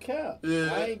 no cap.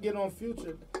 Yeah. I ain't get on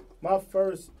Future. My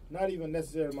first, not even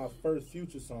necessarily my first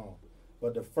Future song,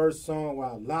 but the first song where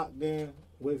I locked in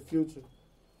with Future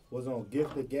was on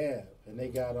Gift of Gab. And they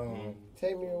got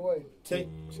Take Me Away. Take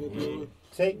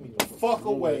me the fuck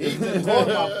away. He just called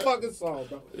my fucking song,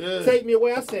 bro. Yeah. Take Me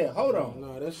Away. I said, hold on.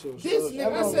 No, that shit was This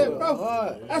nigga, I said,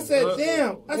 bro. I said,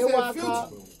 damn. I said, Future.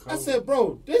 I said,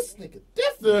 bro, this nigga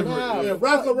different. Yeah,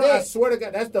 Rocko, I swear to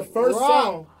God, that's the first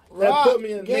song that put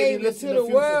me in made me listen to the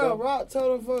world. Rock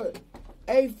told him for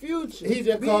hey, Future. He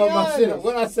just called my shit up.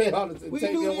 What I say all the time? We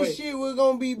knew this shit was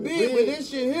gonna be big, but this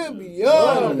shit here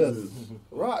beyond us.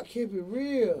 Rock, keep it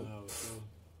real.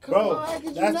 Bro,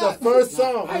 that's the first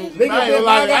song. I ain't gonna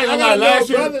lie. Last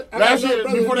year,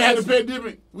 before they had the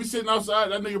pandemic, we sitting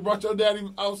outside. That nigga brought your daddy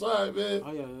outside, man.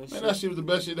 Oh, yeah, man, that shit was the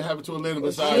best shit to happen to Atlanta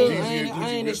besides Jeezy and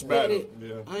Juicy Rich battle.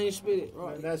 I ain't spit it.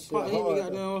 Right. That shit he hard.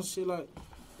 got down shit like,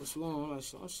 what you want? I'm like,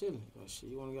 shit, I'm chilling. Like, shit,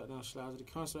 you want to get down slide to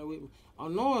the concert with me?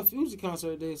 I'm knowing Future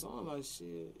concert day, so I'm like,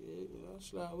 shit, yeah, I'll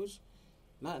slide with you.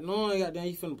 Not knowing, goddamn,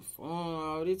 you finna perform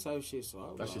all this type of shit.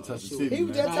 So that shit touch the city. He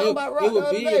was just talking about Rock. It would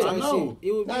be it type shit.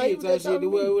 It would be type shit. The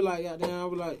way we we like, goddamn, I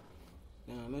was like,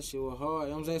 damn, that shit was hard. You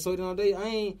know what I'm saying? So the other day, I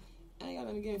ain't got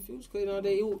nothing against Future. Cause the other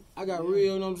day, I got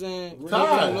real. You know what I'm saying?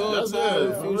 Tired. That's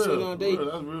Future. The other day,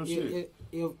 that's real shit.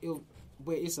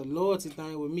 But it's a loyalty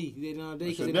thing with me. The other day,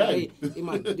 because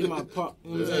it my part. You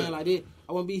know what I'm saying? Like that,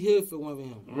 I wouldn't be here for one of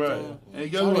him. Right.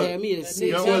 And guess what?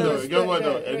 Guess what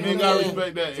though? And nigga gotta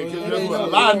respect that. And guess what?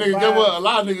 A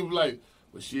lot of niggas be like,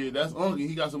 well, shit, that's Uncle.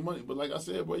 He got some money. But like I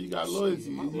said, bro, you got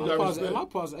loyalty. You got respect. My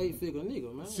part's an 8-figure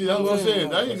nigga, man. See, that's what I'm saying.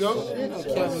 There you go.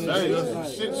 There you go.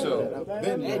 Shit show.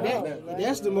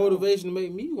 That's the motivation to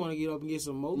make me want to get up and get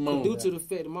some more. Due to the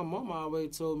fact that my mama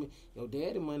always told me, your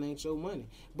daddy money ain't your money.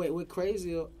 But what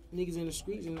crazy niggas in the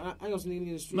streets, and I ain't gonna say niggas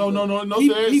in the streets. No.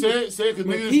 Say it, because niggas in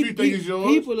the street think it's yours.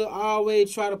 People will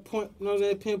always try to point, you know what I'm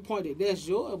saying, pinpoint that that's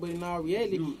yours, but in all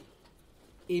reality,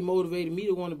 it motivated me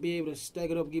to want to be able to stack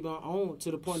it up, get my own,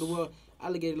 to the point of where I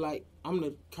look at it like I'm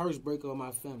the curse breaker of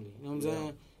my family. You know what I'm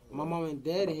saying? My mom and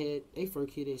daddy had their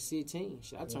first kid at 16.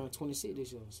 Shit, I turned 26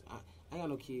 this year. So I ain't got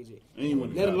no kids yet.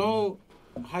 Let alone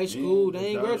high school. They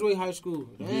ain't graduate high school.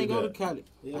 They ain't go to college.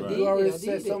 Yeah, you already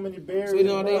said so many barriers. So, you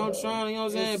know, I'm trying, you know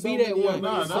what I'm saying, be that one.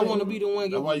 I want to be the one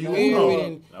get married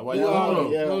and do all that. You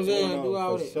know what I'm saying? Do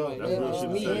all that. That's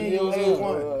me, you know what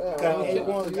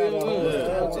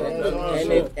I'm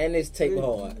saying? And it's take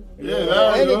hard.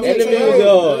 Yeah, and the music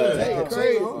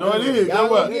hard. No, it is. Guess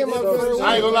what? I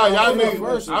ain't gonna lie, y'all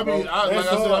niggas.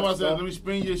 Like I said, let me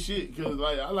spin your shit, cause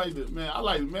like I like it, man. I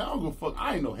don't give a fuck.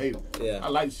 I ain't no hater. Yeah. I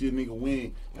like to see a nigga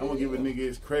win. I'm gonna give a nigga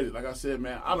his credit. Like I said,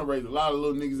 man, I done raised a lot of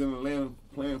little niggas in Atlanta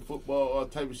playing football, all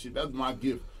type of shit. That's my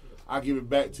gift. I give it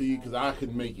back to you because I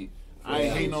couldn't make it. I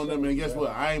ain't hating on them, and guess what?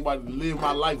 I ain't about to live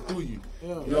my life through you. You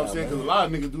know what I'm saying? Because a lot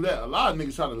of niggas do that. A lot of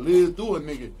niggas try to live through a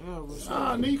nigga.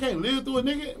 Nah, nigga, you can't live through a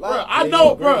nigga. Bro,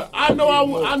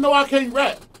 I know I can't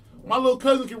rap. My little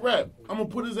cousin can rap. I'm going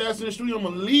to put his ass in the studio. I'm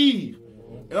going to leave.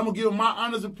 And I'm going to give him my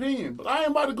honest opinion. But I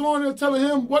ain't about to go in there telling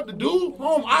him what to do.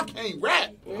 I can't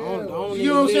rap. You know what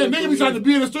I'm saying? Niggas be trying to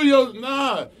be in the studio.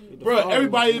 Nah. bro,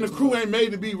 everybody in the crew ain't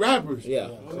made to be rappers. Yeah.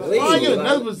 Why get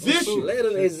another position? Let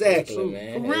them exactly,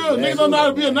 man. For real, niggas don't know how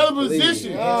to be another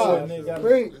position. Nigga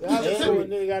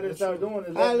got to start doing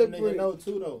is let them niggas know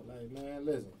too though. Like, man,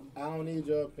 listen, I don't need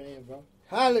your opinion, bro.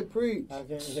 Highly preach. I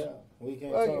can't. Yeah, we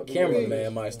can't talk.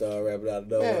 Cameraman might start rapping out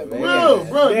the door, man. For real,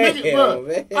 bro. Nigga, bro.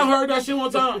 Man. I heard that shit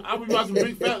one time. I was watching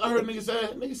Big Fat. I heard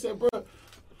nigga said, bro,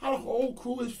 how the whole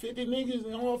crew is 50 niggas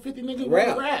and all 50 niggas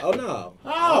rap? Oh, no.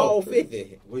 How? All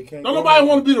 50. We can't. Don't nobody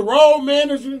want to be the road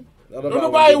manager. Don't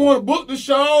nobody want to book the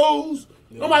shows.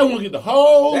 Nobody want to get the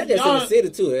hoes. That's just in the city,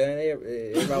 too.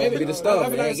 Everybody want to be the star,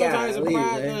 man. Sometimes it's a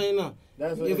pride thing, no.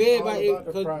 That's what If it's everybody, all about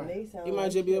the cause pride. it might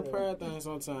just be a pride thing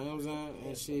sometimes, you know what I'm saying?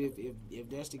 And shit, if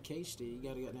that's the case, then you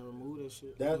gotta remove that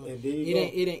shit. That you know? indeed.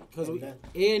 It ain't, cause every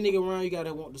nigga around you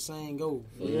gotta want the same goal.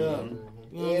 Yeah. You know what I'm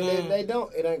And saying? if they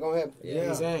don't, it ain't gonna happen. Yeah.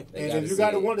 Exactly. And if you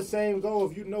got to want the same goal,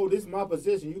 if you know this is my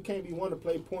position, you can't be one to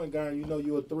play point guard and you know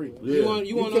you're a 3. Yeah. You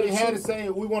You want could to have had the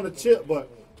same, we want to chip, but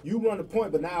you run the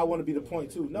point, but now I want to be the point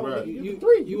too. No, Right. nigga, you the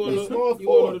 3. You want play small to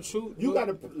forward. the truth. You got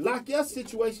to lock your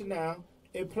situation down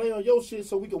and play on your shit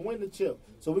so we can win the chip.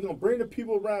 So we're going to bring the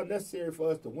people around necessary for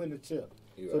us to win the chip.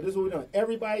 So this is what we're doing.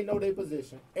 Everybody know their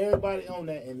position. Everybody on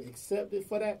that and accept it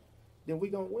for that. Then we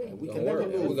going to win. We can never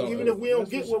lose. Even if we don't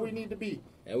get where we need to be.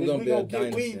 And we're going to build get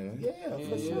dynasty, man. Yeah,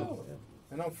 for sure.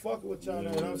 And I'm fucking with y'all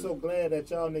now. And I'm so glad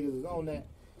that y'all niggas is on that.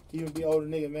 Even be older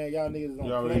nigga, man. Y'all niggas is on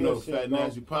You already know shit, Fat bro.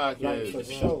 Nasty Podcast. Like,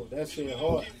 for sure. That shit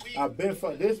hard. I've been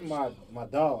this is my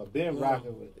dog. Been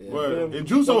rocking with. Yeah. Word. And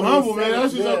Drew so humble, man.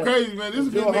 That shit's so crazy, man. This is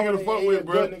a good nigga to fuck with,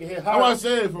 bro. How I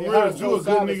said, for real, Drew a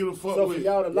good nigga to fuck so with. for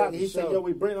y'all to lock, he said, yo,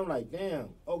 we bring him like, damn,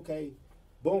 okay.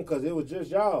 Boom, because it was just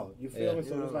y'all. You feel me?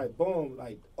 So it's like, boom,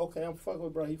 like, okay, I'm fucking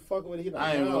with bro. He fucking with it. He like,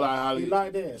 I ain't gonna lie, Holly. He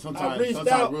locked in. Sometimes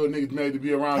real niggas made to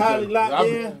be around Holly each locked other.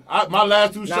 in. My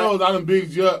last 2 shows, I done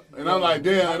bigged you up. And I'm like,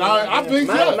 damn. And I bigged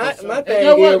you up. My And thing you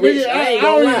know what, is, Rich, nigga? I ain't I don't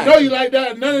gonna even lie. know you like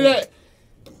that. None of that.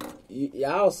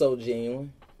 Y'all so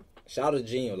genuine. Shout out to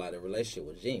genuine, like the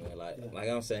relationship was genuine. Like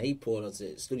I'm saying, he pulled up to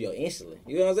the studio instantly.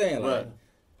 You know what I'm saying? Like, Right.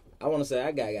 I want to say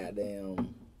I got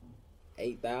goddamn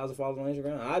 8,000 followers on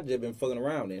Instagram. I just been fucking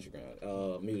around with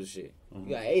Instagram, music shit. You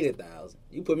got 80,000.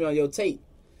 You put me on your tape.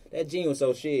 That genuine,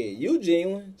 so shit. You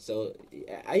genuine, so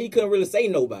he couldn't really say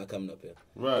no about coming up here.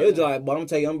 Right. It was just like, but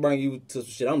I'm bringing you to some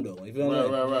shit I'm doing. You feel what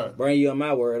I'm saying? Right. Bring you on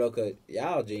my word, okay?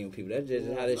 Y'all genuine people. That's just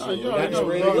how this shit you got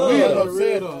already to know,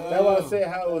 really bro. good. That's why I said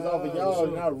how it was off of y'all,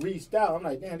 and I reached out. I'm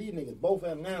like, damn, these niggas both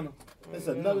Atlanta. It's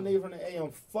another nigga from the A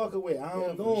I'm fucking with. I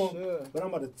don't know him, but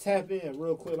I'm about to tap in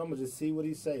real quick. I'm gonna just see what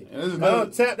he say. I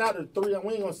tapped out the 3.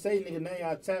 We ain't gonna say nigga name.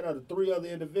 I tapped out the 3 other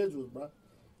individuals, bro.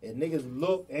 And niggas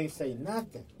look, ain't say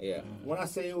nothing. Yeah. When I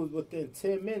say it was within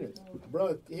 10 minutes,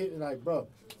 bro, hit me like, bro.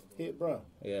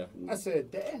 Yeah. I said,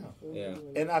 damn. Yeah.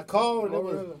 And I called and it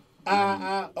was,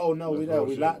 oh no, we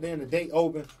locked in, the date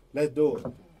open, let's do it.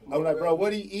 I was like, bro,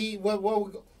 what do you eat? What we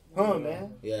go? Huh,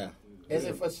 man? Yeah. And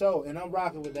it for sure, and I'm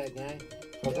rocking with that gang.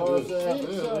 For sure.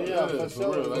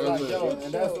 real, like I Like, said. yo,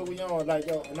 and that's what we on. Like,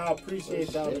 yo, and I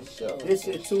appreciate y'all. This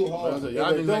shit too hard. Y'all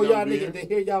Y'all niggas know ain't y'all gonna be niggas to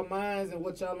hear y'all minds and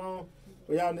what y'all on.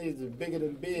 But y'all niggas is bigger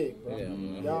than big, bro. Yeah,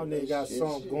 man. Y'all niggas got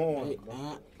something going. Hey,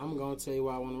 I'm gonna tell you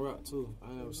why I want to rap too.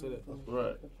 I never said that.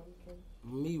 Right.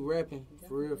 Me rapping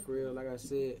for real, like I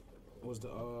said, was the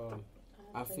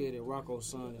I feel that Rocko's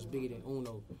son is bigger than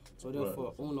Uno, so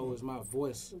therefore Uno is my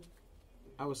voice.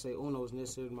 I would say Uno is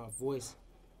necessarily my voice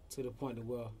to the point that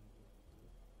where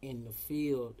in the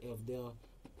field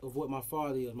of what my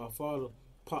father is. My father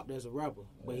popped as a rapper,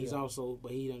 but he done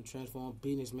transformed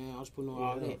businessman, entrepreneur,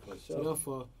 all that. So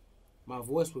therefore, my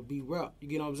voice would be rap. You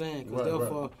get what I'm saying? Because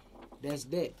therefore, that's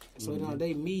that. So I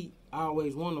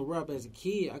always wanted to rap as a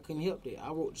kid. I couldn't help that. I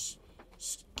wrote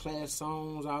class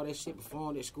songs, all that shit,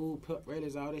 performed at school, pep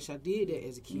rallies, all that shit. I did that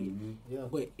as a kid.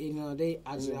 But in the day,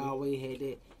 I just always had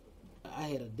that. I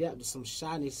had adapted some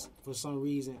shyness for some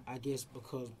reason, I guess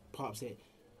because Pops had,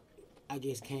 I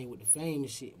guess, came with the fame and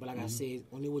shit. But like I said,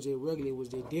 when it was just regular, it was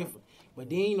just different. But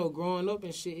then, growing up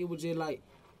and shit, it was just like,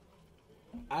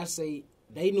 I say,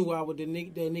 they knew I was that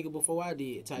nigga before I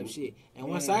did type shit. And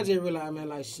once I just realized, man,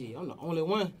 like, shit, I'm the only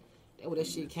one. That's where that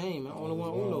shit came, man. Only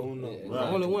one Uno. The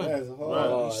only one. That's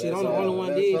hard. Shit, I'm the only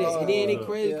one did that. And then it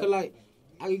crazy, because, like,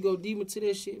 I could go deep into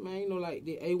that shit, man. Like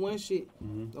the A1 shit,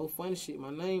 no funny shit.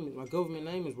 My government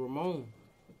name is Ramon.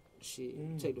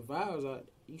 Shit, take the vowels out.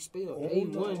 You spell A1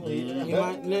 in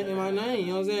my name.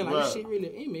 You know what I'm saying? Like this shit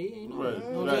really in me. You know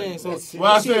what I'm saying? So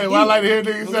what I said, what I like to hear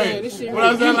niggas say. What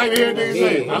I said, I like to hear niggas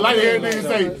say. I like to hear niggas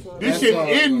say, this shit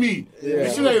in me.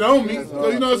 This shit ain't on me. So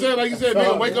you know what I'm saying? Like you said,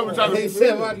 nigga, wake up and try to. He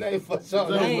said my name for sure.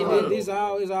 This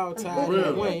all tied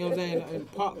in one. You know what I'm saying?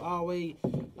 And Pop always,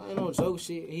 I ain't no joke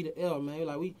shit. He the L, man.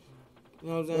 Like, we, you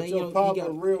know what I'm saying? But your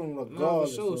papa real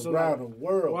regardless around the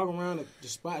world. Walk around the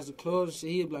spots, the clubs and shit.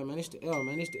 He'll be like, man, this the L,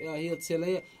 man. This the L. He'll tell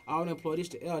it. All the employees,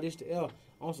 this the L, this the L.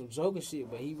 On some joking shit,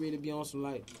 but he really be on some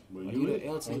like, you the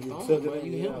L to the phone, bro. You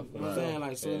him. You know what I'm saying?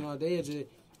 Like, so, you know, they just,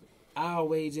 I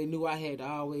always just knew I had to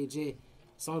always just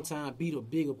sometimes be the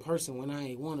bigger person when I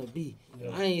ain't want to be.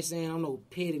 Yeah. I ain't saying I'm no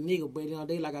petty nigga, but, you know,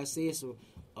 they, like I said, it's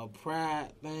a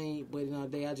pride thing, but, you know,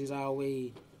 I just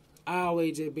always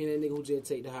just been that nigga who just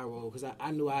take the high road, because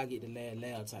I knew I'd get the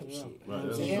loud type shit. You know what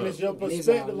I'm saying? And it's your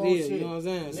perspective on shit. You know what I'm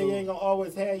saying? Nigga ain't gonna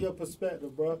always have your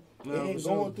perspective, bro. They ain't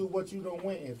going through what you done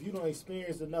went. If you don't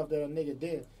experience enough that a nigga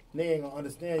did, they ain't gonna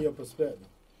understand your perspective.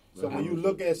 So when you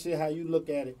look at shit how you look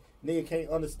at it, nigga can't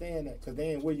understand that because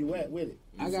they ain't where you at with it.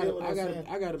 I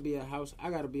gotta be a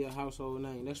household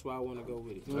name. That's why I want to go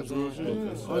with it. You know what I'm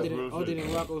saying? Other than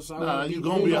Rocko, so nah, you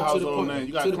gonna be a household name.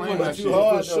 You gotta claim that shit.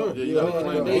 For sure. Yeah, you gotta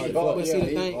claim that shit. But see, the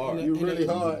thing, you really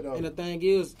hard though. And the thing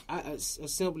is, a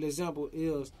simple example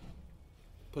is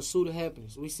Pursuit of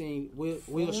Happiness. We seen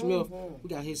Will Smith. We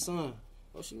got his son.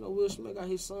 Oh, you know Will Smith got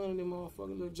his son in them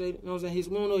motherfucking little Jada. You know what I'm saying?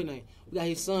 We don't know his name. We got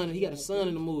his son, and he got a son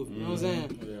in the movie. You know what I'm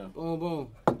saying? Yeah. Boom, boom.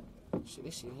 Shit,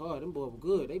 this shit hard. Them boys were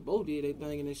good. They both did their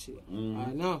thing in this shit. All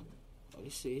right, now,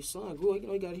 this shit, his son grew up. You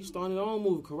know, he started his own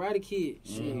movie, Karate Kid.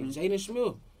 Shit, Jaden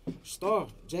Smith, Star,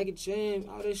 Jackie Chan,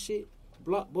 all that shit.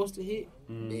 Blockbuster hit.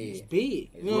 It's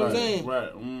big. You know what I'm saying?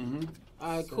 Right.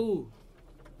 All right, cool.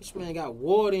 This man got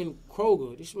Warden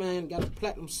Kroger. This man got a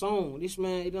platinum song. This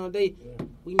man, you know,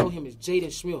 we know him as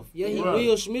Jaden Smith. Yeah, he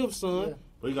Will Smith's son. Yeah.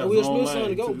 But he got Will Smith's son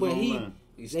to go, but he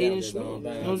Jaden Smith. You know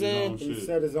what I'm saying? He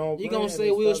set his own. You gonna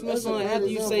say Will Smith's son after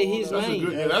you say his name?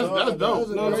 That's dope.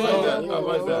 You know what I'm saying? I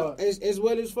like that. As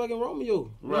well as fucking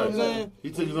Romeo. You know what I'm saying? He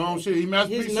took his own shit. He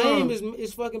masterpiece. His name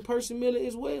is fucking Percy Miller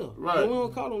as well. Right. But we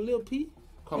don't call him Lil P. You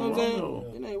know what I'm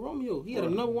saying? It ain't Romeo. He had a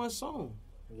 #1 song.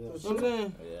 You know what I'm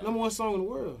saying? #1 song in the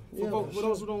world. For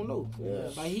those who don't know.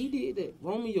 Like, he did that.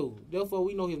 Romeo. Therefore,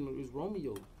 we know him as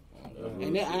Romeo.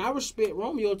 And I respect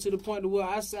Romeo to the point to where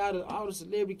outside of all the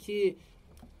celebrity kid,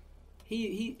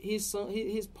 his son,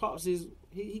 his pops is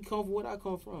he come from what I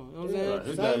come from. You know what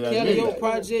I'm saying? Kelly Oak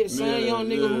Project, same young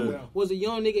nigga who was a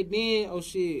young nigga then. Oh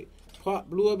shit, Pop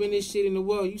blew up in this shit in the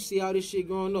world. You see all this shit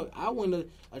growing up. I wasn't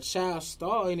a child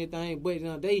star or anything, but you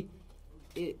know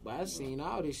but I seen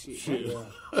all this shit.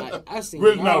 I seen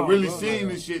really, it all, really bro. seen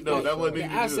this shit though. That wasn't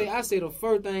I say the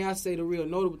first thing I say, the real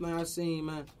notable thing I seen,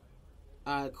 man.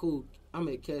 All right, cool. I'm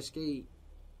at Cascade.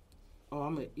 Oh,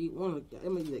 I'm gonna eat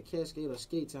that Cascade or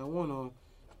Skate Town one on,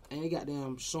 and they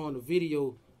goddamn showing the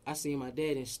video. I seen my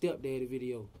dad and stepdaddy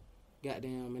video.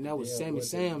 Goddamn, and that was Sammy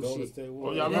Sam shit.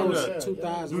 Oh, y'all remember that?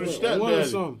 2001 or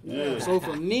something. Yeah. So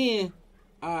from then,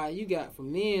 you got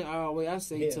from then all the way, I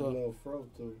say to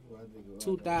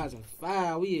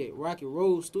 2005, we at Rocky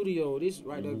Road Studio. This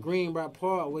right there, Greenbrier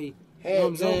Parkway. You know what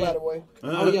I'm saying? By the way.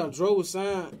 Oh, yeah, Dro was signed.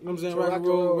 You know what I'm saying? Rocky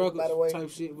Road Records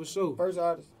type shit for sure. First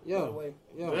artist. Yeah. By the way.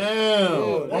 Yeah.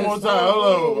 Damn. One more time.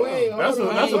 Hold on.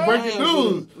 That's a breaking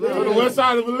news. For the west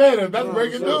side of Atlanta. That's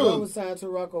breaking news. I was signed to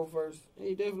Rocko first.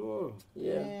 He definitely was.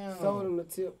 Yeah. Sold him the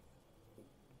tip.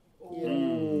 Yeah.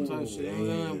 Type shit. You know what I'm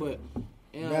saying? But,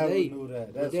 never knew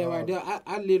that. That's that right there.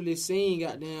 I literally seen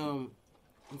goddamn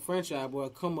franchise boy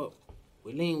come up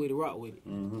with Lean With It, Rock With It.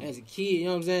 As a kid, you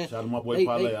know what I'm saying? Shout out to my boy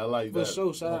Parlay. I like that. For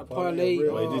sure. Shout out Parlay.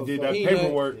 They did that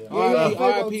paperwork.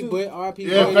 R.I.P. Buddy.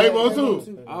 Yeah, Fabo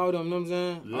too. All them, you know what I'm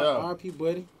saying? Yeah. R.I.P.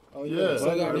 Buddy. Oh, yeah.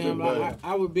 So goddamn,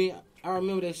 I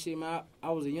remember that shit, man.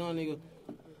 I was a young nigga,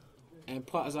 and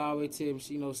Pops always tell me,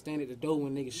 you know, stand at the door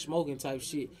when niggas smoking type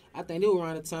shit. I think it was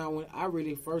around the time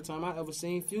when first time I ever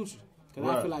seen Future. Because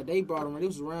I feel like they brought him, it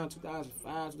was around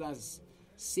 2005,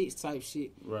 2006 type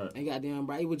shit. Right. And goddamn,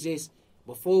 bro, it was just,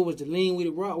 before it was the Lean With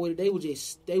It, Rock With It, they would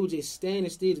just standing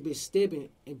still, just be stepping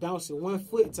and bouncing 1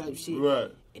 foot type shit. Right.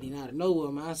 And then out of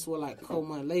nowhere, man, I swear like a couple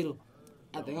months later,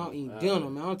 I think I'm eating dinner,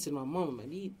 man. I'm telling my mama, man,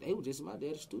 they were just in my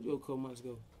dad's studio a couple months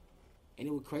ago. And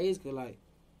it was crazy, because, like,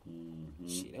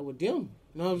 shit, that was them. You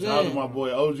know what I'm saying? Shout out to my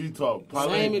boy OG Talk.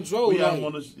 Same and Dro, like,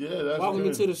 that's walking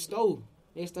me to the store.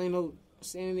 Next thing you know,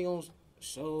 seeing nigga on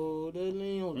show the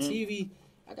lean on TV.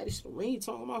 I got this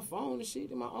ringtone on my phone and shit,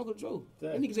 and my Uncle Joe.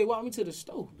 That niggas, they walk me to the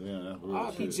store. Yeah, that's real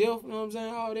R.I.P. shit. Jeff, you know what I'm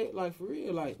saying? All that, like, for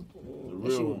real, like,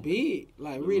 that shit was big.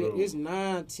 Like, really, it's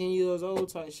 9, 10 years old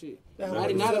type shit.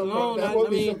 Not alone, I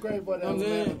mean, so great for that, I'm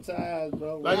saying, ties,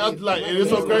 bro. Like, and it's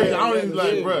so crazy. I don't even,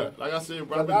 like, bro, like I said,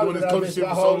 bro, I've been doing this coaching shit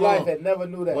for so long. I never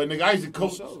knew that. But nigga, I used to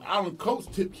coach, I don't coach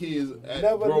tip kids at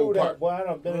never Grove knew Park. that, boy. I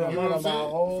done been around my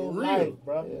whole life,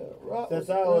 bro. Since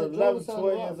I was 11,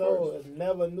 12 years old, I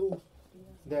never knew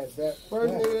that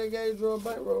first nigga that gave Drew a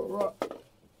bankroll, Rock.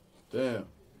 Damn.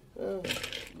 Yeah.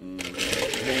 I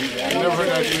never heard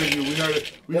that interview.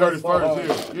 We heard it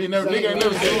first here. You ain't never, nigga ain't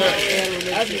never said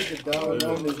that. I need the dog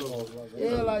on this motherfucker.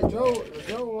 Yeah, like Joe,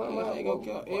 one of my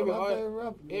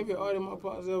every artist my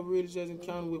partners ever really just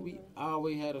encountered with, we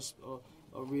always had a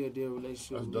real deal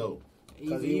relationship. That's dope.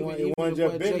 Cause it wasn't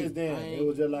just business then. It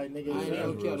was just like nigga. I ain't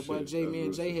never cared about Jay. Me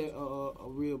and Jay had a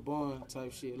real bond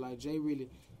type shit. Like Jay really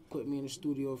put me in the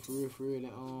studio for real,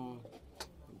 and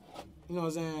you know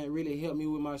what I'm saying, really helped me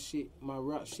with my shit, my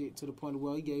rap shit, to the point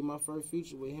where he gave my first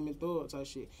feature with him and Thug type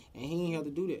shit. And he ain't have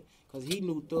to do that, because he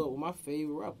knew Thug was my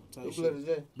favorite rapper type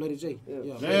shit. Bloody J.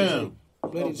 Yeah. Damn.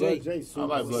 Bloody J. I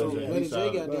like Bloody J. Bloody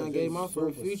J got down, gave my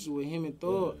first feature with him and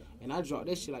Thug. And I dropped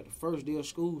that shit like the first day of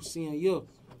school, senior year.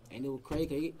 And it was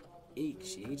crazy. He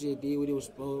just did what it was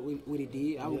what he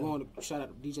did. I was going to shout out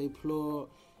to DJ Plug,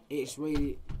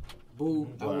 X-Rated, Boo.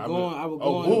 I was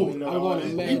going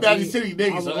to He back in city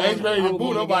niggas, so X-Rated and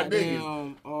Boo, them my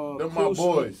niggas. Them my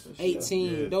boys.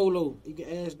 18, Dolo. You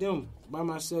can ask them. By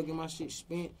myself, get my shit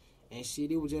spent. And shit,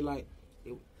 it was just like,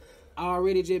 I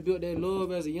already just built that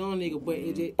love as a young nigga, but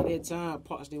it just, at that time,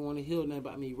 Pops didn't want to hear nothing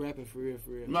about me rapping for real.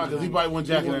 Nah, because he probably wasn't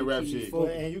jacking that rap shit.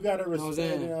 And you got to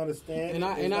respect and understand.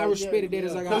 And I respected that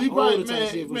as I got older.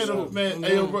 Because he probably, man,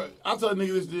 hey, yo, bro, I tell a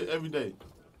nigga this every day.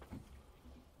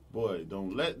 Boy,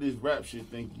 don't let this rap shit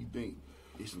think you think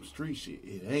it's some street shit.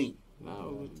 It ain't.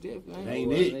 No, definitely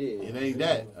ain't. It ain't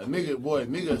that. A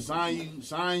nigga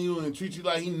sign you and treat you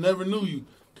like he never knew you.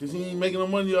 Cause he ain't making no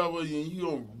money off of you, and you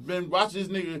done been watch this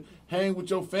nigga hang with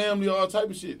your family, all type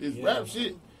of shit. This rap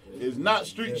shit is not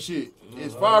street shit.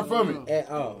 It's far from it.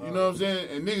 At all. You know what I'm saying?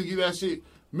 And niggas get that shit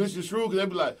misconstrued, cause they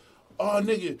be like, "Oh,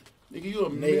 nigga, you a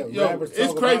nigga." Yo,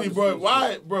 it's crazy, bro.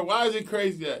 Why is it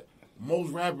crazy that most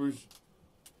rappers,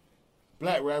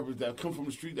 black rappers that come from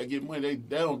the street that get money,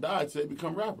 they don't die until they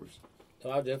become rappers? So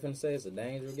I was just finna say it's a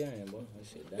dangerous game, boy. That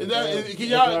shit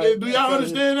do y'all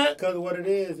understand that? Because what it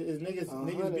is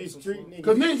niggas be street niggas.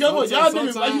 Because niggas, guess what? Y'all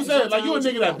niggas, like you said, like you a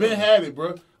nigga that been had it,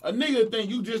 bro. A nigga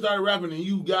think you just started rapping and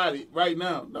you got it right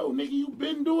now. No, nigga, you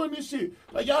been doing this shit.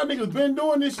 Like y'all niggas been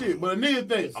doing this shit. But a nigga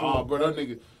think, oh, bro, that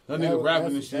nigga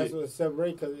rapping this shit. That's what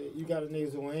separates, because you got a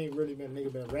niggas who ain't really been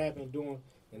rapping, doing,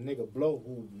 and nigga blow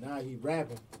who now he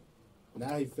rapping.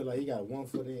 Now he feel like he got one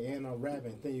foot in and I'm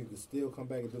rapping, then you can still come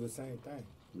back and do the same thing.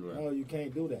 Right. No, you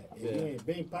can't do that. If you ain't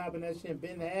been popping that shit,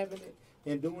 been having it,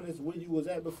 and doing this where you was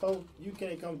at before, you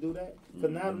can't come do that.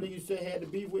 Because now the nigga you said had to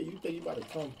be with, you think you about to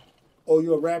come, oh,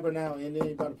 you a rapper now, and then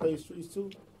you about to play the streets too?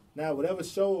 Now, whatever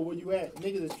show or where you at,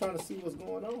 niggas is trying to see what's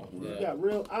going on. Yeah. You got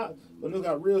real when you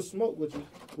got real smoke with you,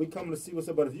 we coming to see what's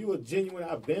up. But if you a genuine,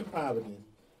 I've been popping,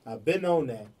 I've been on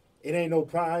that, it ain't no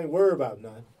problem, I ain't worried about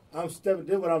nothing. I'm stepping,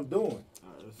 this what I'm doing.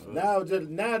 Now the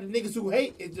niggas who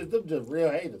hate, it's just them just real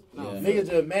haters. Niggas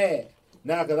just mad.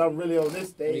 Now, because I'm really on this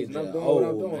stage and I'm doing what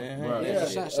I'm doing. Right. Yeah.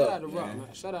 Shout out to Rock, man.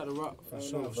 Shout out to Rock. For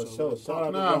sure. Shout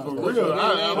out to Rock. For real. I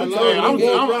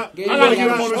gotta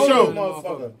get him on the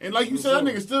show. And like you said, that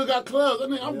nigga still got clubs. I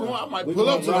might pull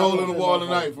up to the Hole in the Wall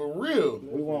tonight, for real.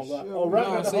 We want Rock. Oh, Rock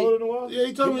got the Hole in the Wall? Yeah,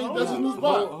 he told me that's his new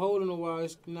spot. Hole in the Wall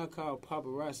is not called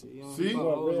Paparazzi. You know? See?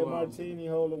 Red Martini,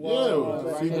 Hole in the Wall.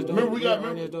 Yeah. See, remember we got,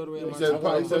 he said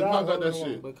Pop got that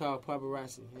shit. But called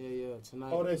Paparazzi. Yeah,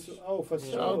 tonight. Oh, for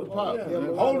sure. Shout out to Pop.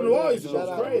 Hole in the Wall used to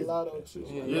go crazy.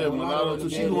 Yeah, Mulatto too.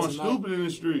 She going stupid in the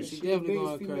streets. She definitely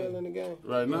going crazy in the game.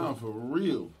 Right now, for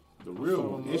real. The real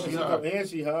one. And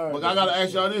she hard. But I gotta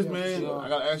ask y'all this, man. I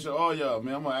gotta ask all y'all,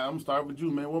 man. I'm gonna start with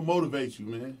you, man. What motivates you,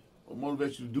 man? What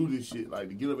motivates you to do this shit? Like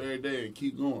to get up every day and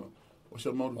keep going. What's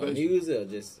your motivation? Music or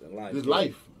just life? Just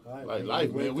life. Like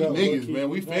life, man. We niggas, man.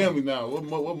 We family now. What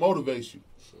motivates you?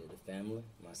 Shit, the family,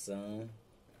 my son.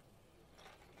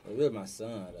 It's really my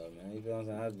son, though, man. You feel what I'm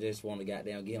saying? I just want to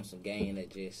goddamn give him some game that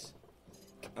just...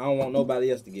 I don't want nobody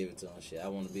else to give it to him, shit. I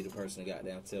want to be the person that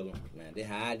goddamn tell him, man, this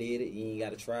how I did it. You ain't got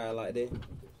to try it like that.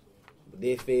 But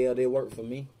they failed. They worked for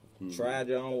me. Try it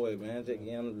your own way, man. Just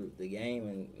get them the game,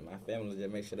 and my family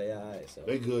just make sure they all right. So.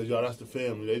 They good, y'all. That's the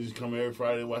family. They just come every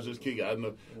Friday and watch us kick it. I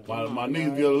know my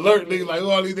niggas get alert. Niggas like,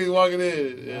 all these niggas walking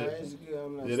in.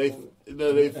 Yeah,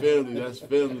 they family. That's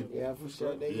family. Yeah, for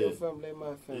sure. They your family, they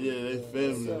my family. Yeah, they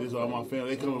family. This is all my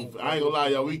family. They come. I ain't gonna lie,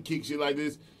 y'all. We kick shit like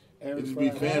this. It just be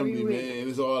family, man. And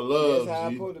it's all love. That's how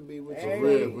I'm supposed to be with your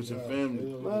real, with your family.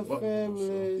 My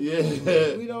family.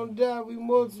 Yeah. We don't die, we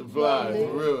multiply. For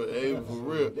real. Hey, for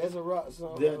real. That's a rock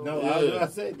song. I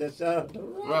say that shout out to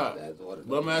Rock. Right.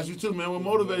 But I'm gonna ask you too, man. What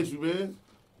motivates you, man?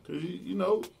 Cause you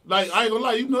know, like I ain't gonna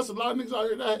lie, you know, there's a lot of niggas out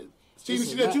here that see the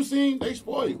shit that you seen, they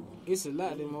spoil you. It's a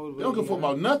lot that motivates. They don't give a fuck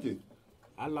about nothing.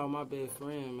 I lost my best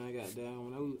friend, man. Goddamn,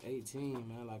 when I was 18,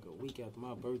 man, like a week after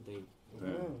my birthday.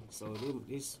 So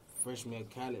this freshman year of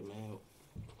college, man.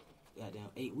 Goddamn,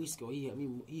 8 weeks ago, he helped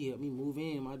me move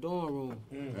in my dorm room.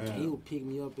 He would pick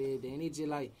me up every day, and it just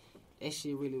like that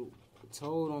shit really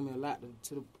told on me a lot.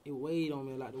 It weighed on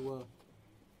me a lot.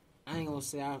 I ain't gonna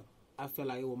say I felt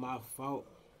like it was my fault,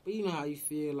 but you know how you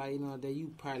feel like that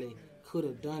you probably could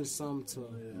have done something to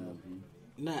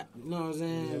not, you know what I'm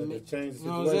saying? Yeah, you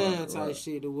know what I'm saying? Type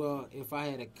shit. Well, if I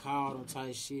had called him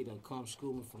type shit and come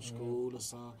school me from school or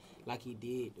something like he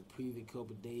did the previous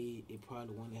couple of days, it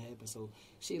probably wouldn't have happened. So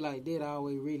shit like that, I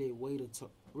always really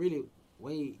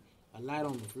weigh a lot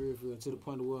on me for real, to the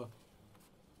point of where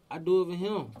I do it for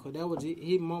him, cause that was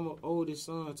his mama oldest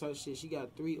son type shit. She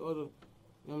got 3 other, you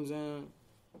know what I'm saying?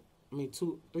 I mean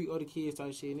 3 other kids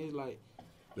type shit, and it's like.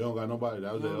 They don't got nobody.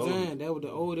 That was that older. That was the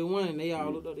older one, and they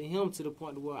all looked up to him to the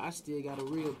point where I still got a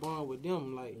real bond with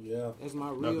them. Like, that's my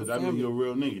real family. That mean you're a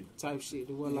real nigga. Type shit.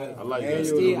 The one like, I like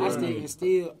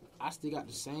that. I still got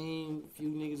the same few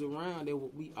niggas around.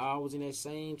 We all was in that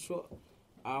same truck.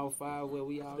 All 5 where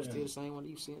we all still the same one.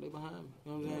 You see they behind me.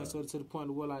 You know what I'm saying? So to the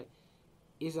point where like,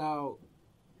 it's all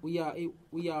we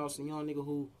all some young nigga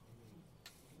who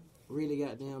really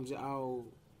goddamn just all.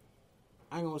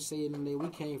 I ain't gonna say it in there. We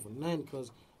came from nothing,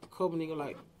 cause a couple niggas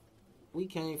like we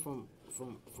came from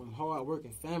hard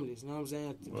working families. You know what I'm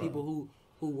saying? People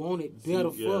who wanted better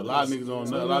for us. A lot of niggas on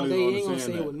so, a lot of they niggas ain't gonna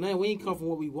say that. it with nothing. We ain't come from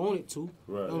what we wanted to.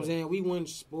 Right. You know what I'm saying? We wasn't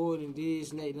spoiled and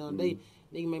this and that.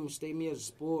 They made mistake me as a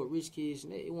spoiled rich kid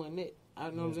and that. It wasn't that.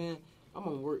 I know what I'm saying? I'm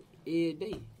on work every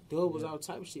day. Dub was all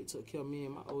type of shit. Took care of me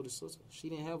and my older sister. She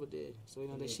didn't have a dad, so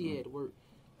that she had to work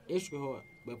extra hard.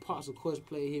 But Pops, of course,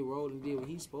 played his role and did what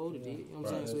he's supposed to do. You know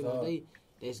what I'm saying? So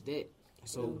that's that.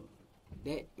 So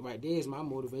that right there is my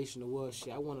motivation to what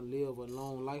shit. I want to live a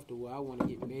long life to where I want to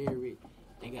get married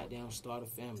and goddamn start a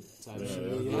family type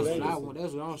shit. That's what I want.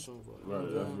 That's what I'm shooting for.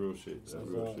 Right, that's real shit. That's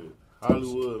real shit.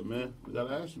 Hollywood, man. We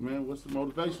gotta ask you, man. What's the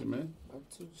motivation, man? I'm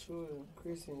 2 children,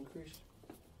 Chrissy and Christian.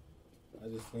 I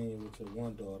just seen you with your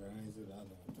one daughter. I ain't seen the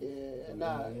other one.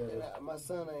 Nah, my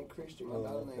son ain't Christian. My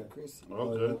daughter ain't Chrissy.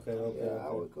 Okay. Yeah,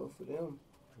 I wake up for them.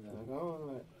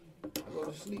 I go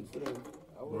to sleep for them.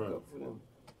 I wake up for them.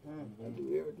 I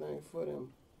do everything for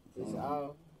them. It's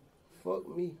all fuck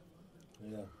me.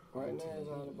 Yeah. Right now it's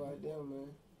all about them,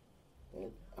 man.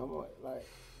 And I'm like,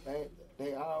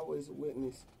 they always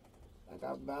witness. Like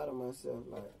I battle myself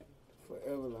like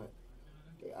forever. Like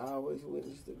they always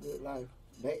witness the good life.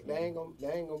 They ain't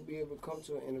gonna be able to come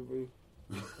to an interview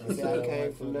and say I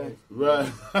came from nothing. Right.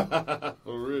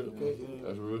 For real.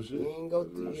 That's real shit. You ain't go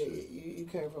through it. You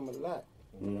came from a lot.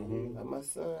 Mm-hmm. Like my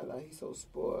son, like he's so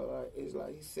spoiled. Like it's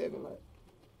like he's 7. Like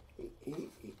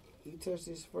he touched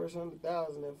his first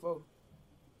 100,000 at 4.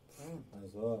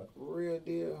 That's hard. Real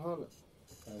deal 100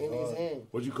 in his hand.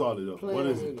 What you call it though? What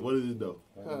is it? What is it though?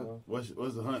 Huh? What's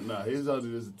the hunt now? His other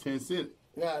is a 10 cent.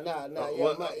 Nah.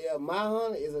 My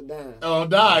 100 is a dime. Oh,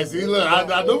 die. See, look,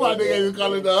 I know my nigga ain't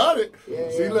call it the 100.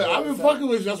 See, look, I've been fucking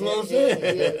with you. That's what I'm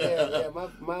saying. Yeah.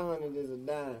 My 100 is a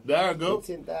dime. There it go.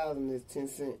 10,000 is 10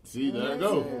 cents. See, there it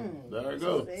go. There it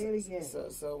go.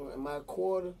 So my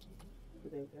quarter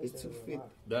is 250.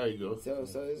 There you go.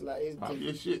 So it's like it's Pop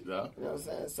your shit, dog. You know what I'm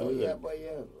saying?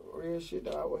 So real shit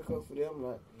though. I wake up for them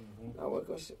like I wake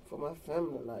up for my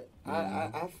family. Like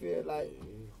I feel like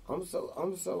I'm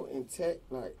so intact.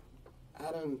 Like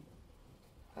I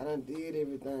done did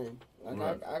everything.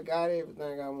 Like I got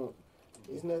everything I want.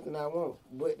 There's nothing I want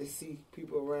but to see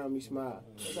people around me smile.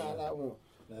 That's all I want.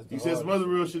 You said some other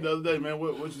real shit the other day, man.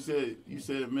 What you said? You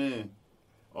said, man,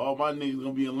 all my niggas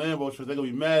gonna be in Lambo trucks. They gonna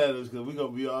be mad at us because we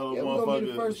gonna be all the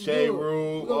motherfucking shade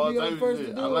room, all type of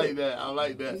shit. I like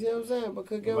that. You see what I'm saying?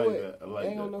 Because guess what? They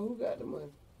ain't gonna know who got the money.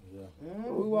 Yeah.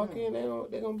 When we walk in,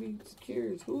 they gonna be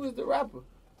curious. Who is the rapper?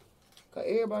 Cause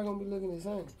everybody gonna be looking the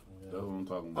same. That's what I'm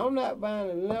talking about. I'm not buying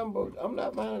a Lambo. I'm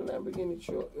not buying a Lamborghini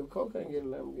truck if Cole can't get a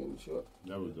Lamborghini truck.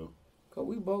 There we go. Cause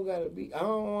we both gotta be. I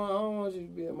don't want you to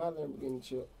be in my Lamborghini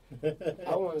truck.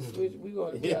 I want to switch. We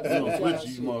gonna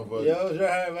switch you, motherfucker. Yo,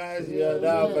 right, man. Yeah,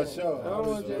 dog, for sure. I don't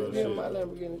want you to be in my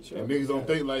Lamborghini truck. And niggas don't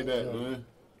think like that, man.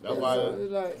 That's why,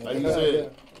 like you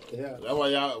said, that's why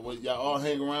y'all all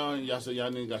hang around. Y'all say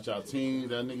y'all niggas got y'all team,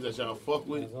 that niggas that y'all fuck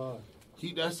with.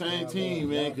 Keep that same team,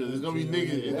 man, because it's gonna be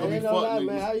niggas. It's gonna be fuck niggas.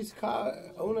 Man, I used to call.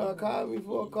 Una called me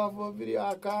for a call for a video.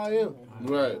 I call him.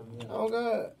 Right. Oh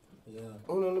God. Yeah.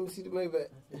 Una, let me see the Maybach.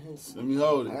 Let me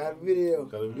hold it. I got a video.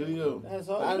 Got a video. That's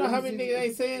hard. You know how many niggas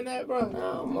ain't saying that, bro?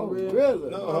 No, I'm really.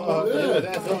 No,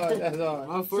 that's hard. That's hard.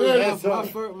 I'm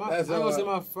gonna say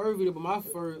my first video, but my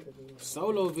first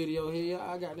solo video here,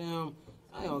 I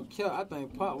I don't care. I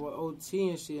think Pop was OT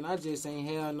and shit, and I just ain't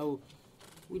had no,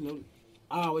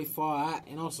 all the way far out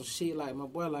and on some shit like my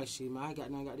boy like shit, man. I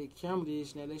got this camera,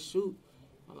 this and that, let's shoot.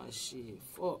 I'm like, shit,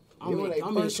 fuck. I'm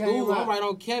in school. I'm right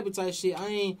on campus type shit.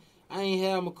 I ain't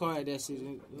have my car at that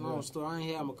season. Long story. I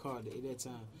ain't have my car at that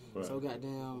time. Right. So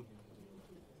goddamn,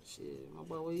 shit, my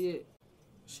boy, where you at?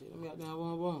 Shit, let me out there,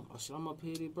 boom. Oh shit, I'm up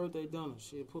here, this birthday dinner.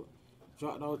 Shit,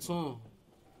 dropped all to him. You know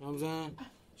what I'm saying?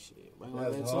 Shit, bring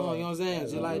all that to him, you know what I'm saying?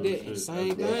 Just like that.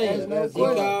 Same thing. He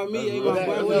called me, hey, my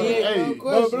boy, where you at?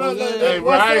 Hey,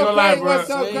 bro, I ain't gonna lie, bro.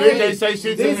 Niggas can't say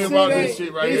shit to me about this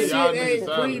shit right here. Y'all ain't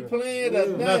pre-planned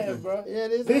or nothing, bro.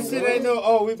 This shit ain't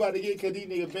no, we about to get, cause these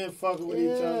niggas been fucking with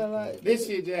each other. This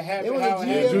shit just happened how it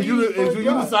happened. You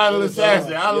the silent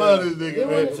assassin. I love this nigga,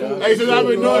 man. Hey, since I've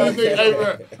been knowing this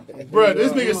nigga, hey, bro,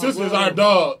 this nigga's sister is our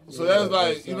dog. So that's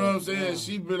like, you know what I'm saying?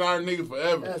 She been our nigga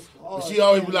forever. But she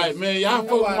always be like, man, y'all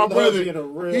fuck with my brother.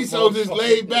 He's so just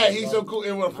laid back. He's so cool.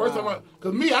 And when the first time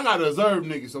cause me, I gotta observe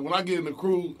niggas. So when I get in the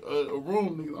crew, a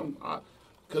room, niggas,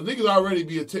 cause niggas already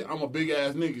I'm a big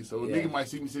ass nigga. So a nigga might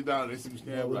see me sit down and they see me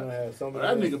stand like,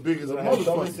 that nigga big as a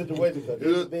motherfucker.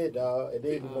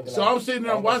 So I'm sitting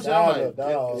there and watching. I'm like,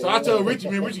 so I tell Richie,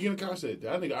 man, Richie get in the car. I said,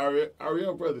 that nigga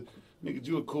Ariel brother. Nigga,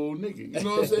 you a cool nigga. You know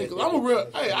what I'm saying? Cause I'm a real,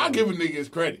 I give a nigga his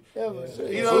credit. You know what I'm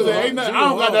saying? Ain't nothing, I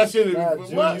don't got that shit in me.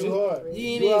 What? You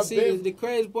ain't even see the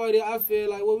crazy part is I feel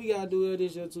like what we gotta do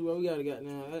this year too, bro. We gotta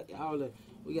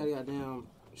goddamn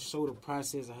show the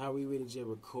process of how we really just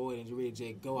record and really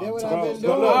just go out and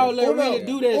talk. I'll let really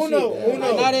do that shit.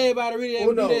 Like, not everybody really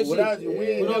ever do that shit. Without you, we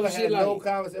ain't never had no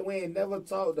conversation. We ain't never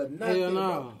talked to nothing. Hell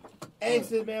no. Ask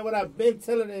this man what I've been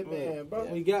telling that man, bro.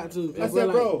 We got to. I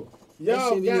said, bro.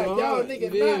 Y'all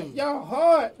niggas, y'all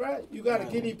hard, right? You gotta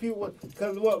get these people,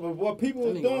 cause what people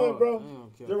was doing, bro.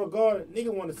 The regard,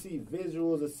 nigga want to see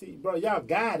visuals or see, bro. Y'all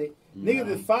got it. Niggas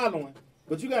is following,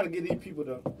 but you gotta get these people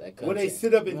to when they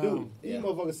sit up and do. These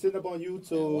motherfuckers sitting up on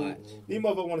YouTube. These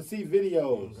motherfuckers want to see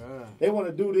videos. They want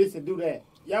to do this and do that.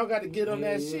 Y'all got to get on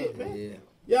that shit, man.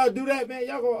 Y'all do that, man.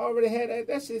 Y'all gonna already have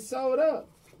that shit sold up,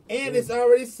 and it's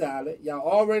already solid. Y'all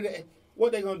already.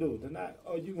 What they gonna do? Deny?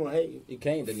 Oh, you gonna hate it? You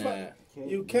can't deny it.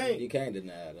 You can't. You can't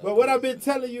deny it. But what I've been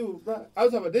telling you, bro, I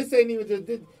was talking about this ain't even just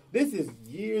this is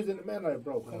years in the man. Like,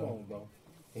 bro, come on, bro.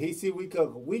 He see we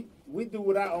cook. We do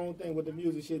with our own thing with the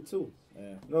music shit too. Yeah. You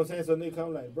know what I'm saying? So nigga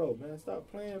come like, bro, man, stop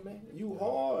playing, man. You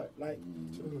hard. Like,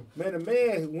 man, the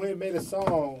man went and made a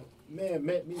song. Man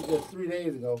met me just 3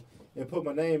 days ago and put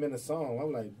my name in the song.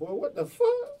 I'm like, boy, what the fuck?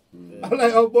 I'm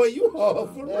like, oh boy, you hard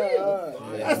for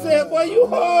real. I said, boy, you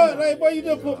hard. Like, boy, you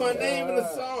just put my name in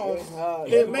the song.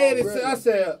 It made it. I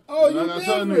said, oh, you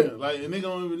different. Like, and they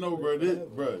don't even know, bro.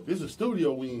 This is a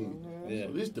studio wing. Yeah.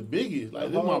 This the biggest.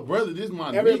 Like, this my brother. This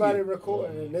my everybody nigga.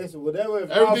 Recording and this whatever.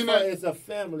 Everything that it's a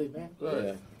family, man. Right.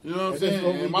 Yeah. You know what I'm saying?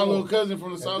 And my little cousin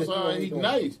from the south side, he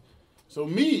nice. So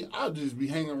me, I'll just be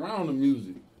hanging around the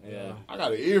music. Yeah. I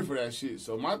got an ear for that shit.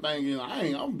 So my thing is,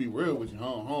 I'm gonna be real with you,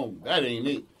 home. That ain't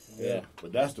it. Yeah,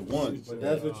 but that's the one. But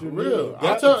that's what you real.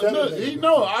 I tell he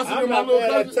know. I see my little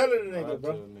cousin. Telling the nigga,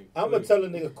 bro. I'm gonna tell a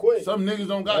nigga quick. Some niggas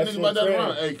don't got niggas like that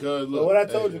around. Hey, cuz look. But what I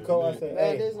told you, Cole, I said,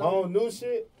 hey, on new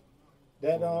shit.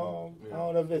 That I don't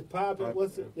know if it's popping.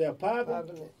 What's it? Yeah,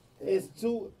 popping. It's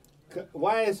too.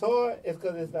 Why it's hard? It's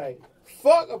because it's like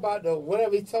fuck about the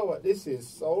whatever he talking about. This is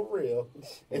so real.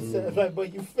 It's like,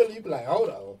 but you feel it, you be like, hold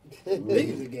on,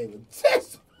 niggas just gave a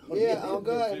test. Yeah, oh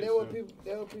God, that what people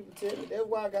tell me. That's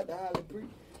why I got the highly preach.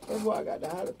 That's why I got the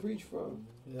highly preach from.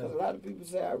 Because a lot of people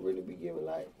say I really be giving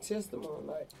like testimony,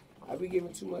 like I be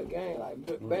giving too much game.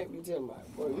 Like Bank be telling me,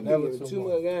 bro, you be giving too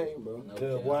much game, bro.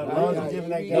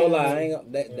 No lie, I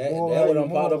ain't that what I'm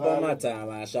part up on my time.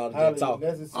 I shot that talk.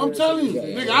 I'm telling you,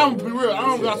 nigga, I'm be real. I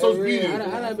don't got social media.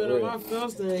 I done been on my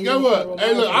first thing. Guess what?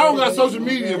 Hey, look, I don't got social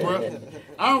media, bro.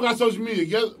 I don't got social media.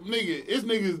 Nigga, it's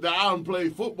niggas that I don't play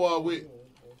football with.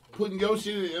 Putting your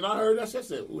shit in, and I heard that shit. I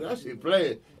said, ooh, that shit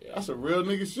playing. That's a real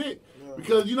nigga shit.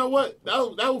 Because you know what? That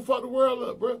will fuck the world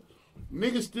up, bro.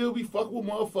 Niggas still be fucking with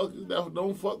motherfuckers that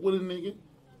don't fuck with a nigga.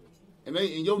 And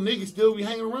your niggas still be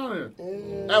hanging around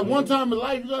there. At one time in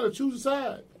life, you gotta choose a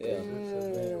side.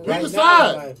 Pick a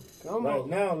side. Right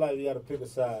now, like you gotta pick a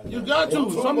side. You got to.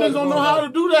 Some niggas don't know how to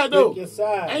do that though. Pick your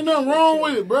side. Ain't nothing wrong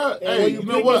with it, bro. Hey, you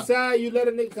know what? Pick your side, you let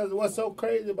a nigga. Because what's so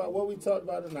crazy about what we talked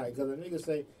about tonight? Because a nigga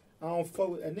say, I don't fuck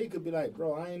with, and nigga be like,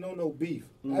 bro, I ain't know no beef.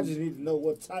 I just need to know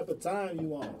what type of time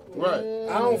you on. Right.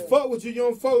 I don't fuck with you. You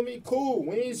don't fuck with me. Cool.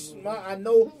 I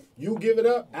know you give it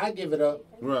up. I give it up.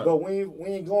 Right. But we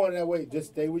ain't going that way.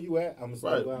 Just stay where you at. I'm gonna stay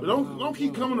where I'm at. But don't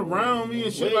keep coming around me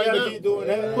and shit like that. Keep doing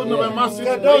that. Putting them in my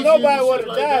situation. Don't nobody want to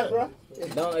die, bro.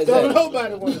 Don't exactly.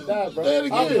 Nobody want to die, bro. Say it I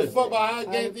don't give a again. fuck about how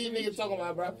games these niggas talking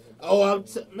about, bro. Oh,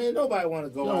 man, nobody want to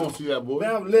go You don't out. want to see that, boy.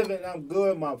 Man, I'm living, I'm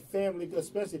good, my family, good,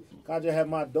 especially 'cause I just have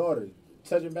my daughter.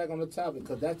 Touching back on the topic,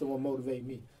 because that's the one motivate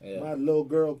me. Yeah. My little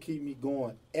girl keep me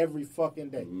going every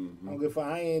fucking day. I don't give a fuck.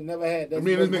 I ain't never had that.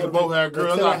 Me and this nigga both had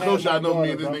girls. I close y'all know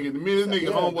me and this nigga. Me and this nigga Yeah,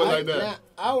 homeboy like Now, that.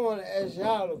 I want to ask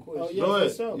y'all a question. Oh, yeah, Go for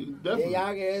ahead. sure. You And definitely. y'all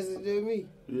can answer to me.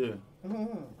 Yeah. I'm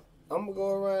going to go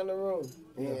around the room.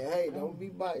 And, hey, don't be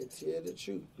biased. Tell the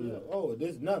truth. Yeah. Oh,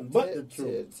 there's nothing but the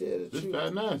truth. Tell the This truth.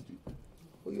 fat nasty.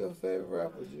 Who your favorite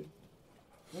rapper, G?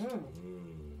 My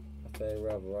favorite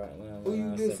rapper right now. Who you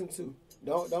man, I listen to?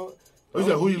 Don't. Who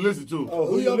said who you listen to? Oh,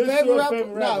 Who your listen to favorite or rapper?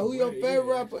 favorite Nah, who your favorite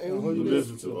rapper and Oh, who you you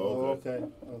listen listen to? to? Oh, Okay.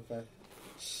 okay.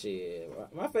 Shit,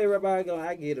 my favorite rapper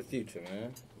I get a Future,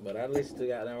 man. But I listen to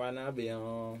goddamn right now. I be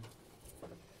on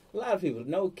a lot of people.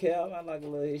 No Cap, I like a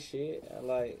little his shit. I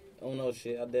like Uno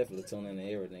shit. I definitely tune in to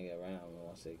everything around me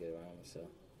once they get around me. So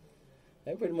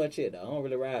that's pretty much it, though. I don't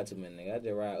really ride too many niggas. I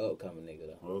just ride upcoming nigga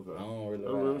though. Okay. I don't really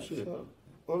That's real ride. shit. So,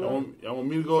 Y'all want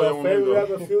me to go? Y'all So want me to favorite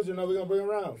go? rapper, Future, no, we gonna bring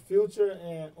around. Future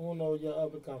and Uno, your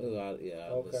up and coming. Ooh, I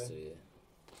Okay. listen to it.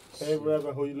 Favorite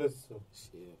rapper, who you listen to?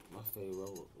 Shit, my favorite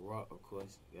rock, of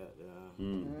course.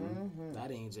 Mm-hmm.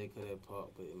 That ain't J. Cut that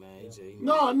pop, but man, AJ.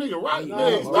 No, nigga, rock No,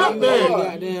 that. no, Stop no, that.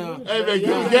 Goddamn. Hey, man, You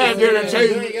you ain't got there and You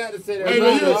chase ain't me. got to say that. Hey, You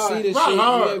man, able you to see this rock shit, you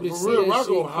hard. able to For see real, that rock shit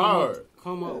go hard.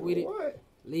 Come up with it. What?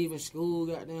 Leaving school,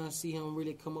 goddamn, see him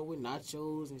really come up with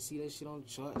nachos and see that shit on the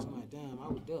charts. I'm like, damn, I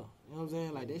was there. You know what I'm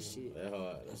saying? Like, that shit. That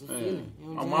hard. That's a Man. feeling. You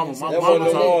know My what mama- I'm saying? my That mama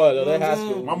wasn't told- hard though. You know That what high I'm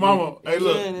school. saying? My mama, hey Yeah,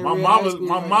 look, they my real mama, high school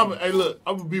my right mama, now. hey look,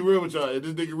 I'm gonna be real with y'all.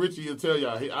 This nigga Richie will tell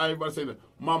y'all. Everybody say that.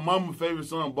 My mama favorite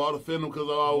song, Bought a Phantom, because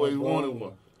I always wanted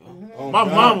one. Oh, My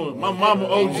God. mama,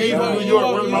 OG Hey, from New you York,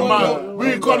 want- running you my want- mouth. We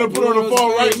ain't call to put on the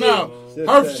phone right now.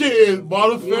 Her shit is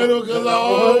Bought a Phantom, because I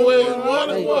always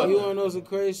wanted Hey, you one. wanna know some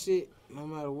crazy shit? No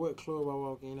matter what club I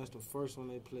walk in, that's the first one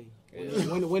they play.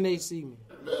 When they see me.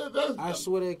 Man, that's- I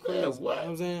swear they crazy. Yeah, You what? know what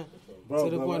I'm saying? Bro, To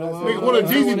the bro, point that's- of Nigga, one of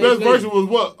when Jeezy's they best play. version was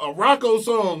what? A Rocko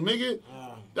song, nigga.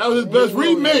 That was his best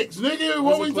remix, nigga.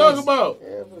 What That's we a talking classic. about?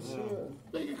 Yeah, for sure.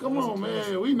 Nigga, come on,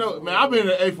 man. We know, man. I've been in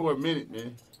the A for a minute,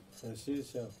 man. That shit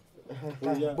show.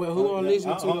 But who I'm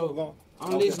listening to, though? Go.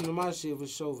 I'm listening to my shit for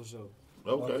sure, for sure.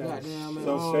 Okay. Okay. Goddamn, man.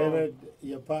 So favorite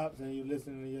your pops and you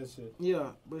listening to your shit. Yeah,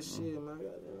 but shit, man. Goddamn,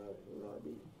 you know, I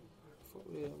be fuck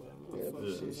with everybody. Man. Fuck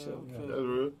Yeah. shit, show. That's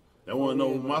real. I want to know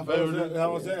what my favorite. I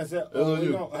was saying, I said, That's you you.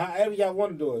 know, however y'all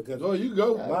want to do it. Cause Oh, you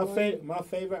go. my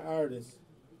favorite artist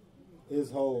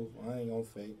is Hov. I ain't gonna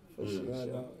fake. For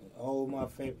sure. Hov my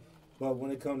favorite. But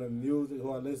when it comes to music,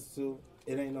 who I listen to,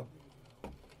 it ain't no.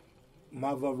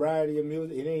 My variety of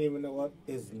music, it ain't even know what.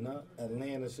 It's not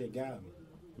Atlanta shit got me.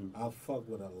 I fuck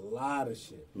with a lot of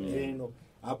shit. It ain't no.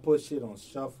 I put shit on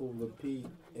shuffle, repeat,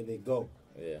 and they go.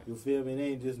 Yeah. You feel me? It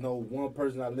ain't just no one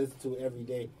person I listen to every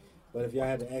day. But if y'all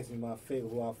had to ask me my favorite,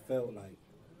 who I felt like,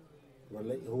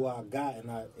 who I got, and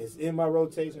it's in my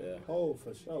rotation. Yeah. Oh,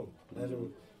 for sure. That's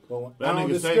but when, That I don't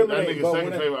nigga discriminate. But second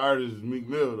when favorite artist is Meek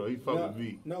Mill, though. He fuck no, with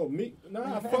Meek. no, me. No,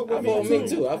 I fuck I with fuck me with too. Meek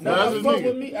too. I fuck No, I with fuck Meek.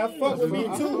 with me. I fuck with me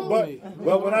too.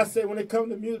 But when I say when it comes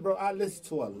to music, bro, I listen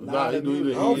to a lot he of do music.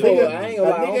 either. I don't He- fuck nigga, with- I ain't gonna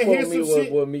lie. I a nigga don't hear fuck with some me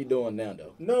shit- what me doing now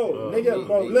though. No, Uh, nigga,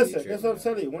 bro, he listen. tripping. That's what I'm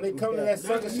telling you. When it comes to that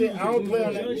sucker shit, I don't play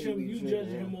on that. You judge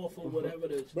him off of whatever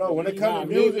the. Bro, when it Nah, comes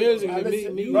to music, I music,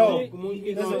 listen. Bro,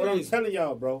 music, listen what I'm telling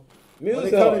y'all, bro. When Music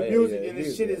it comes hard, to music yeah, and this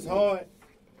music. shit is hard,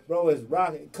 bro, it's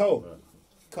rocking.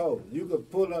 Cole, you could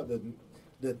pull up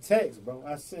the text, bro.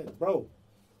 I sent, bro,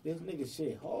 this nigga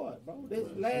shit hard, bro. This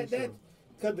lad, that,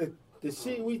 cause the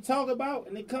shit we talk about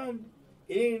and it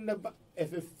ain't about,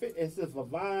 if it fit, it's just a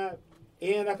vibe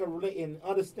and I can relate and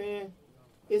understand,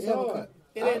 it's Yeah, hard.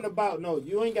 It ain't about, no,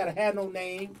 you ain't gotta have no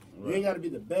name. You ain't gotta be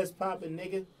the best popping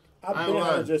nigga. I I've ain't been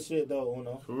lying. heard your shit though, you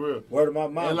know. For real. Word of my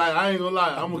mouth. And like, I ain't gonna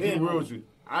lie. I'm gonna keep it been real with you.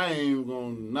 I ain't even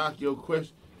gonna knock your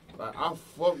question. Like, I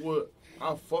fuck with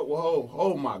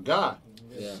oh my God.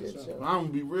 Yeah. I'm gonna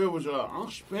be real with y'all. I'm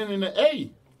spinning the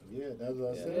A. Yeah, that's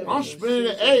what I said. I'm spinning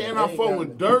the A, and I fuck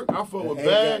with Dirk. I fuck with A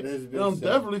Bad. got this And I'm bitch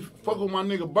definitely fuck with my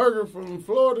nigga Burger from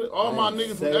Florida. All my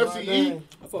niggas from FCE.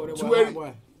 I fuck with that 280.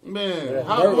 boy. Man, Yeah.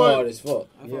 hot Dirt boy. hard as fuck.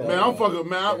 Man, I'm fucking,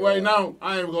 man, right now,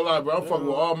 I ain't even gonna lie, bro. I'm fucking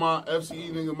with all my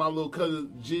FCE niggas, my little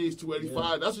cousin Jigs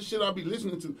 285. That's the shit I be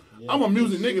listening to. I'm a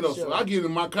music nigga, though, so I get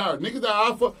in my car. Niggas that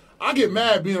I fuck, I get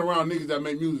mad being around niggas that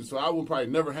make music, so I would probably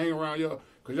never hang around y'all,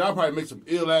 because y'all probably make some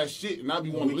ill-ass shit, and I be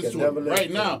wanting to We listen can to never it right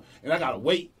listen to now, and I gotta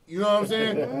wait. You know what I'm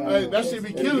saying? Like, that shit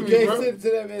be killing You me, can't bro. sit to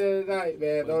that middle of the night,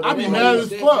 man. Don't I be do mad that. as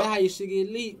That's fuck. how you should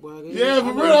get leaked, boy. Yeah, for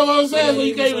real, that's what I'm saying, so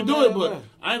you can't even do it, but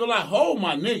I ain't gonna lie, hold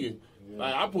my nigga.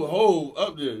 Like I put Hov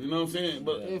up there, you know what I'm saying?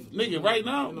 But nigga, right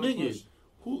now, nigga,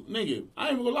 I ain't even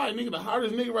gonna lie, nigga, the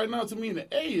hardest nigga right now to me in the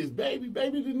A is baby the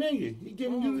nigga. He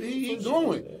giving you, he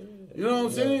going. You know what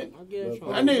I'm saying?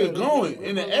 That nigga going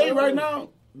in the A right now.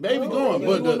 Baby going,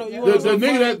 but the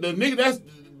nigga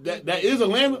that is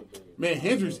Atlanta, man.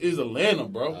 Hendrix is Atlanta,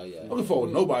 bro. I don't give a fuck what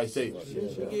nobody say.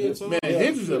 Man,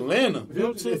 Hendrix is Atlanta.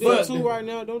 Them two right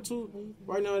now,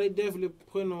 they definitely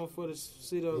putting on for the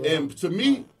city. And to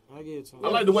me, I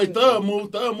like the way Thug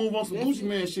move. Thug move on some Gucci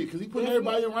Man shit because he putting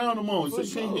everybody around him on. So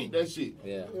you can't hate that shit.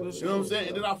 Yeah. You know what I'm saying?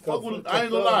 And then I fuck with. I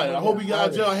ain't gonna lie. I hope he got out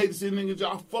of jail. I hate to see a nigga in jail.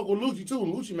 I fuck with Lucci too.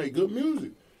 Lucci make good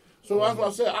music. So that's what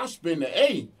I said. I spin the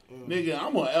A. Nigga,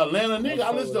 I'm an Atlanta nigga.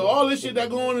 I listen to all this shit that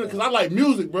going on because I like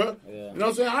music, bro. You know what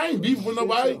I'm saying? I ain't beefing with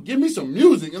nobody. Give me some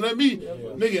music and let me,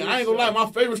 nigga, I ain't gonna lie. My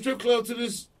favorite strip club to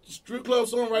this strip club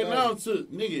song right now to,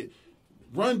 nigga,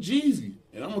 Run Jeezy.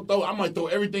 And I might throw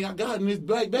everything I got in this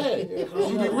black bag.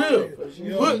 I'm gonna be real.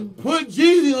 Put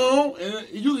Jeezy on and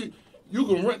you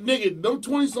can run, nigga, them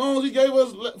 20 songs he gave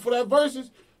us for that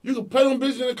verses, you can play them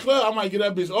bitches in the club. I might get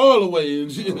that bitch all the way in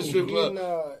the strip club.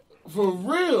 For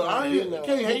real, I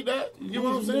can't hate that. You know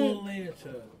what I'm saying? Who's more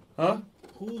Atlanta? Huh?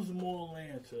 Who's more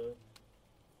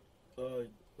Atlanta?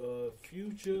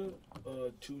 Future,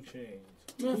 2 Chainz.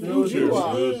 Future.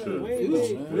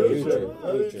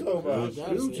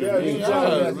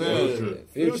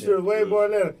 Future is way more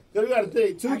Atlanta. Cause you gotta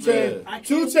think, 2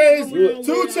 Chainz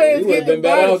get the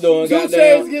body.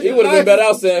 He would have been better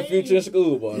out saying Future in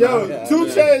school, boy. Yo, 2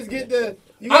 Chainz get the.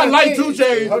 I like 2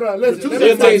 Chainz. Hold on, listen. Let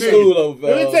me tell you something.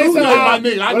 When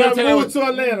I moved to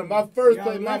Atlanta, my first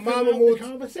place, my mama moved.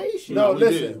 No,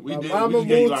 listen. My mama moved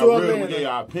to Atlanta. We gave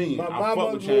our opinion. My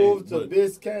mama moved to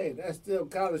Biscayne. That's still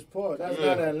College Park. That's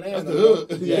not Atlanta.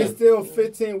 It's still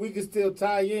 15. We can still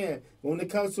tie in. When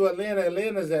it comes to Atlanta,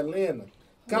 Atlanta's Atlanta.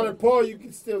 College Park, you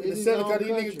can still get the center because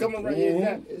these niggas coming right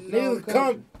here. Niggas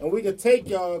come and we can take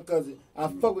y'all because I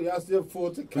fuck with y'all still full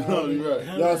to college.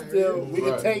 Y'all still, we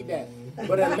can take that.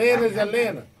 But Atlanta's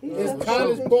Atlanta. It's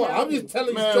College Park. I'm just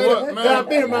telling you straight up. I've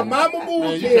been here. My mama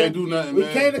moved here. You can't do nothing, we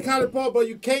came to College Park, but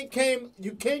you can't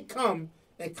come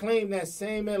and claim that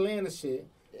same Atlanta shit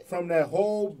from that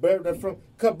whole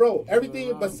cause bro,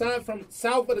 everything beside from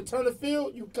south of the Turner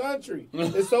Field, you country.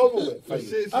 It's over with.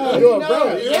 You're a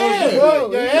bro. Your ass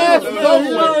is over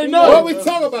with. What we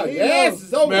talking about? Your ass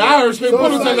is over with. Man, I heard Slim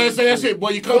Puddle say that shit. Boy,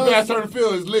 you come past Turner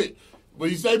Field, it's lit. But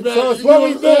you say back, so it's what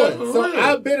we doing. So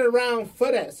I've been around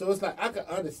for that. So it's like I can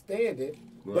understand it.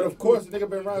 Right. But of course, the nigga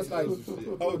been around. It's like,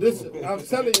 oh, this. I'm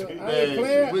telling you, I ain't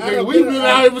playing. We've been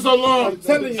out here for so long. I'm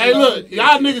telling you. Hey, look,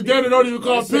 y'all niggas down there don't even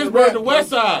call Pittsburgh the West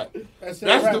Side. That's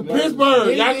the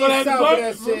Pittsburgh. Y'all gonna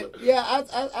have to shit. Yeah,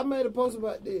 I made a post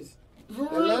about this.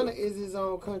 Atlanta is his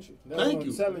own country. Thank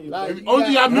you. Like,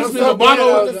 only y'all missing the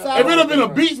bottle. If it had been a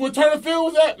beach where Turner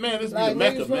Field was at, man, this be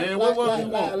Mecca, man. What was it?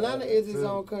 Atlanta is his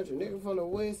own country. Nigga from the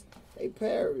West, they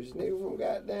Paris. Nigga from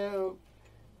goddamn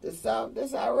the South,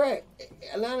 that's Iraq.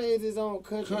 Atlanta is his own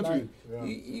country. Like,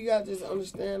 you gotta just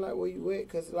understand like where you at,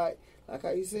 cause like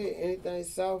how you said, anything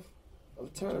south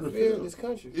of Turner Field is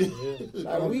country.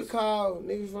 Like we call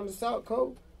niggas from the South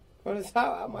Coast. From the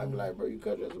South, I might be like, bro, you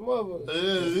country as a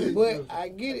motherfucker. But I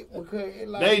get it because it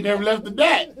like they ain't never left the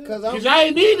dat. Cause I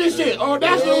ain't need this shit. Oh,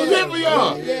 that's what was it for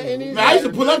y'all. Man, I used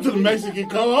to pull up to the Mexican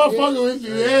car. I'm fucking with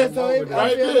you, man. So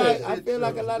I feel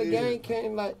like a lot of gang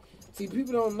came like. See,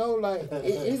 people don't know, like,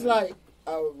 it's like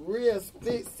a real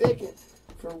split second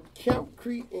from Camp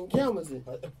Creek and Campbellton.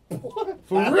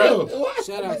 For real?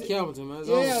 Shout out to Campbellton, man.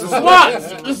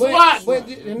 The SWAT. But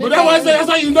that's why I say, that's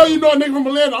how you know a nigga from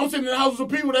Atlanta. I'm sitting in the houses of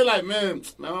people, they like, man,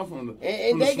 I'm from the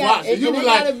SWAT. And you be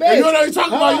like, and you know what you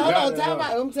talking about? Hold on,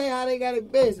 I'm telling you how they got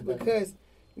it best, because,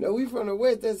 you know, we from the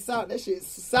West, that's South. That shit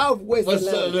Southwest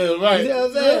Atlanta. Right. You know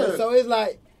what I'm saying? So it's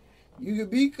like, you could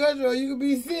be country or you could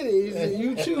be city.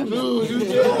 You choose. So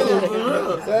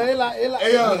it like.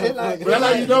 But that's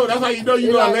how you know. That's how you know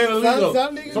Atlanta legal.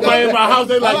 Somebody in my house,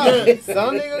 they like that.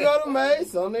 Some nigga go to May,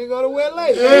 some nigga go to West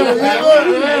Lake.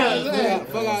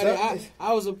 Fuck all that.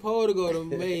 I was supposed to go to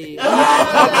May.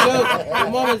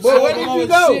 Mama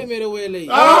sent me to West Lake.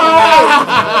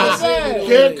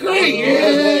 Kid Creek.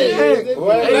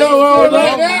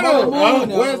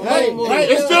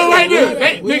 It's still right there.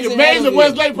 Nigga, Mays and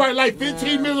West Lake probably like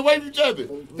 15 minutes away from each other.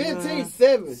 7,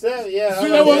 yeah. See,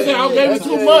 that was saying, I gave it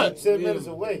too much. 7 minutes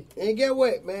away. And get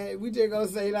what, man? We just gonna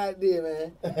say like this,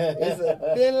 man. It's a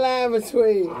thin line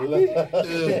between love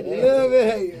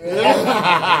and hate, man.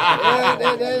 I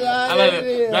like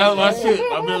that. That was my shit.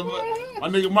 My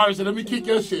nigga Martin said, let me kick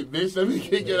your shit, bitch. Let me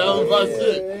kick it out of my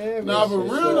shit. Nah, for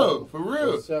real though. For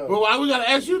real. But why we gotta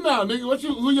ask you now, nigga?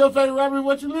 Who your favorite rapper and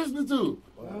what you listening to?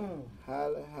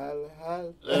 Holla, holla,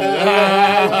 holla.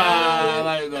 I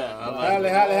like that. Holla.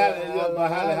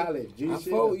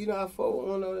 I fought with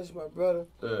one of this, my brother.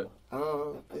 This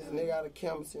nigga out of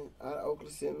Campbellton, out of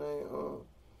Oakland City, named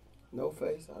No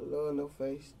Face. I love No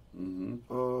Face.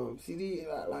 CD,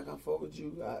 like I fuck with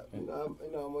you. I'm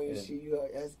on your shit.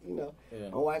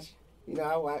 I'm watching.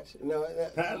 I watch. More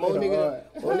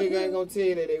nigga ain't gonna tell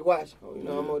you that they watch. I'm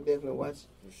gonna definitely watch.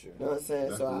 For sure. You know what I'm saying?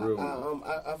 That's so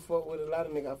I fuck with a lot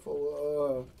of niggas. I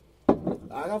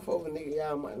fuck with nigga.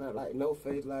 Y'all might not like No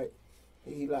Face. Like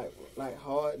he like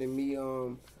hard than me.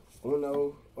 Who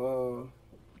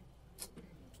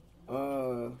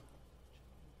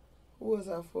was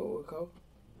I fuck with, Cole?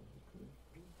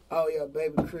 Oh yeah,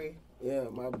 Baby Cree. Yeah,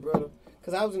 my brother.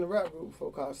 Cause I was in the rap group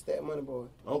before called Stat Money Boy.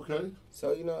 Okay.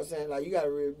 So you know what I'm saying? Like you gotta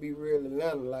be real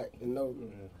Atlanta, like to know the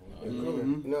group.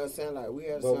 You know what I'm saying? Like we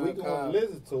had a song called.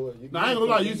 Listen to it. Now I ain't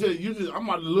gonna lie. You said I'm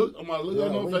about to look at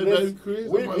No Face, Baby Cree.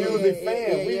 We music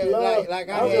fans. We love. Like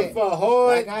I was for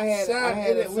hard. I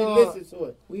had a song. We listened to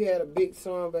it. We had a big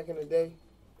song back in the day.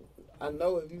 I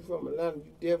know if you from Atlanta,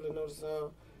 you definitely know the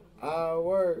song. All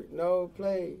work, no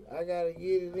play. I gotta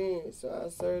get it in, so I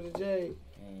serve the J.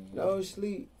 No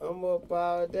sleep, I'm up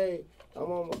all day.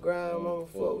 I'm on my grind, I'm on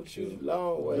fuck with you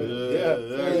long way.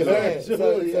 That's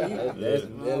those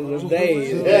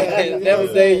days.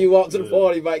 Every day you walk to the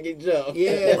party, you might get jumped.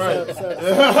 Yeah,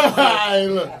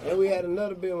 and we had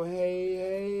another bit on Hey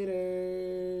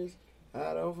Haters.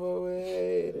 I don't fuck with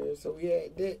haters. So we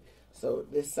had that. So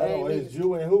the same. It's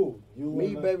you and who?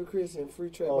 Me, Baby Chris, and Free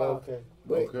Trey Ball. Okay.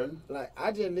 But like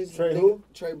I just listened Trey to who?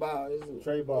 Trey Ball.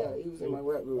 Trey Ball. Yeah, he was in my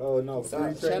rap group. Oh no, so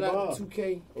Free Trey shout Ball. out to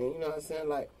 2K, and you know what I'm saying?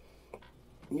 Like,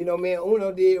 man,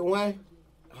 Uno did one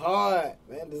hard,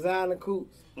 man. Designer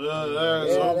Coops. Yeah,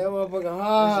 that motherfucker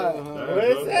hard.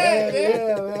 Where's that?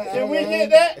 Yeah, man. Can we get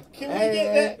that? Can we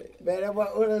get that? Man, that's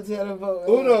what Uno tell them folks.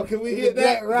 Uno, can we get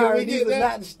that? Can we get that?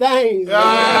 Not the stains. We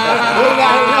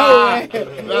gotta know, man.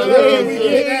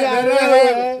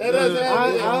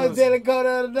 I was telling Cole the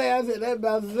other day, I said, that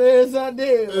about the serious I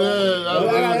did. I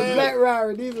got the black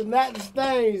Rari. These are not the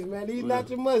stains, man. These not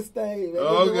your Mustangs.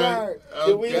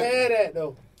 Can we have that,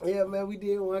 though? Yeah, man, we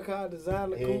did one called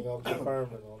Designer He ain't gonna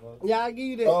confirm it on us. Yeah, I'll give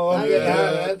you that.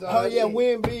 Oh, yeah,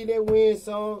 Win B, that Win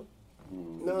song.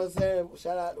 You know what I'm saying?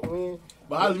 Shout out to Win.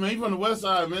 But how man, you from the West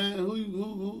Side, man? Who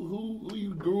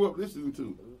you grew up listening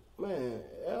to? Man,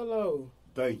 hello.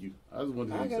 Thank you. I just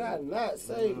wanted to. How can I not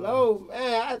say low,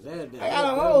 man? I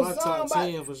got a whole song about.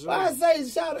 I say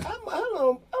shout out.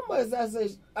 How much I say?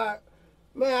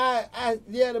 Man,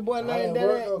 the boy named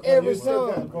that every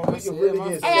song. We can really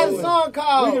get. I got a song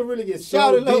called. We can really get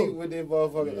so deep with this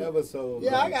motherfucking episode.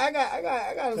 Yeah, I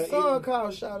got a song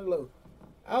called Shout It Low.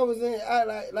 I was in.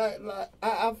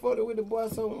 I fought it with the boy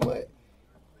so much.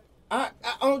 I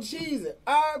on cheese it.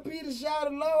 R.I.P. to Shout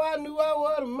It Low. I knew I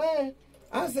was a man.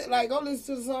 I said, go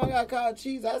listen to the song I called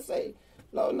Cheese. I say,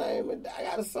 low name. I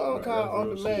got a song called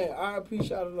On the Man. R.I.P.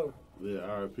 Shout It Low. Yeah,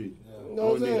 R.I.P. You know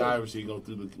Only nigga Irish, he go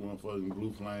through the motherfucking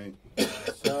blue flame. Shout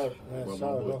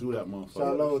through that motherfucker.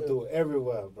 Shout Low through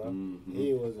everywhere, bro. Mm-hmm.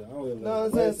 He was. No,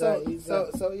 I'm saying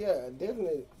so yeah,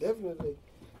 definitely.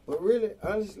 But really,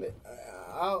 honestly,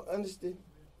 I'll understand.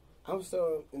 I'm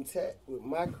so intact with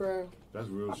my craft. That's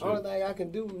real shit. The only thing I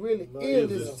can do really is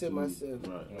listen to myself.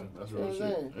 Right. That's real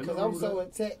shit. Because I'm so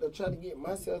intact of trying to get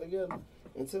myself together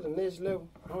into the next level.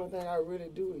 The only thing I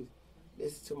really do is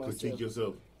listen to myself. Critique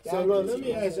yourself. So look, let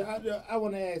me ask you. I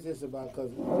want to ask this about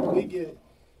because we get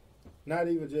not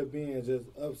even just being just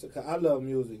upset. Cause I love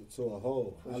music to a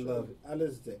whole. I love it. I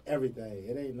listen to everything.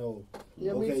 It ain't no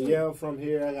I'm from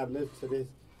here. I got to listen to this.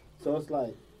 So it's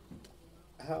like.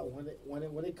 How when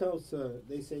it comes to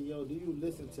they say, yo, do you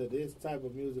listen to this type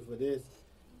of music for this?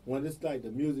 When it's like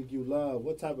the music you love,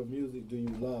 what type of music do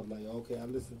you love? Like, okay, I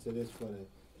listen to this for the.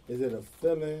 Is it a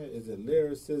feeling? Is it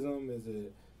lyricism? Is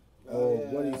it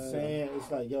what he's saying? It's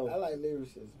like, yo, I like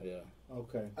lyricism. Yeah.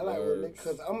 Okay. I like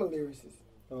because I'm a lyricist.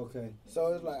 Okay. So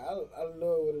it's like I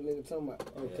love what a nigga talking about.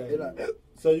 Okay. Like,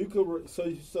 so you could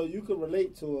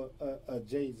relate to a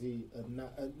Jay-Z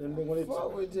when it's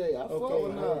fuck with Jay. I fuck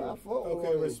with him. I fuck with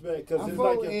okay, respect. Cause it's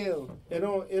like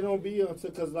it don't be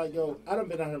until cause like yo, I done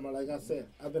been out here like I said,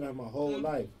 I've been out my whole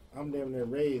life. I'm damn near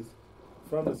raised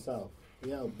from the South.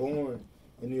 Yeah, born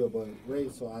in New York, but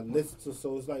raised. So I listen to.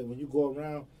 So it's like when you go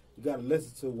around, you gotta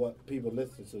listen to what people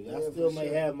listen to. I still may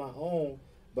have my own.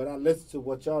 But I listen to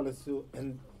what y'all listen to,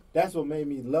 and that's what made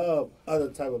me love other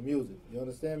type of music. You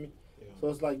understand me? Yeah. So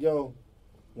it's like, yo,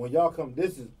 when y'all come,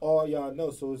 this is all y'all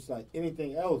know. So it's like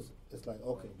anything else, it's like,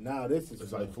 okay, now this is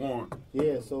It's like foreign.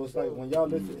 Yeah, so it's like when y'all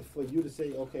listen, for you to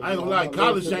say, okay. I ain't gonna lie,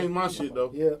 college changed my shit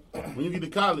though. Yeah. When you get to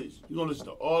college, you gonna listen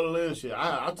to all the land shit.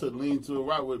 I took Lean to a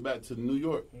Rock with back to New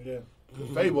York. Yeah.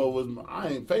 Fabo was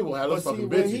Fabo had us fucking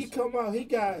bitches. When he come out, he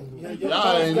got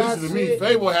y'all ain't listen to me.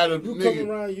 Fabo had a you nigga. Come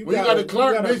around, when you got the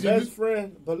Clark you got bitch, a best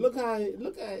friend. But look at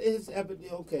his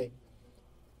epidemic. Okay,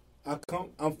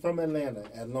 I'm from Atlanta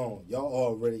alone. Y'all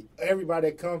already everybody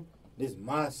that come. This is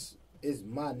my nest.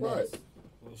 Right.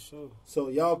 For sure. So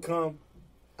y'all come.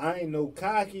 I ain't no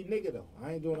cocky nigga though.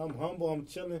 I ain't doing. I'm humble. I'm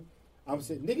chilling. I'm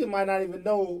saying niggas might not even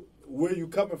know where you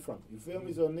coming from. You feel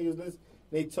me? So niggas listen.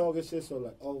 They talking shit, so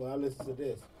like, oh, I listen to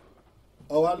this.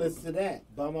 Oh, I listen to that.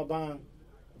 Bam.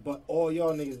 But all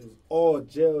y'all niggas is all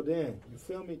gelled in. You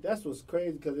feel me? That's what's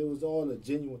crazy because it was all a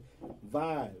genuine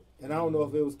vibe. And I don't know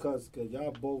if it was because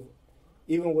y'all both,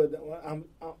 even with,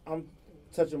 I'm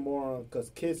touching more on because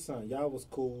Kid's son, y'all was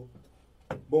cool.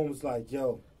 Boom, it's like,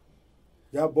 yo,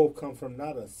 y'all both come from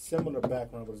not a similar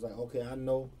background, but it's like, okay, I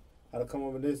know how to come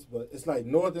up with this, but it's like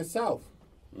north and south.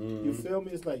 You feel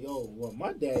me? It's like, yo, well,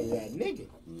 my daddy that nigga.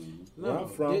 Where I'm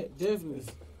from. Definitely.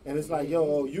 And it's like, yo,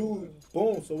 oh, you,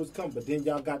 boom, so it's coming. But then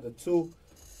y'all got the two.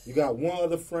 You got one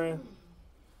other friend.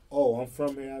 Oh, I'm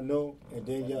from here, I know. And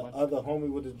then your other homie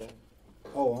with his,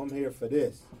 oh, I'm here for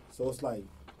this. So it's like,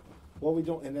 what we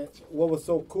doing? And what was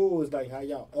so cool is like how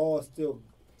y'all all still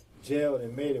gelled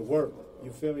and made it work.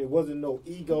 You feel me? It wasn't no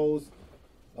egos.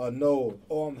 No,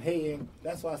 I'm hating.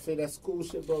 That's why I say that school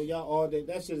shit, bro. Y'all all day.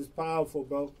 That shit is powerful,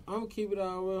 bro. I'm gonna keep it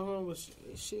all real home, but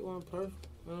shit wasn't perfect.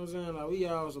 You know what I'm saying? Like, we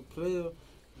all was a player,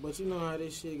 but you know how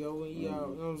this shit go when you all,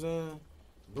 you know what I'm saying?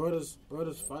 Brothers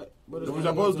fight. Brothers That's what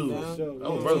y'all supposed to do. That's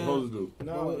what brothers supposed to do.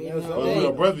 No,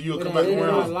 your brother, you'll come back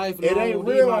around. It ain't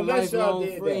real unless y'all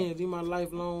did friends. that. These my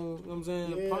lifelong, you know what I'm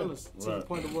saying, partners. To the Right.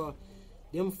 point of where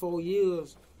them 4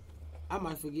 years, I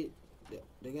might forget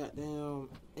they got down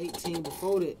 18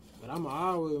 before that, but I'ma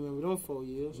always remember them 4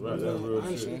 years. Right, that's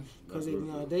real shit. Because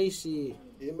nowadays shit,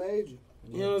 It made you.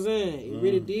 you know what I'm saying? It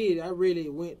really did. I really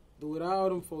went through it all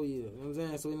them 4 years. You know what I'm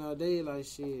saying? So nowadays, like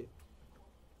shit.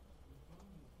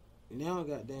 Now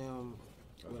goddamn.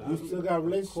 You still got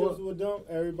relationships with them?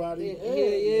 Everybody?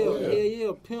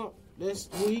 Yeah. Pimp. That's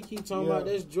who he keep talking about.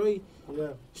 That's Dre. Yeah.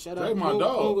 Shout Dre out my dog.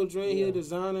 Uncle Dre, he a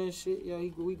designer and shit. Yeah,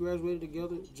 we graduated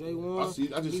together.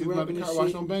 J1. I just see him at the car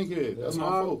wash on Bankhead. That's my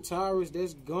fault. Tyrus,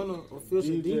 that's Gunner,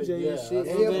 official DJ and shit.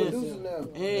 And he a producer now.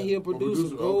 And he a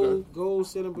producer, okay. gold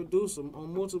selling producer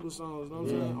on multiple songs. You know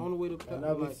what I'm saying? On the way to And platinum.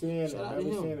 I be Like, seeing it. shout out I to be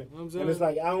him. seeing You it. know what I'm And saying? it's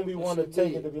like, I don't be That wanting to shit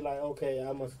take big. it to be like, okay,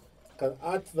 I must. Because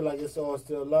I feel like it's all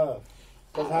still love.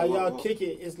 Because how y'all kick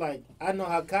it, it's like, I know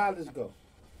how college go.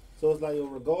 So it's like,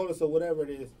 regardless of whatever it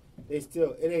is,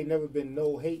 it ain't never been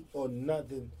no hate or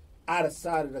nothing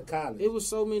outside of the college. It was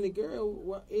so many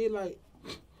girls. It like,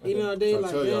 you know, they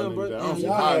like, tell y'all damn, bro. niggas,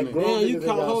 Damn, I you don't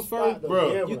caught you her first,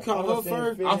 Bro, you caught her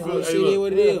first. I feel- She hey, did look.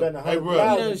 what it is. Hey, bro. You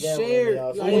done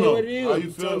shared. Like, Uno, what it is. how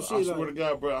you feel? Some I shit swear like- to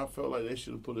God, bro, I felt like they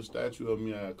should have put a statue of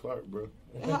me at Clark, bro.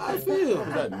 How I feel.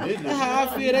 That nigga. That's how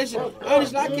I feel. That shit.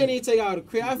 Honestly, I can't even take out the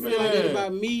credit. I feel like Man. it's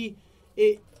about me.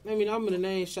 I'm in the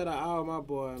name. Shout out all my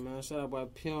boys, man. Shout out by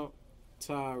Pimp,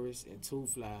 Tyrus, and Two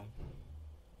Fly,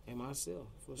 and myself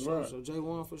for sure. Right. So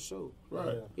J1 for sure.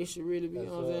 Right. It should really be. You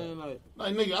know what I'm saying?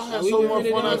 Like Nigga, I had we so been much really, fun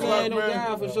you know at what I'm saying? Clark, No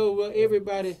man. guy for sure. But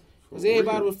everybody, because For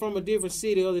everybody real. was from a different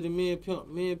city other than me and Pimp.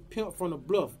 Me and Pimp from the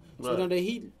Bluff. So Right. then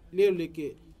he literally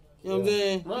get. You know what I'm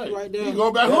saying? Right. He right there. He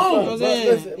go back You know home. what I'm saying?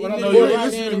 Listen, He when I No, literally you ain't right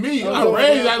listen there to in the- me. I'm I saying,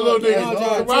 raised that little I'm trying nigga. to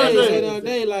tell you, Right the there. other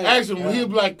day, like, Ask him when he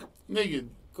be like, nigga,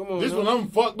 come on, this man. one I'm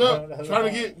fucked up, trying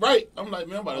to get right. I'm like,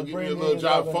 man, I'm about to get me a little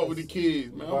job, fuck with the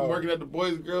kids, man. I'm working at the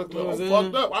Boys and Girls Club. I'm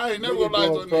fucked up. I ain't never gonna lie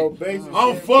to a nigga.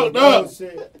 I'm fucked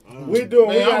up. We doing.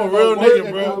 Man, I'm a real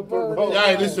nigga, bro. Y'all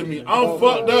ain't listen to me. I'm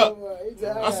fucked up.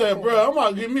 I said, bro, I'm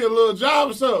about to give me a little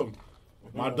job or something.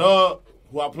 My dog,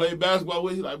 who I played basketball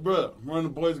with, he like, bro, run the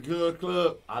Boys and Girls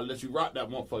Club. I'll let you rock that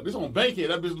motherfucker. This on Bankhead.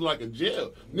 That bitch look like a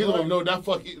jail. Niggas don't know what that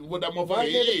motherfucker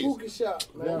Right there, the is. Pookie shop,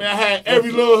 man. Man, I had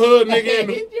every little hood nigga in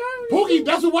the Pookie.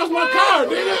 That's who watched my car,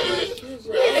 nigga.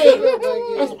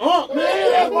 Yeah. That's Unc,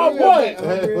 man. That's my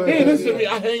boy. He ain't listen to me.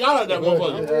 I hang out at that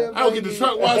motherfucker. I don't get the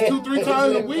truck washed 2-3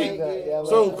 times a week.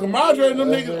 So Kamadre and them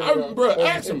niggas, I remember, bro,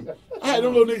 ask them. I had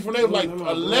them little niggas from they was like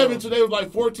 11 to they was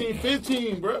like 14,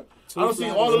 15, bro. I don't see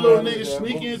all the little niggas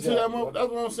sneak into that motherfucker.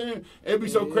 That's what I'm saying. It'd be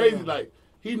so crazy. Like,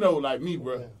 he know, like me,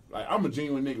 bro. Like, I'm a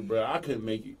genuine nigga, bro. I couldn't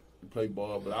make it play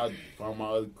ball, but I found my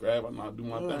other crap. I know how to do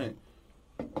my thing.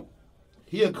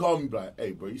 He'll call me like,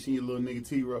 hey, bro, you seen your little nigga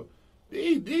T-Row?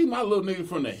 These my little nigga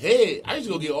from the head. I used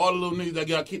to go get all the little niggas that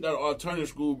got kicked out of alternative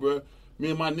school, bro. me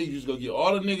and my niggas used to go get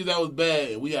all the niggas that was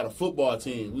bad, and we had a football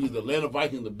team. We was the Atlanta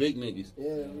Vikings, the big niggas.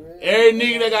 Yeah, man. Every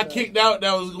nigga that got kicked out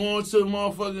that was going to the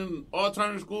motherfucking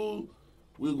alternative school,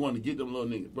 we was going to get them little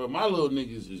niggas. Bro, my little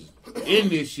niggas is in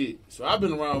this shit. So I've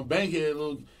been around Bankhead.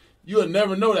 You'll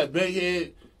never know that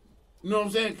Bankhead. You know what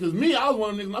I'm saying? Because me, I was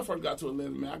one of the niggas when I first got to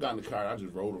Atlanta, man. I got in the car, I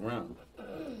just rolled around.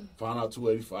 Found out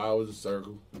 285 was a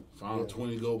circle. Found out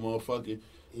 20 go motherfucking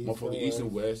east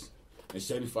and west. And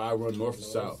 75 run north and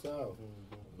south. A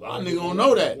lot of niggas don't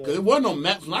know that. Because it wasn't no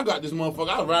maps when I got this motherfucker.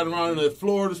 I was riding around in the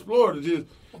Florida just.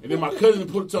 And then my cousin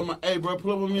told me, hey, bro,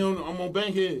 pull up with me. I'm on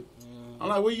Bankhead. I'm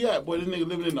like, where you at? Boy, this nigga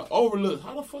living in the Overlook.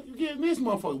 How the fuck you getting this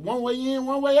motherfucker? One way in,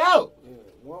 one way out. Yeah,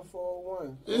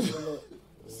 141.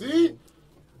 See?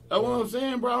 That's what I'm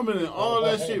saying, bro. I'm in all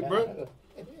that shit, bro.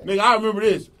 Nigga, I remember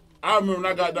this. I remember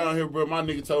when I got down here, bro, my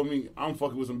nigga told me, I'm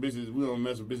fucking with some bitches. We don't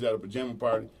mess with bitches at a pajama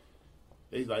party.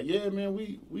 He's like, yeah, man,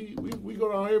 we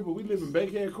go down here, but we live in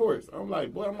Bankhead Courts. I'm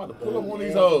like, boy, I'm about to pull up one of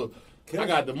these hoes. I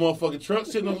got the motherfucking truck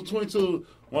sitting on the 22.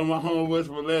 One of my homeboys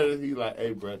from Atlanta, he's like,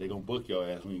 hey, bro, they gonna book your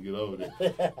ass when you get over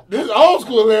there. This is old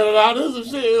school Atlanta now. This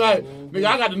is some shit. Like, nigga,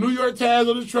 I got the New York tags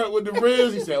on the truck with the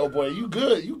ribs. He said, oh, boy, you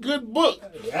good book.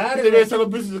 He said, they tell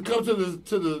the bitches to come to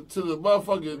the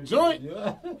motherfucking joint.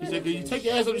 He said, can you take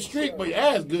your ass on the street, but your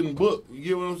ass good and booked. You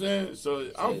get what I'm saying? So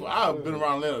I've been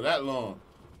around Atlanta that long.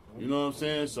 You know what I'm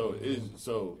saying? So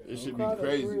it should be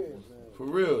crazy. For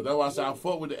real. That's why I say I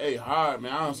fuck with the A hard,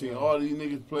 man. I done seen all these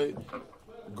niggas play,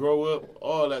 grow up,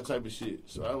 all that type of shit.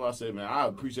 So that's why I say, man, I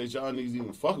appreciate y'all niggas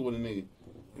even fucking with a nigga. You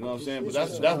know what I'm saying? But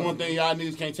that's one thing y'all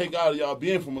niggas can't take out of y'all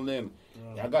being from Atlanta.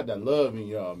 Y'all got that love in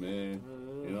y'all, man.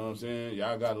 You know what I'm saying?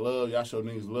 Y'all got love. Y'all show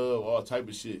niggas love, all type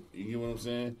of shit. You get what I'm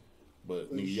saying?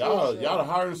 But nigga, y'all the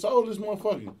heart and soul of this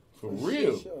motherfucker. For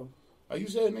real. Like you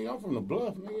said, nigga, I'm from the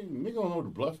Bluff, nigga. Nigga don't know what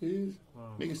the Bluff is.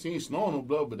 Nigga seen snow on the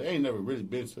Bluff, but they ain't never really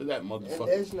been to that motherfucker. And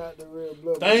that's not the real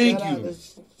Bluff. Thank you.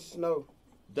 Snow.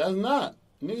 That's not.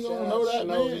 Niggas don't know that,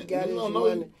 Snow. man. He got his don't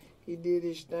money. know. He did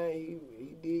his thing.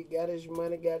 He got his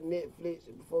money, got Netflix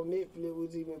before Netflix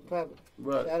was even popping.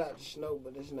 Right. Shout out to Snow,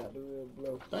 but that's not the real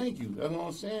Bluff. Thank you. That's what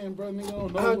I'm saying, bro. Nigga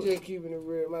don't know. I'm just keeping it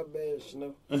real. My bad,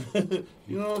 Snow.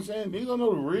 You know what I'm saying? Niggas don't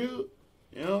know the real.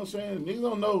 You know what I'm saying?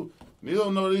 Niggas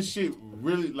don't know this shit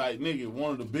really, like, nigga,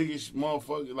 one of the biggest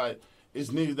motherfuckers, like, it's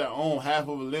niggas that own half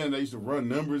of Atlanta that used to run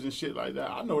numbers and shit like that.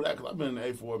 I know that because I've been in the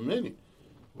A for a minute.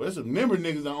 But there's some number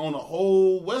niggas that own the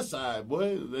whole west side,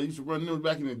 boy. They used to run numbers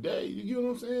back in the day. You get what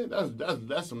I'm saying?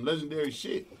 That's some legendary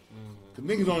shit. Because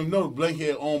niggas don't even know the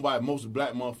Blankhead owned by most of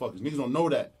black motherfuckers. Niggas don't know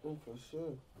that. For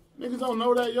sure. Niggas don't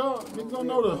know that, y'all. Niggas don't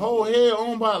know the whole head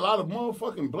owned by a lot of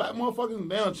motherfucking black motherfuckers.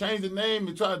 They done changed the name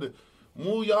and tried to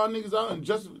move y'all niggas out and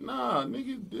just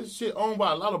nigga, this shit owned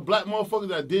by a lot of black motherfuckers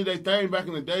that did their thing back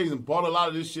in the days and bought a lot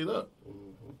of this shit up.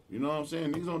 You know what I'm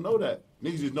saying? Niggas don't know that.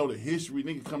 Niggas just know the history.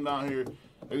 Niggas come down here,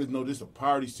 they just know this a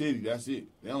party city. That's it.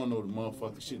 They don't know the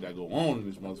motherfucking shit that go on in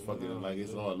this motherfucker. Like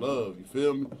it's all love. You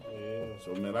feel me? Yeah.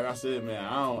 So man, like I said, man,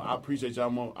 I appreciate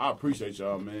y'all. I appreciate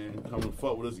y'all, man, coming to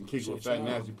fuck with us and kick with Fat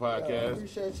Nasty Podcast. I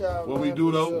appreciate y'all. What we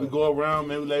do though, we go around,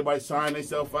 man. We let everybody sign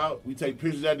themselves out. We take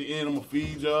pictures at the end. I'm gonna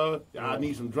feed y'all. Y'all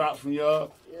need some drops from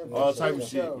y'all. All type of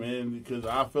shit, man, because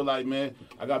I feel like, man,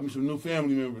 I got me some new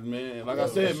family members, man. And like I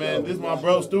said, man, this is my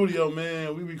bro studio,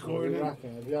 man. We recording it.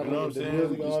 You know what I'm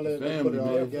saying? It's family,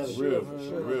 man.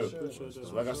 For real.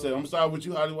 So like I said, I'm sorry with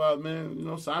you, Hollywood, man. You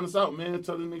know, sign us out, man.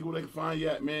 Tell the nigga where they can find you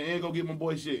at, man. And go get my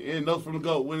boy shit. And notes from the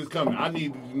GOAT when it's coming. I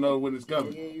need to know when it's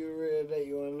coming. Yeah, you a real date.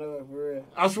 You want to know it for real?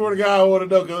 I swear to God, I want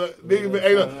to know. Cause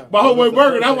nigga, my homeboy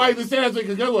Burger, that's why he been saying that shit.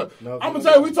 Cause guess what? I'm gonna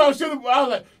tell you, we talk shit about. I was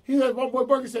like, he said, my boy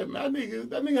Burger said, man,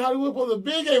 that nigga Hollywood supposed to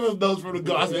big gave us notes from the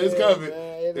GOAT. I said, it's coming.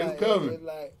 Man, it's coming. It's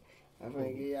like, I'm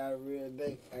finna give y'all a real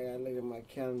date. I gotta look at my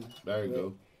calendar. There you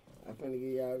go. I'm finna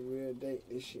give y'all a real date.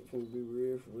 This shit finna be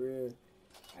real for real.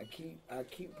 I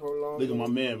keep prolonging. Look at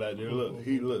my man back there. Look.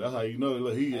 That's how you know.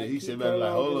 Look, he said back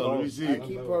like, hold on, let me see. I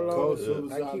keep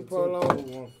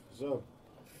prolonging.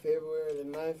 February the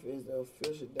 9th is the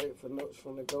official date for Notes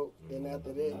from the GOAT. Then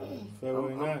after that,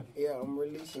 February 9th. I'm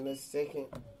releasing the second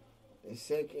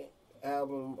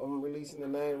album. I'm releasing the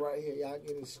name right here. Y'all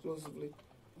get it exclusively.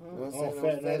 You know what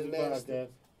I'm saying? Fat Nasty.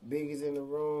 Biggest in the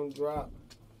Room drop.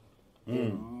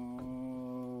 End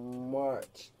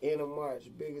of March.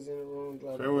 Biggest in the Room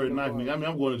drop. February 9th, nigga. I mean,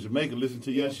 I'm going to Jamaica. Listen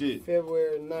to your shit.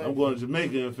 February 9th. I'm going to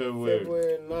Jamaica in February.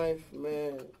 February 9th,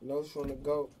 man. Notes from the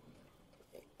GOAT.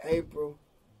 April.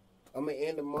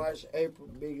 End of March, April,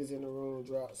 Biggest in the Room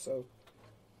drop. So,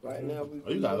 right now we.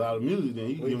 You got a lot of music then.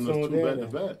 You giving us 2 back to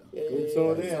back. Yeah.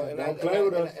 Don't play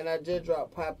with us. And I just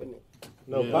dropped Poppin' It.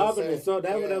 No, Yeah. popping it. So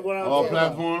that's what I'm All saying.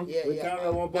 platforms. Yeah, We yeah. counted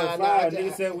at 1.5. Nah,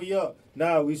 Niggas said we up.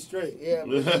 Nah, we straight. Yeah.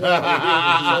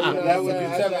 That's what you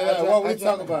talking about. What we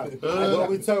talking about? What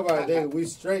we talking about, nigga? We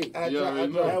straight. That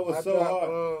was so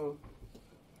hard.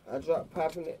 I dropped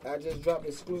popping it. I just dropped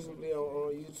exclusively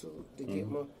on YouTube to get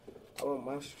I want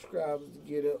my subscribers to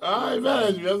get up. All right,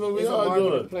 man. That's what we all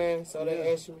doing. doing. Plan, so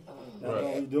they asked me.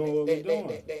 Right. We doing what we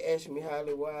doing. They asked me how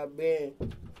where I been.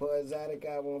 For exotic,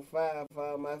 I want 5. For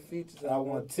all my features, I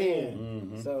want 10.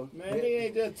 Mm-hmm. So man, nigga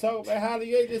ain't just talking about Holly.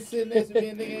 You ain't just sitting next to me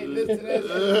and nigga ain't listening to that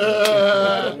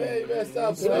shit. Man, you better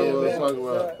stop playing, man.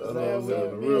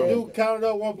 Dude counted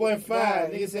up 1.5.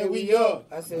 Nigga said we up.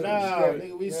 I said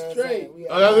nigga, we straight.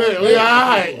 Oh, that's it. We all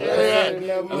right.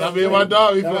 And I mean, my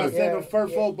dog, he I finna. said the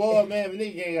first 4 ball, man,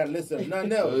 nigga ain't got to listen to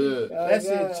nothing else. That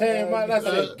shit changed my life. I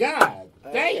said, God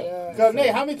damn. Cause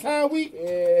Nate, how many times we?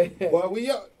 Boy,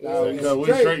 we up. Cause we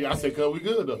straight. I said, cause we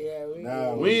good though.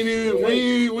 Yeah, we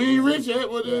ain't rich yet,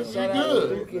 but we shout out good.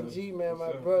 to Luke and G, man,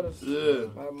 my brothers. Yeah.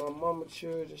 My mama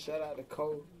children. Shout out to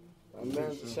Cole. My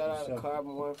manager, shout out to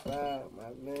Carbon 15,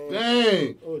 my man.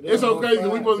 Dang. It's so crazy.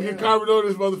 We supposed to get Carbon on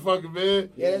this motherfucker, man.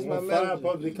 Yeah, that's my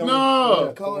manager.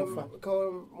 No. Cole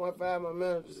 15, my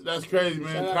manager. That's crazy,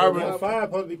 man. Carbon 5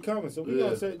 supposed to be coming, so we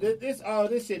gonna say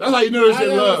this shit. That's how you know this shit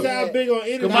love. I'm big on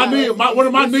internet. One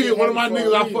of my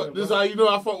niggas, I fuck. This is how you know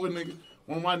I fuck with niggas.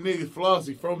 One of my niggas,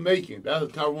 Flossie from Macon. That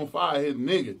was Carbon 5, his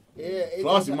nigga. Yeah,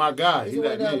 Flossie, my guy. He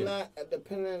that nigga.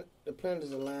 The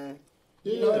planet's a line.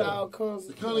 Yeah. You know it all comes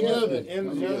together. That's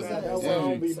why I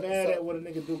don't be mad at what a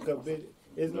nigga do, cause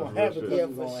it's gonna happen because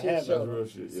it's gonna happen. Sure. Real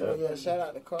shit, So yeah, shout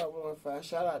out to Carbon 15,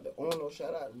 shout out to Uno,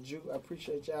 shout out to Jew. I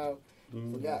appreciate y'all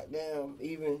for goddamn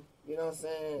even, you know what I'm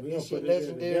saying? This shit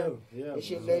legendary. This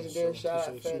shit legendary. Shout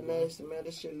out Fat Nasty, man.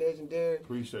 This shit legendary.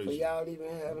 Appreciate for y'all even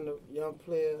having a young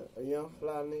player, a young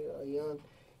fly nigga, a young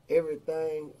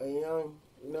everything, a young,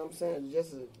 you know what I'm saying?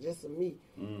 Just a me.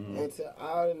 And to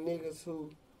all the niggas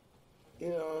who, you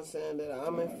know what I'm saying, that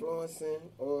I'm influencing,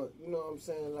 or, you know what I'm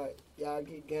saying, like, y'all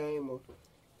get game, or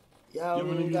y'all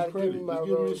ain't got to give me my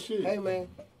rose. Hey, man,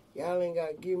 y'all ain't got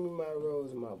to give me my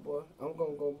rose, my boy. I'm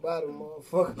going to go buy them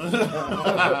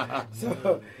motherfuckers.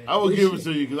 So, I will give it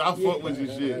to you, because I fuck with your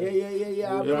shit.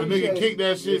 Yeah. If a nigga kick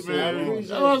that shit, man,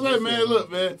 that's what I'm saying, man, look,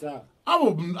 man. I'm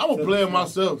a player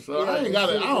myself, so I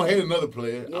don't hate another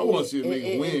player. I want to see a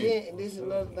nigga win. And this is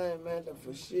another thing, man, the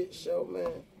for shit show,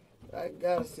 man. I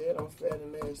gotta say it on Fat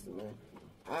and Nasty, man.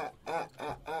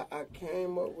 I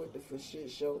came up with the for shit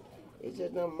show. It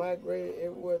just done migrated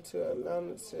everywhere to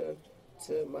Atlanta,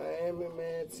 to Miami,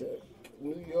 man, to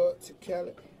New York, to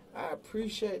Cali. I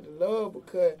appreciate the love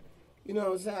because, you know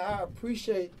what I'm saying, I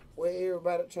appreciate what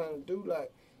everybody trying to do.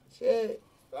 Like, shit,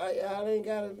 like, y'all ain't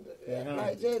gotta,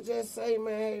 like, just say,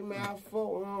 man, hey, man, I fuck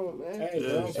wrong, man. Hey,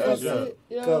 that's it.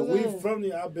 You know because what I'm we saying? from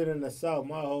the, I've been in the South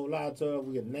my whole life, so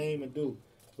we can name and do.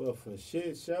 But for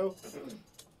shit show,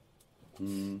 I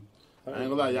ain't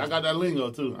gonna lie, y'all got that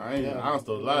lingo too. I don't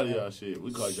stole a lot of y'all shit.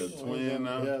 We call each other twin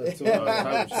now. Yeah, Type of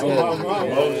shit.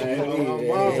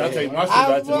 I take my shit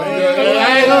back to me.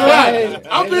 I ain't gonna lie.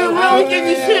 I'm being real with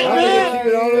this shit,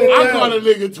 man. I call a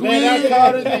nigga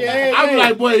twin. I'm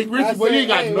like, boy, Richie, boy, you ain't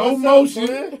got no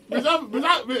motion.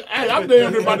 I'm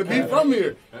damn near about to be from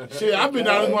here. Shit, I've been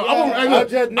down this one. I ain't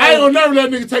gonna never let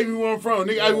nigga take me where I'm from.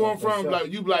 Nigga, I where I'm from.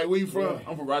 Like, you be like, where you from?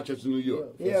 I'm from Rochester, New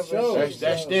York. Yeah, for sure.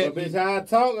 That's that. Bitch, how I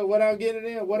talk and what I'm getting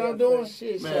in, what I'm doing.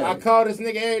 Man. I call this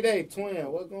nigga every day,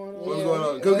 twin. What's going on? What's going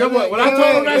on? Because guess what? When I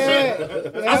told him that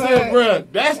shit, I said,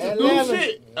 bruh, that's the new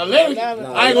shit. Atlanta.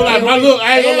 I ain't gonna lie.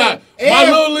 My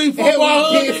little league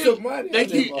football hood, they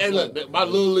keep, hey, look, my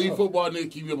little league football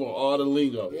nigga keep me up on all the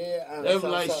lingo. They be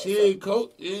like, shit,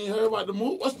 coach, you ain't heard about the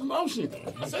move? What's the motion?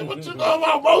 I said, what you know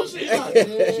about motion?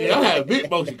 Shit, I had big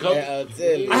motion, coach.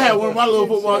 I had one of my little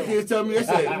football kids tell me, they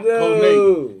said, Coach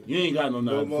Nate, you ain't got no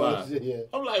 9 to 5.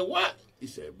 I'm like, what? He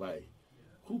said, buddy,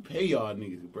 who pay y'all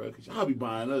niggas, bro? Cause y'all be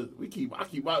buying us. We keep our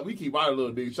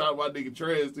little niggas. Shout out my nigga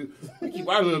Trez too. We keep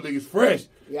our little niggas fresh.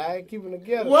 Yeah, I ain't keeping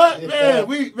together. What, man? Ask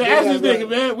this nigga,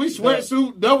 man. We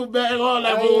sweatsuit, double bag, all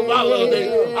that. My little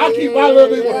nigga. I keep my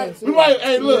little nigga. We might,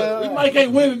 hey, look, we might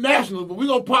can't win the nationals, but we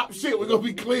gonna pop shit. We gonna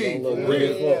be clean. For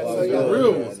real.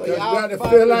 Real one. You got to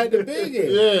feel like the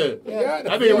biggest. Yeah.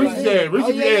 I think Richie said.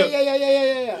 Richie said.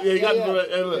 Yeah. You got to feel like,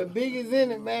 hey, The look. biggest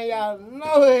in it, man. Y'all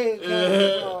know it.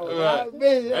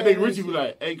 I think Richie be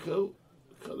like, hey, coach,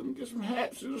 let me get some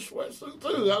hats and a sweatsuit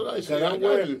too. I'm like,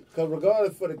 shit, Because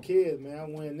regardless for the kids,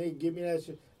 man, when they give me that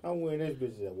shit, I'm wearing this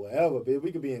bitch whatever, bitch.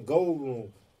 We could be in gold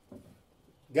room.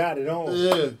 got it on.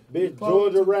 Yeah. Bitch,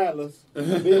 Georgia Rattlers.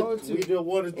 Bitch, we just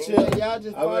want to chill. Y'all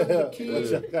just follow the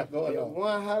kids. Going on.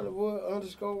 One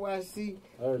Hollywood_YC.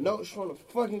 Notes from the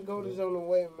fucking Golders on the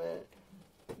way, man.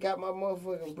 Got my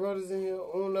motherfucking brothers in here.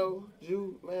 Uno,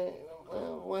 Jew, man.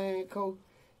 One hand coach.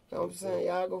 You know what I'm saying?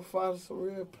 Y'all go follow some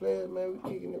real players, man. We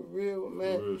kicking it real,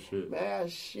 man. Real shit. Man, I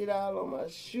shit all on my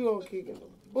shoe. I'm kicking the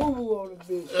boo-boo on the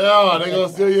bitch. Oh, they gonna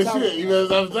steal your shit. You know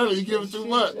what I'm telling you? You give them too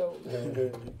much.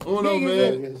 Uno,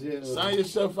 man. Sign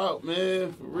yourself out,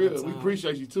 man. For real. We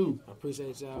appreciate you, too. I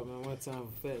appreciate y'all, man. One time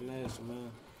for Fat Nasty, man.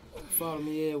 Follow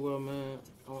me everywhere, man.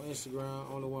 On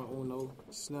Instagram, only one Uno.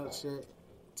 Snapchat,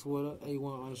 Twitter,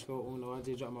 A1_Uno. I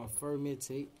just dropped my first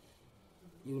mixtape.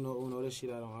 You know Uno, that shit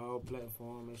out on all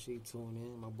platforms. Make sure you tune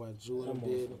in. My boy Jordan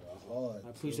did it. I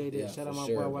appreciate that. Shout out my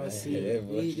boy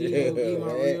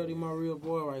YC. He my real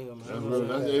boy right here,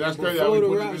 man. That's crazy. Before the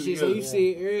rap shit, so you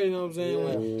see it early, you know what I'm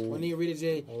saying? When he really just,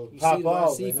 you see the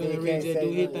YC finna really just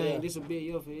do his thing. This a big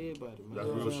year for everybody, man. That's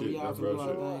real shit. We all finna do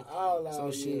our thing.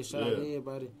 So shit, shout out to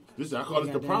everybody. This I call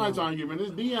this the prime time game, man. This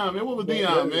Dion, man. What was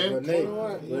Dion, man?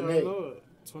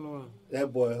 21.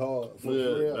 That boy hard.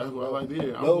 Yeah, that's what I like to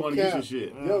hear. I'm No going to get cap. your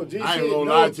shit. Yo, G I ain't shit, gonna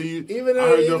no, lie to you. even I though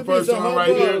heard it your be first so song humble,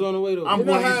 right here. on the way, though. I'm You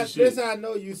know going to how, get your this shit. how I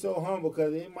know you so humble,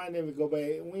 because it might never go back. We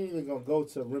ain't even going to go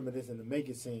to Reminiscent to make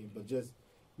it scene, but just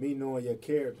me knowing your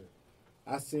character.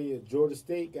 I seen Georgia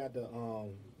State got the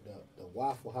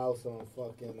Waffle House on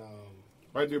fucking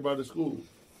Right there by the school.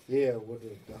 yeah, with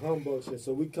the humbug shit.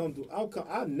 So we come through.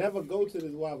 I never go to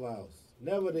this Waffle House,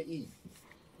 never to eat.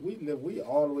 We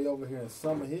all the way over here in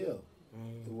Summer Hill.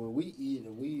 Where we eat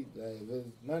and there's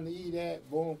nothing to eat at,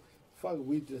 boom, fuck it,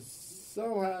 we just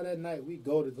somehow that night we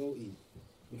go eat.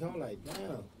 We come like,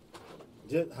 damn,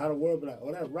 just how the world be like,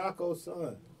 oh, that Rocko's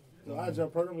son. So I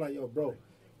jump hurt him like, yo, bro,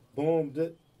 boom,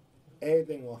 just,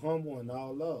 everything was humble and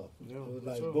all love. Yeah, it was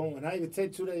like, sure. boom, and I even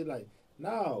take 2 days like,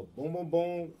 no, boom, boom,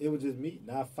 boom, it was just me,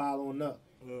 not following up.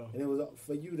 Yeah. And it was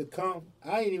for you to come.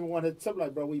 I ain't even want to tell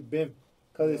like, bro, we been.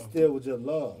 Because it still was just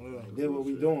love. Like, did what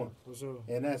we doing. For sure.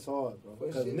 And that's hard, bro. For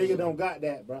Because sure. nigga don't got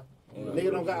that, bro.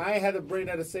 Nigga don't got. I ain't had to bring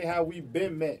that to say how we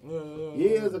been met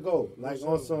years ago. Like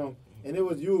on some. And it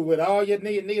was you with all your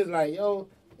niggas like, yo.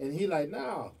 And he like,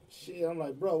 nah. Shit. I'm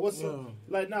like, bro, what's up?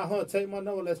 Like, nah, take my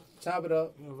number. Let's chop it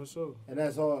up. Yeah, for sure. And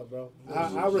that's hard, bro.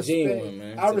 I respect genuine,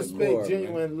 man. I To the respect core,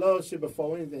 genuine love shit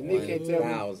before anything. Nigga can't tell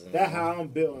me 1,000. that's how I'm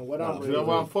built and what I'm That's ready.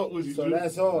 why I fuck with you, So dude.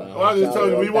 that's hard. Oh, I just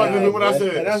told you, you wasn't doing what I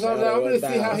said. And that's what I'm going to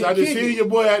see how he I just kick seen it. your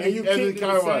boy at And you the kick it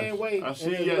car the same wash. way. I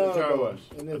seen And you it's at the love, car bro. wash.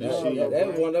 And it's That, love, shit, bro.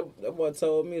 that one that boy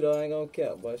told me though, I ain't gonna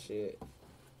cap, but shit.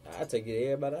 I take it to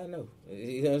everybody I know.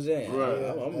 You know what I'm saying? Right.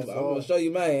 I'm gonna show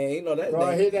you my hand. You know that. Bro,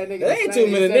 I hit that nigga. There ain't the too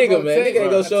same. many He said, niggas, bro, man. take Nigga ain't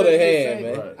it. gonna show I their said the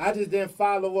hand, same. man. I just didn't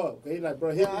follow up. He like, bro,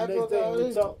 hit Yeah, the I next day and we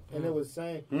this. talk. And it was the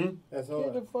same. That's Get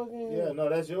hard. the fucking Yeah, no,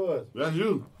 that's yours. That's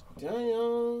you.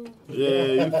 Damn.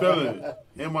 Yeah, you feeling it.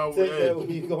 In my Take that way. where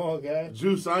you going, guy.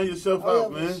 Juice, sign yourself Oh,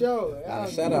 out, yeah, man. for sure.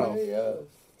 Shout out. Yeah.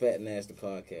 Fat Nasty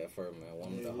Podcast first, man.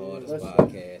 One of the hardest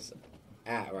podcasts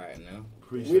out right now.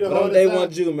 Appreciate We the it. But hardest they out.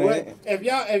 want you, man. What- If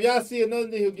y'all see another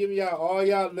nigga who give me y'all all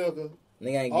y'all liquor,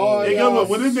 Nigga ain't Oh, Hey, getting come y'all on.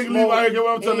 When this nigga leave out here, come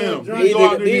on, I'm telling him. and drink. These Go out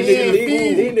there and These get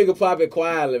niggas- his food. niggas pop it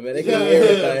quietly, man. They yeah, got if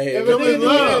everything. a Hey, nigga Come do in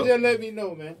love. that, just let me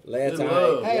know, man. last Hey,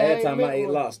 time I I ate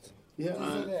ain't lobster. Yeah, I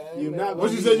you ain't not.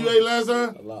 What you said you ate last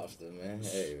time? A lobster, man.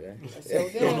 Hey, man.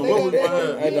 What was my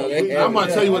I'm about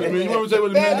to tell you what the menu. You want me to tell you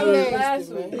what the menu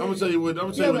is? I'm gonna tell you what the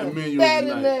menu is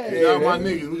tonight. Y'all my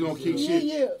niggas, we gonna kick shit.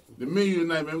 Yeah. The menu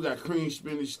tonight, man, we got cream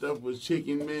spinach stuff with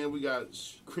chicken, man. We got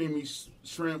creamy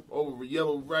shrimp over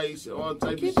yellow rice and all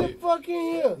type Get of the shit. fuck in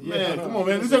here. Man, come on,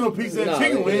 man. This ain't no pizza and Nah,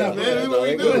 chicken wings, man. This is what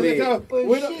we do. You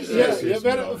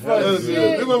better.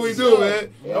 This is what we do, man.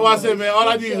 That's why I said, man, all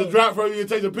I need is a drop from you and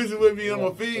take a picture with me and I'm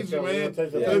gonna feed you, man.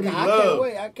 Let me love.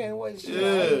 I can't wait.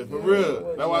 Yeah, for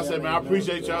real. That's why I said, man, I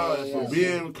appreciate y'all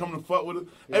for coming to fuck with us.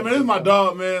 Hey, man, this is my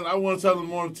dog, man. I want to tell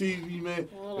him on TV, man.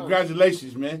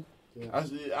 Congratulations, man.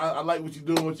 I like what you're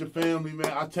doing with your family,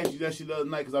 man. I texted you that shit the other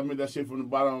night because I meant that shit from the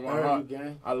bottom of my heart.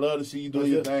 I love to see you do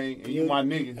your thing, and you my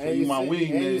nigga, so you my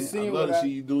wing, man. I love to see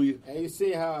you do it. And you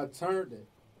see how I turned it.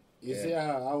 You see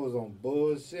how I was on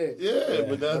bullshit. Yeah,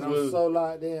 but that's I'm what. so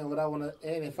locked in. What I want to,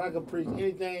 and if I could preach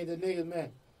anything to niggas,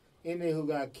 man, any who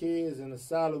got kids and a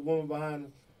solid woman behind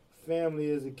them, family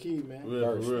is the key, man.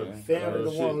 Real. Family the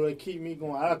one who keep me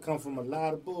going. I come from a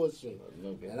lot of bullshit.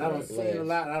 And I done seen a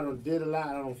lot. I done did a lot.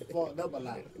 I done fucked up a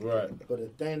lot. Right. But the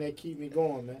thing that keep me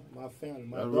going, man, my family,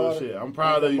 my That's daughter. real shit. I'm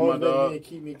proud of you, my dog.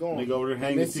 Keep me going. Nigga over there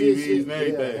hanging this shit, TVs and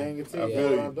everything. Yeah, hanging I TVs. feel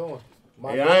What I'm you. doing.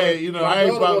 My Yeah, daughter, I ain't my daughter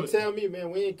probably. gonna tell me, man,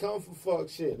 we ain't come from fuck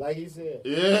shit, like he said.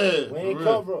 Yeah. We ain't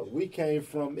come from. We came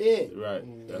from it.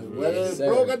 Right. That's Whether real. it's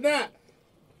broke or not.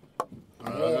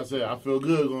 Like I said, I feel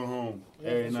good going home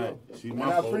every night. Sure. See And my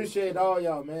I fault. appreciate all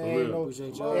y'all, man. Ain't no,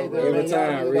 Appreciate y'all. Every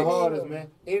time, the Rich. hardest, man.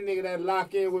 Any nigga that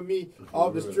lock in with me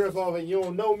off the strip off and you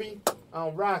don't know me,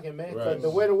 I'm rocking, man. Right. Cause the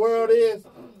way the world is,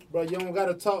 bro, you don't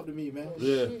gotta talk to me, man.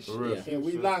 Yeah, for real. Yeah. And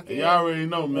we lock in. Y'all already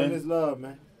know, on man. this love,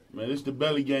 man. Man, this the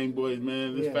Belly Gang boys,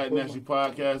 man. This Yeah, Fat put Nasty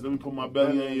podcast. Let me put my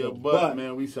belly on your butt,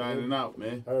 man. We signing out,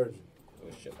 man. Heard you.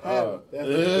 That's That's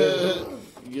good.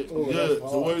 Oh, Good. that's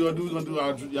So what we gonna do? We gonna do our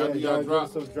y'all do y'all give drop.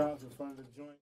 us some drops in front of the joint.